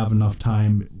will have enough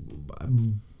time.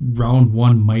 Round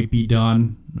 1 might be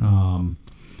done.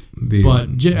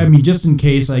 Just in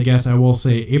case, I guess I will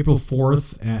say April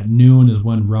 4th at noon is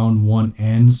when round 1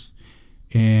 ends.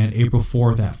 And April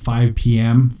 4th at 5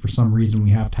 p.m., for some reason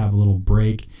we have to have a little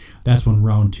break. That's when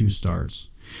round 2 starts.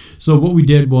 So what we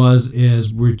did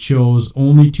is we chose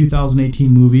only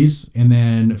 2018 movies, and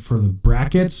then for the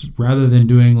brackets, rather than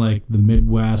doing like the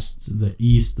Midwest, the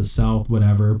East, the South,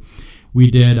 whatever, we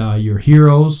did your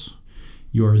heroes,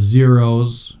 your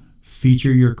zeros,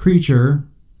 feature your creature,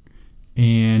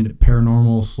 and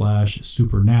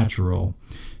paranormal/supernatural.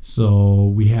 So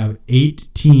we have 8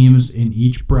 teams in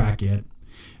each bracket,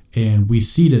 and we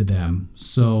seeded them.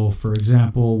 So, for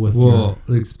example,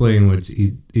 explain what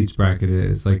each bracket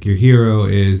is. Like, your hero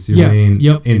is your main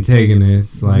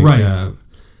antagonist. Like, right.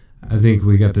 I think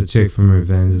we got the chick from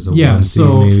Revenge as a 1 seed,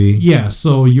 maybe. Yeah,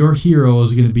 so your hero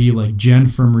is going to be like Jen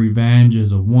from Revenge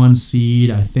as a 1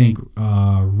 seed. I think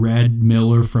Red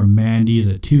Miller from Mandy is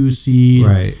a 2 seed.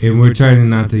 Right, and we're trying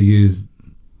not to use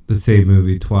the same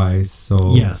movie twice, so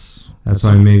yes, that's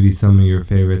why maybe some of your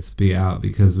favorites be out,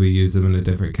 because we use them in a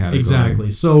different category. Exactly.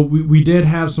 So we did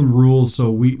have some rules. So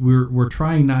we're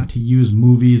trying not to use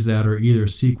movies that are either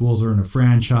sequels or in a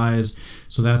franchise.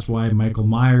 So that's why Michael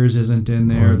Myers isn't in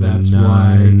there. That's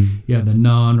why The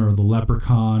Nun or The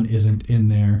Leprechaun isn't in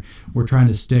there. We're trying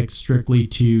to stick strictly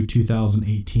to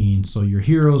 2018. So your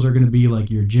heroes are going to be like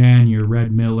your Jen, your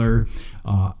Red Miller,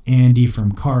 Andy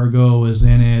from Cargo is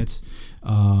in it.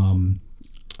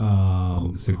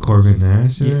 Is it Corbin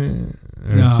Nash?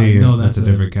 No, that's a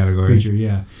different category. Creature,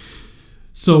 yeah.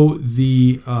 So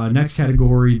the next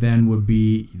category then would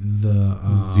be the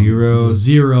Zero.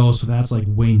 Zero. So that's like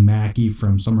Wayne Mackey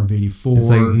from Summer of '84. It's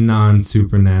like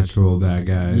non-supernatural bad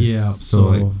guys. Yeah. So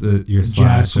like your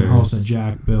slashers. Jack from House that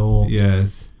Jack built.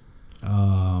 Yes.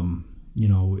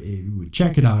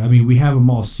 Check it out. I mean, we have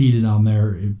them all seated on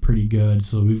there pretty good.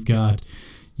 So we've got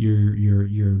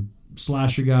your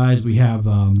slasher guys. We have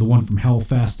the one from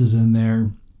Hellfest is in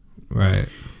there. Right.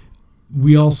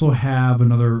 We also have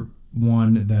another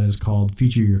one that is called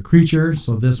Feature Your Creature.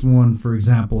 So this one, for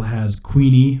example, has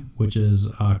Queenie, which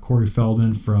is Corey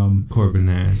Feldman from Corbin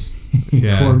Nash.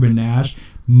 Corbin Nash,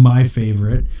 my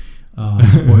favorite.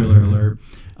 Spoiler alert.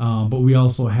 But we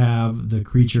also have the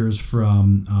creatures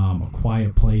from A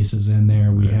Quiet Place is in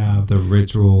there. We have The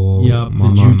Ritual. Yep,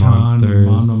 the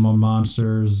Juton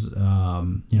Monsters.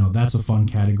 That's a fun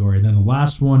category. Then the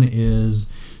last one is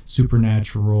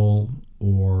Supernatural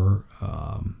or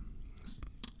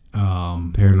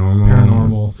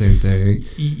Paranormal. Same thing.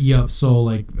 Yep. So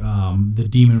like the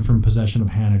Demon from Possession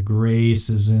of Hannah Grace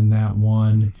is in that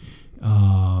one.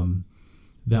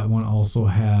 That one also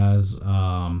has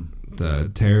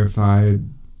the Terrified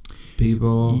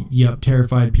People. Yep,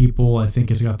 Terrified People. I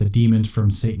think it's got the demons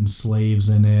from Satan's Slaves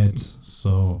in it.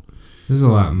 So there's a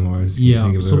lot more.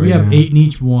 Yeah. So we have 8 in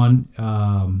each one.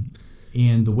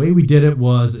 And the way we did it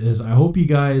is I hope you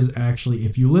guys actually,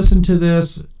 if you listen to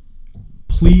this,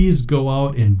 please go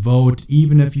out and vote,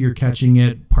 even if you're catching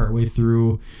it partway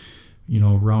through,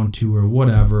 round 2 or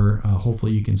whatever.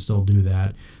 Hopefully you can still do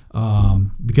that.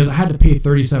 Because I had to pay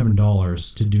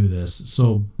 $37 to do this.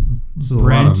 So it's a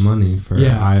lot of money for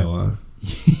Iowa.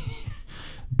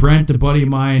 Brent, a buddy of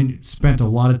mine, spent a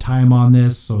lot of time on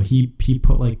this, so he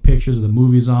put like pictures of the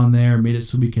movies on there, made it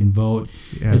so we can vote.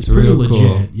 Yeah, it's pretty legit.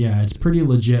 Cool. Yeah, it's pretty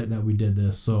legit that we did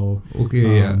this. So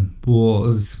okay,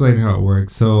 we'll explain how it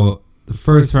works. So the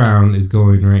first round is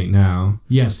going right now.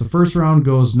 Yes, the first round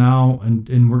goes now,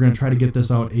 and we're going to try to get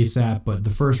this out ASAP, but the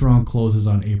first round closes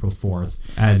on April 4th.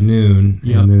 At noon,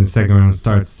 and then the second round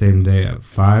starts the same day at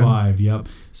 5? 5, yep.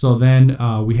 So then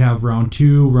we have round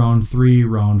 2, round 3,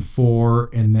 round 4,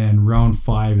 and then round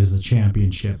 5 is the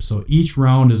championship. So each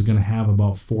round is going to have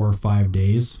about 4 or 5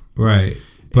 days. Right.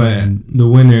 But the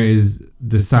winner is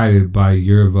decided by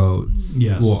your votes.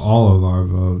 Yes. Well, all of our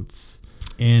votes.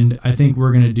 And I think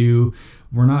we're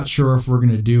not sure if we're going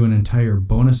to do an entire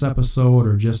bonus episode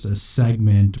or just a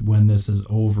segment when this is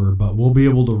over, but we'll be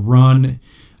able to run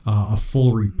a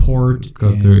full report.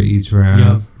 Go through each round.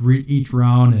 Yeah, read each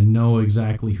round and know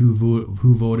exactly who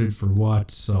voted for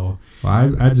what. So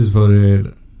I just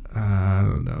voted, I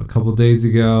don't know, a couple days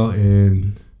ago,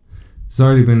 and there's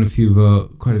already been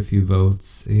quite a few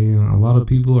votes. A lot of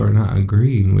people are not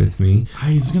agreeing with me.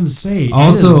 I was gonna say,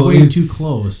 also, it is way too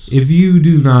close. If you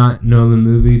do not know the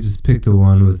movie, just pick the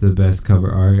one with the best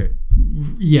cover art.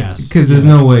 Yes, because there's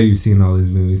no way you've seen all these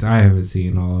movies. I haven't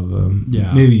seen all of them.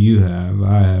 Yeah, maybe you have.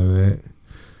 I haven't.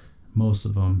 Most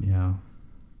of them, yeah.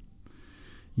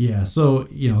 Yeah, so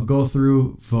go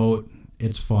through, vote.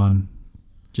 It's fun.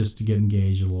 just to get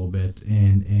engaged a little bit.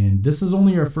 And this is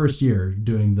only our first year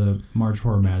doing the March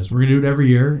Horror Madness. We're going to do it every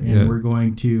year, and we're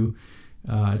going to,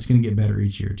 it's going to get better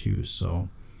each year too. So,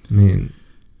 I mean,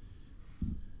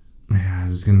 yeah,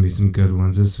 there's going to be some good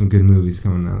ones. There's some good movies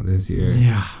coming out this year.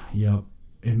 Yeah, yep.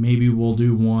 And maybe we'll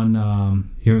do one.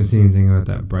 You haven't seen anything about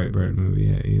that Brightburn movie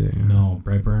yet either. No,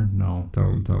 Brightburn? No.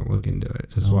 Don't look into it.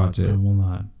 Just watch it. I will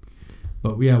not.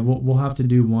 But yeah, we'll have to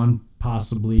do one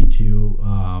possibly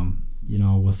to,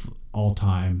 with all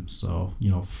time. So,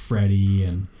 Freddy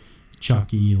and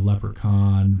Chucky,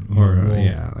 Leprechaun. Or,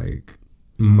 like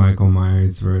Michael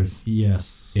Myers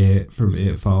versus It from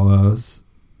It Follows.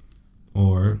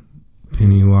 Or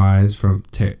Pennywise from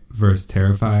versus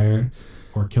Terrifier.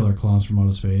 Or Killer Clowns from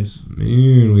Outer Space.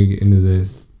 Man, we get into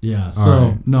this. Yeah, so,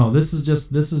 right. No,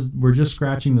 we're just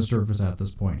scratching the surface at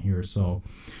this point here. So,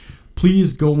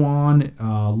 please go on,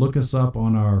 look us up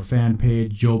on our fan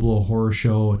page, Joe Blow Horror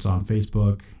Show. It's on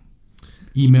Facebook.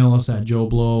 Email us at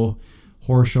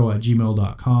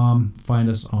joeblowhorrorshow@gmail.com. Find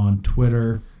us on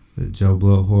Twitter. The Joe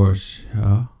Blow Horror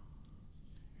Show.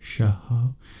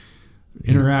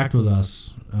 Interact with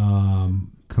us.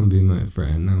 Come be my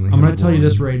friend. I'm going to tell you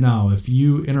this right now. If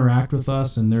you interact with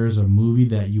us and there's a movie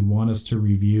that you want us to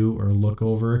review or look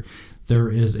over, there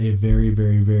is a very,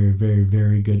 very, very, very,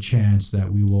 very good chance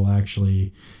that we will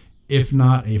actually, if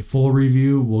not a full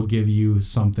review, we'll give you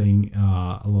something,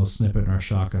 a little snippet in our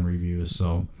shotgun reviews.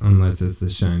 So unless it's The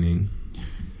Shining.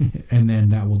 And then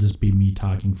that will just be me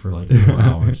talking for like 4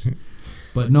 hours.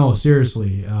 But no,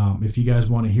 seriously, if you guys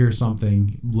want to hear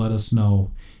something, let us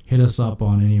know. Hit us up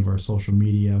on any of our social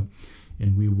media,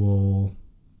 and we will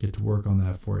get to work on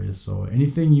that for you. So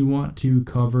anything you want to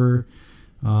cover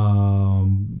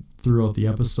throughout the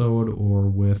episode or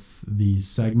with the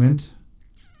segment?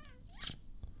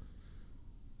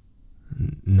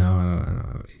 No, I don't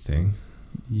have anything.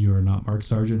 You are not Mark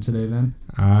Sargent today, then?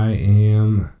 I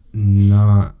am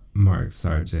not Mark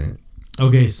Sargent.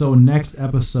 Okay, so next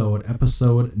episode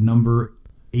number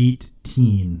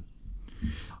 18.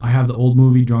 I have the old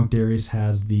movie. Drunk Darius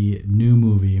has the new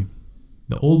movie.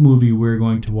 The old movie we're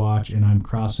going to watch, and I'm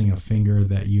crossing a finger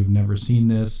that you've never seen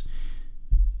this.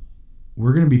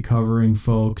 We're going to be covering,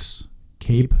 folks,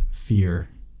 Cape Fear.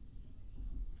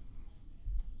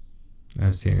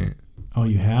 I've seen it. Oh,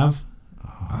 you have?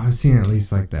 Oh, I've seen at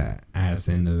least like that ass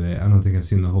end of it. I don't think I've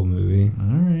seen the whole movie.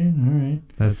 All right.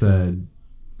 That's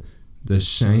The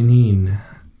Shining.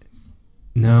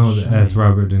 No, that's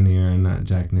Robert De Niro, not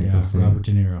Jack Nicholson. Yeah, Robert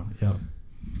De Niro. Yep.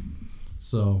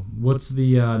 So, what's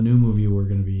the new movie we're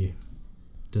going to be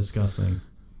discussing?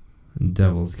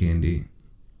 Devil's Candy.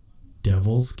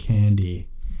 Devil's Candy.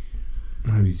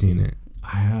 Have you seen it?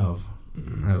 I have.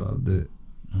 I loved it.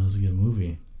 That was a good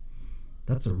movie.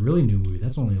 That's a really new movie.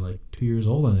 That's only like 2 years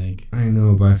old, I think. I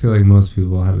know, but I feel like most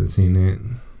people haven't seen it.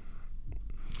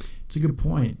 It's a good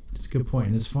point.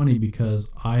 And it's funny because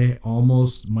my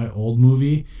old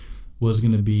movie was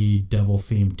going to be devil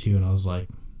themed too, and I was like,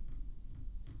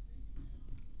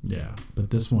 yeah, but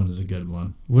this one is a good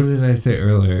one. What did I say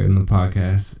earlier in the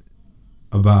podcast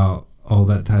about,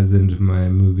 that ties into my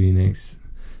movie next?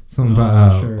 Something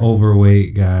about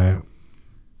overweight guy.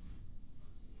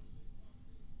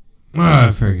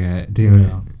 I forget. Damn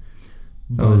it.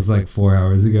 That was like 4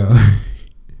 hours ago.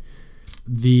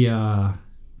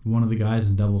 One of the guys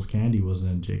in Devil's Candy was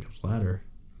in Jacob's Ladder.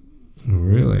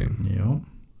 Really? Yep.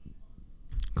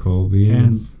 Cool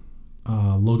beans.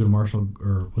 And Logan Marshall,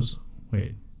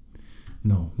 Logan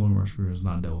Marshall is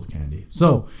not Devil's Candy.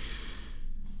 So,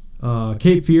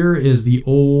 Cape Fear is the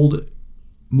older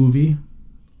movie.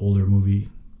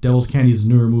 Devil's Candy is a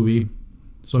newer movie.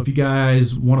 So if you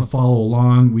guys want to follow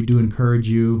along, we do encourage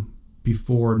you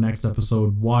before next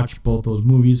episode, watch both those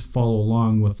movies, follow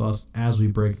along with us as we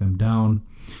break them down.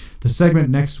 The segment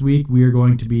next week we are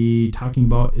going to be talking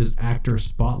about is Actor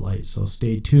Spotlight. So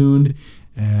stay tuned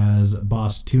as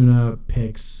Boss Tuna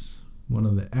picks one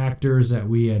of the actors that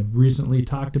we had recently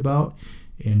talked about,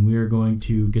 and we are going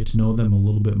to get to know them a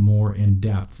little bit more in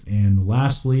depth. And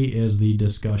lastly is the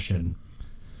discussion.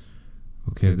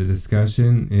 Okay, the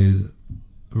discussion is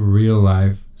real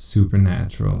life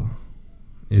supernatural.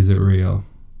 Is it real?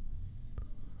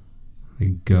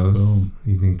 Like ghosts? Boom.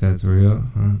 You think that's real?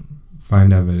 Huh?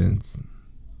 Find evidence.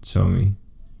 Show me.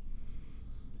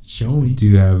 Do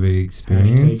you have an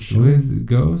experience with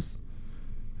ghosts?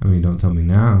 I mean, don't tell me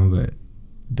now, but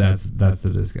that's the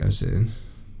discussion.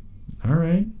 All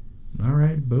right.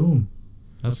 Boom.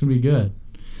 That's going to be good.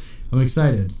 I'm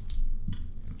excited.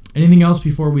 Anything else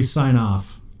before we sign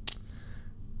off?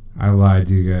 I lied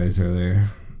to you guys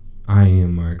earlier. I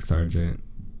am Mark Sargent.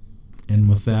 And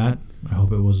with that, I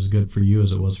hope it was as good for you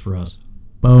as it was for us.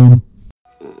 Boom.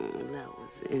 That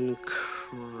was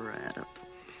incredible.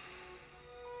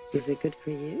 Is it good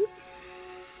for you?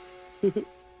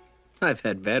 I've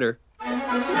had better.